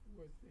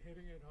 was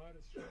hitting it harder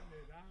straighten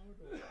it out?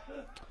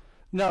 Or?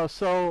 No,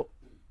 so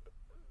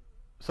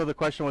the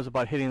question was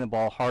about hitting the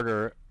ball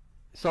harder.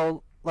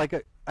 So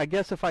like I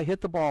guess if I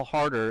hit the ball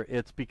harder,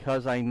 it's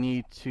because I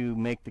need to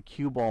make the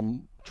cue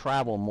ball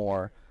travel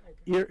more,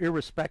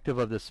 irrespective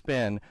of the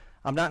spin.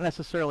 I'm not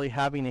necessarily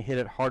having to hit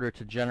it harder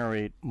to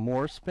generate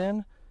more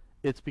spin.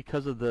 It's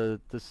because of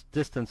this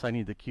distance I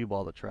need the cue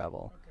ball to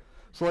travel. Okay.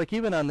 So like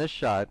even on this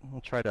shot,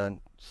 I'll try to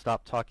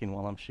stop talking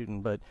while I'm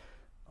shooting, but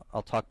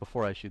I'll talk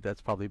before I shoot.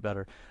 That's probably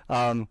better.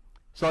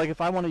 So like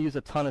if I want to use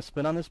a ton of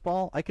spin on this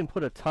ball, I can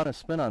put a ton of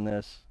spin on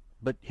this,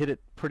 but hit it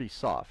pretty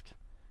soft.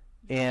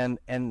 And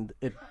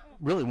it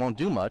really won't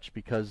do much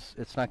because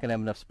it's not going to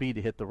have enough speed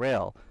to hit the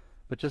rail.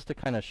 But just to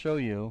kind of show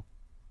you,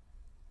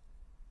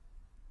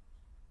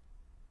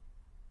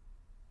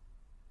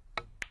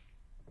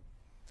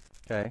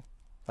 okay,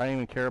 I don't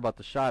even care about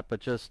the shot, but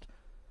just,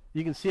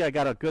 you can see I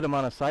got a good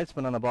amount of side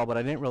spin on the ball, but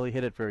I didn't really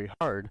hit it very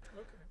hard.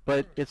 Okay.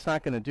 But it's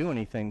not going to do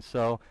anything.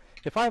 So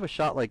if I have a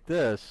shot like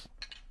this,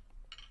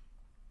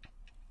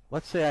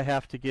 let's say I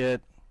have to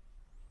get,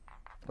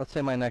 let's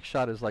say my next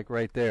shot is like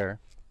right there,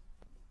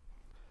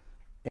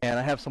 and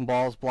I have some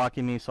balls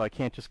blocking me so I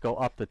can't just go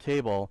up the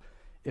table.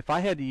 If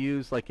I had to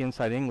use like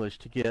inside English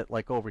to get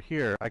like over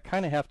here, I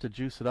kind of have to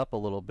juice it up a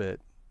little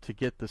bit to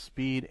get the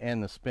speed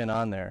and the spin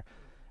on there.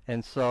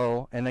 And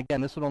so, and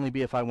again, this would only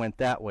be if I went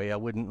that way. I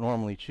wouldn't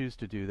normally choose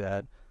to do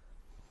that.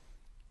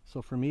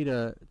 So for me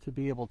to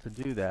be able to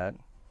do that,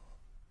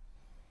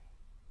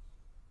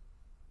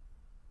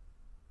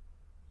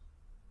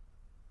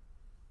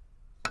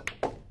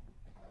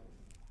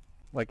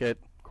 like it,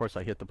 of course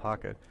I hit the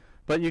pocket,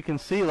 but you can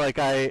see like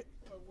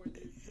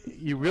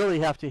you really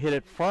have to hit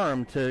it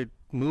firm to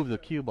move the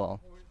cue ball.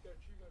 Point that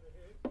you're gonna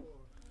hit, or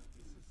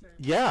it's the same?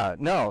 Yeah,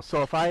 no.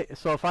 So if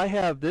I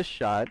have this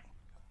shot,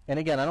 and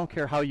again, I don't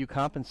care how you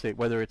compensate,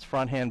 whether it's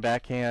front hand,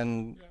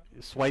 backhand,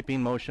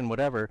 swiping motion,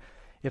 whatever.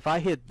 If I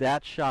hit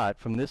that shot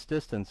from this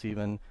distance,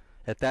 even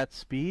at that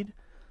speed,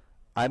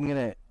 I'm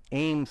gonna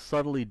aim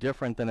subtly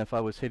different than if I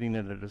was hitting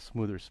it at a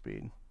smoother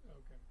speed.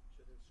 Okay.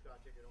 So then, Scott,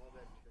 taking all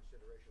that into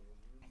consideration, when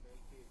you make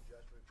the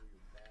adjustment for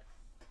your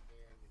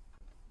backhand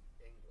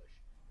English,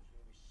 there's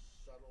going to be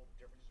subtle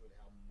differences with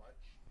how much,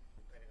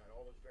 depending on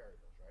all those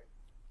variables, right?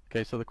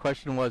 Okay, so the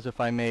question was if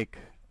I make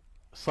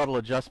subtle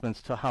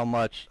adjustments to how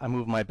much I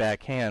move my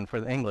backhand for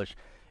the English.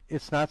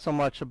 It's not so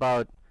much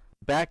about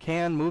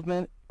backhand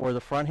movement, or the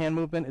front hand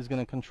movement is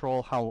going to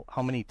control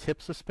how many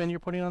tips of spin you're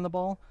putting on the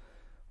ball,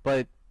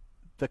 but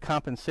the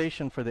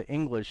compensation for the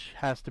English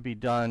has to be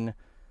done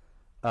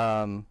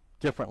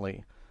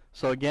differently.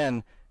 So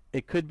again,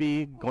 it could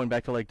be, going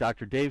back to like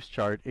Dr. Dave's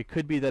chart, it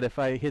could be that if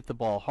I hit the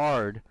ball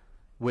hard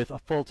with a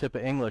full tip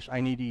of English,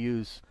 I need to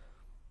use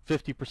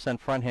 50%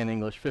 fronthand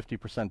English,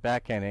 50%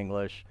 backhand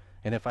English,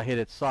 and if I hit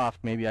it soft,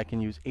 maybe I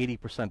can use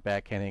 80%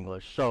 backhand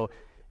English. So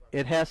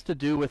it has to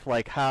do with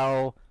like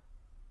how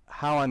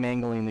I'm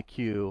angling the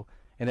cue,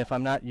 and if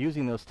I'm not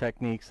using those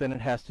techniques, then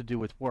it has to do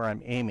with where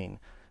I'm aiming.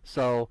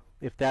 So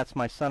if that's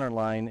my center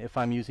line, if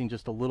I'm using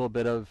just a little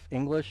bit of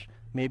English,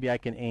 maybe I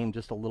can aim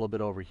just a little bit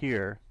over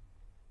here.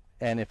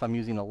 And if I'm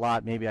using a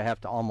lot, maybe I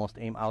have to almost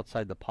aim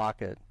outside the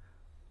pocket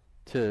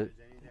to... Does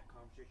any of that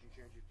conversation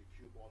change if the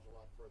cue ball's a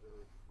lot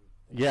further?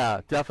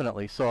 Yeah,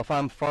 definitely. So if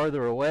I'm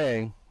farther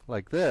away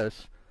like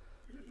this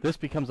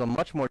becomes a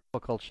much more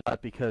difficult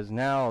shot because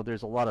now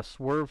there's a lot of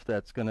swerve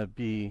that's going to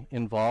be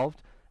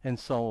involved. And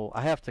so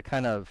I have to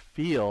kind of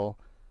feel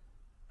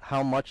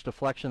how much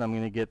deflection I'm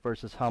going to get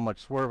versus how much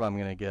swerve I'm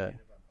going to get. And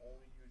if I'm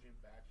only using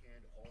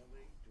backhand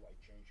only, do I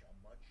change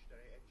how much that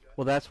I adjust?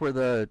 Well, that's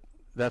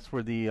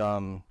where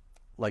the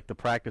like the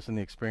practice and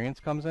the experience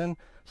comes in.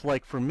 So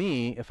like for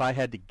me, if I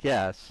had to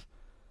guess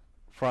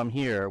from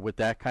here with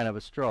that kind of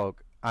a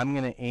stroke, I'm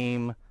going to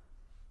aim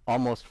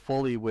almost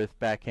fully with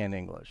backhand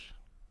English,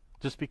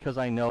 just because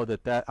I know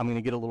that I'm going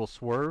to get a little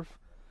swerve,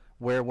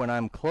 where when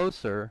I'm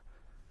closer,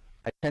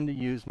 I tend to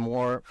use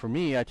more, for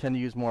me, I tend to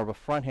use more of a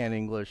fronthand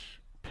English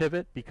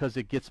pivot because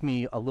it gets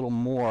me a little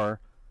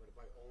more. But if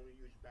I only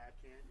use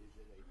backhand, is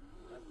it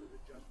a less of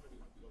adjustment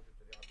if I'm closer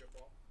to the object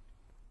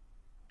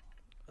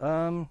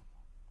ball?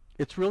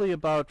 It's really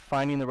about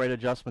finding the right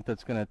adjustment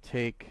that's going to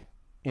take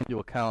into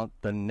account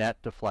the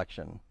net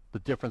deflection, the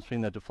difference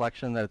between the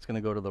deflection that it's going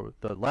to go to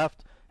the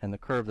left and the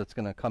curve that's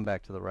going to come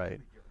back to the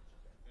right.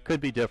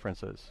 Could be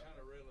differences. Kind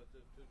of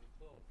relative to the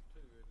cloth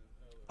too,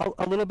 isn't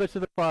it? A little bit to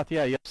the cloth,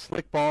 yeah. You have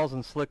slick balls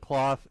and slick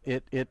cloth.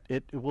 It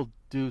will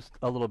do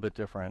a little bit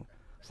different.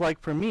 So like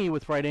for me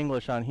with right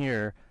English on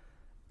here,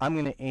 I'm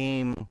going to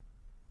aim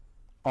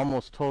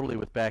almost totally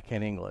with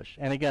backhand English.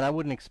 And again, I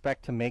wouldn't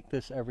expect to make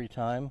this every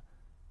time,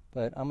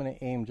 but I'm going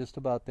to aim just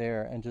about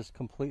there and just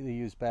completely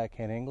use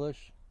backhand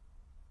English.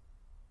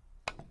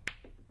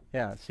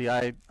 Yeah, see,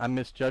 I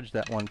misjudged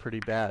that one pretty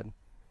bad.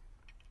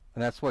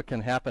 And that's what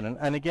can happen.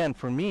 And again,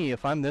 for me,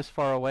 if I'm this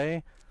far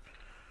away,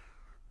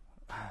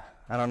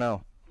 I don't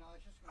know.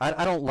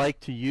 I don't like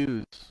to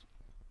use,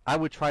 I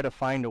would try to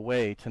find a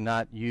way to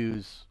not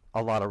use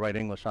a lot of right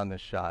English on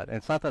this shot. And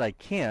it's not that I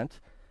can't,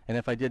 and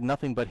if I did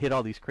nothing but hit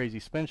all these crazy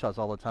spin shots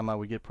all the time, I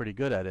would get pretty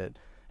good at it.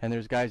 And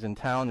there's guys in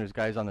town, there's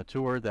guys on the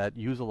tour that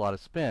use a lot of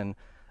spin.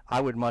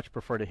 I would much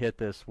prefer to hit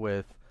this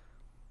with,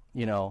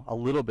 you know, a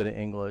little bit of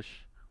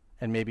English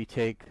and maybe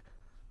take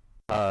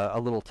a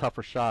little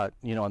tougher shot,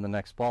 you know, on the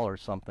next ball or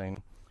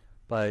something.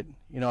 But,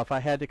 you know, if I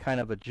had to kind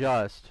of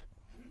adjust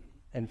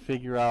and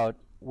figure out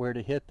where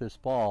to hit this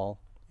ball,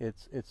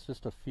 it's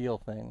just a feel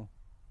thing.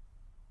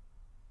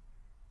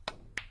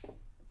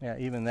 Yeah,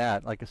 even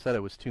that, like I said,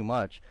 it was too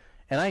much.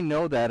 And I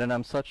know that, and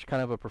I'm such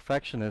kind of a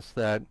perfectionist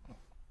that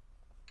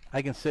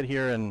I can sit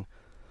here and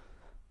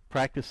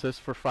practice this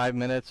for 5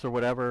 minutes or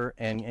whatever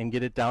and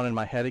get it down in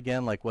my head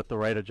again, like what the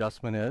right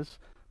adjustment is.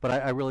 But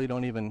I really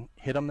don't even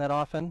hit them that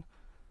often.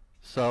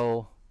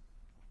 So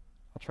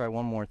I'll try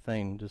one more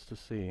thing just to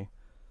see.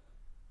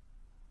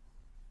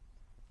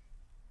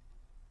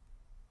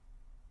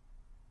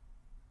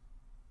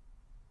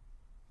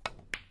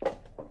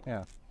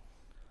 Yeah.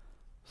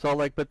 So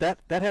like, but that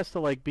has to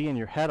like be in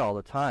your head all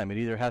the time. It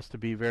either has to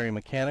be very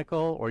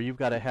mechanical, or you've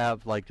got to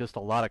have like just a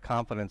lot of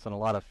confidence and a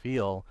lot of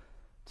feel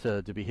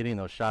to be hitting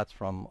those shots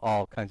from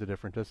all kinds of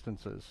different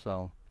distances.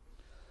 So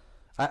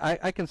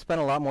I can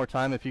spend a lot more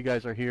time if you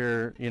guys are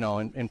here, you know,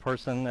 in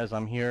person as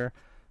I'm here,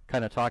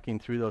 kind of talking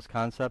through those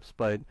concepts.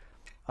 But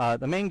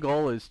the main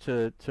goal is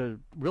to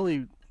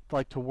really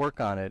like to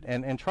work on it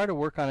and try to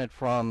work on it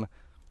from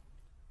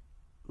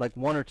like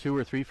 1 or 2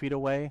 or 3 feet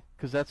away,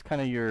 because that's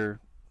kind of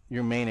your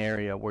main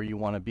area where you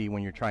want to be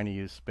when you're trying to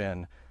use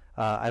spin.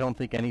 I don't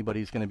think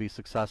anybody's going to be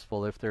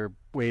successful if they're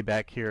way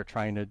back here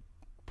trying to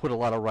put a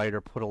lot of right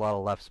or put a lot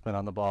of left spin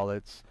on the ball.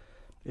 It's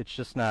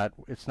just not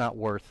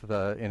worth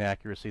the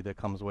inaccuracy that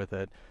comes with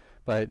it.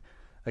 But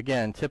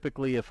again,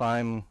 typically if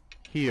I'm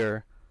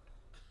here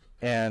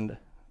and,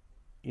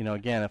 you know,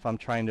 again, if I'm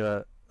trying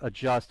to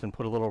adjust and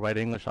put a little right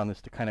English on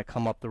this to kind of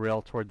come up the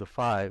rail toward the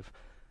 5,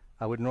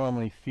 I would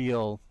normally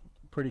feel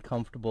pretty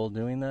comfortable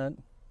doing that.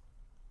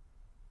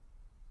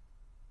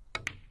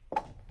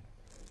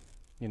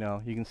 You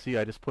know, you can see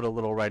I just put a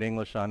little right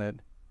English on it.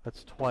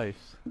 That's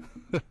twice.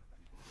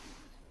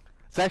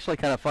 It's actually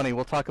kind of funny.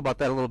 We'll talk about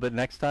that a little bit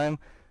next time.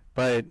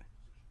 But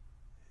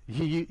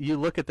you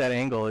look at that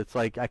angle, it's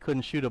like I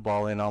couldn't shoot a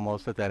ball in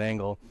almost at that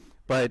angle.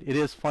 But it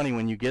is funny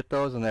when you get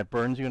those and that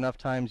burns you enough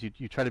times,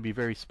 you try to be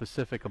very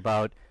specific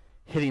about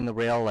hitting the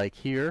rail like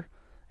here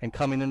and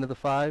coming into the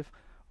 5,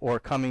 or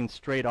coming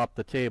straight up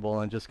the table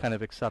and just kind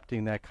of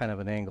accepting that kind of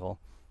an angle,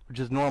 which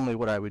is normally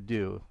what I would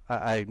do.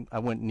 I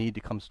wouldn't need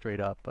to come straight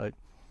up, but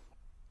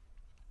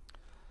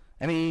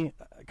Any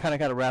kind of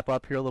got to wrap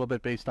up here a little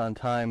bit based on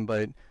time,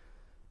 but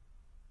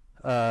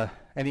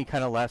any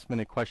kind of last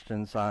minute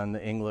questions on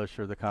the English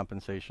or the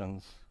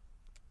compensations?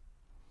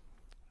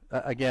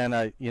 Again,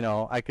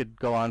 I could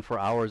go on for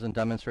hours and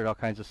demonstrate all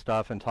kinds of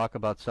stuff and talk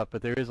about stuff,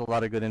 but there is a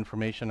lot of good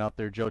information out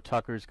there. Joe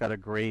Tucker's got a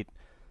great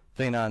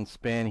thing on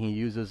spin. He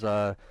uses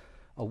a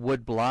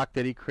wood block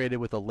that he created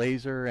with a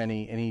laser, and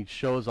he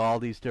shows all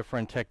these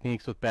different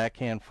techniques with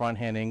backhand,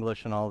 fronthand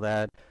English, and all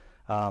that.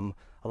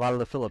 A lot of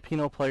the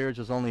Filipino players,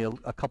 there's only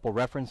a couple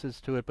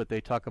references to it, but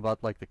they talk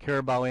about like the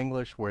Carabao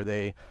English, where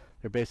they're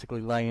basically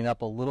lining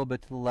up a little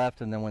bit to the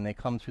left, and then when they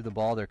come through the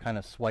ball, they're kind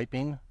of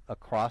swiping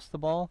across the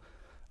ball.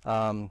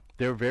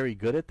 They're very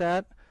good at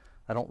that.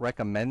 I don't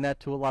recommend that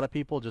to a lot of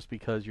people just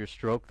because your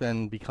stroke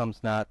then becomes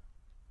not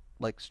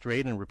like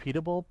straight and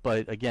repeatable.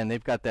 But again,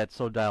 they've got that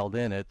so dialed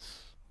in,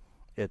 it's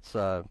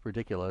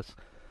ridiculous.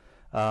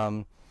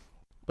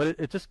 But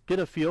it just get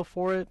a feel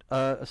for it,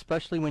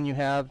 especially when you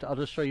have, I'll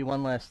just show you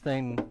one last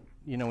thing,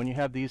 when you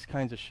have these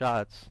kinds of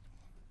shots,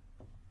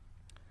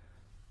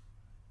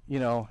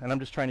 and I'm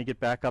just trying to get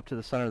back up to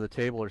the center of the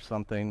table or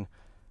something.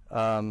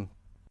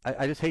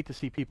 I just hate to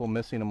see people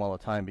missing them all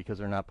the time because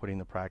they're not putting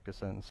the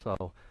practice in.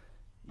 So,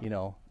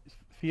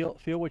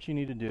 feel what you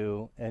need to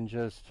do and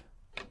just,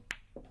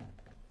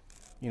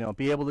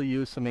 be able to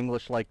use some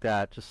English like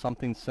that, just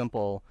something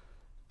simple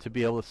to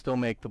be able to still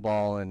make the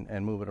ball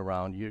and move it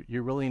around.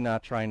 You're really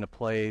not trying to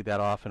play that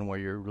often where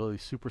you're really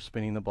super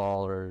spinning the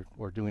ball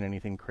or doing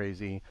anything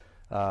crazy.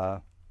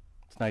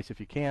 It's nice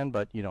if you can,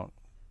 but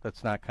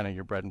that's not kind of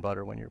your bread and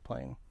butter when you're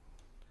playing.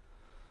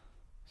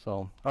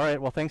 So, all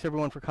right, well, thanks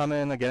everyone for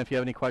coming. Again, if you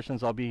have any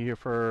questions, I'll be here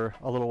for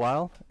a little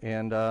while,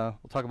 and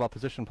we'll talk about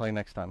position play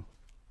next time.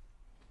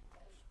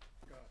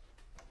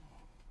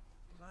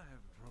 What I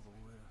have trouble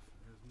with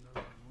is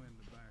knowing when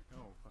to back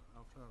off.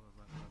 I'll try to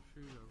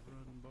shoot a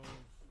running balls.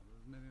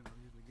 A minute, I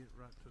usually get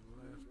right to the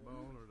last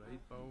ball or the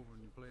 8 ball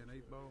when you're playing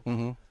 8 ball.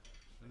 Mm-hmm.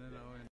 And then I'll end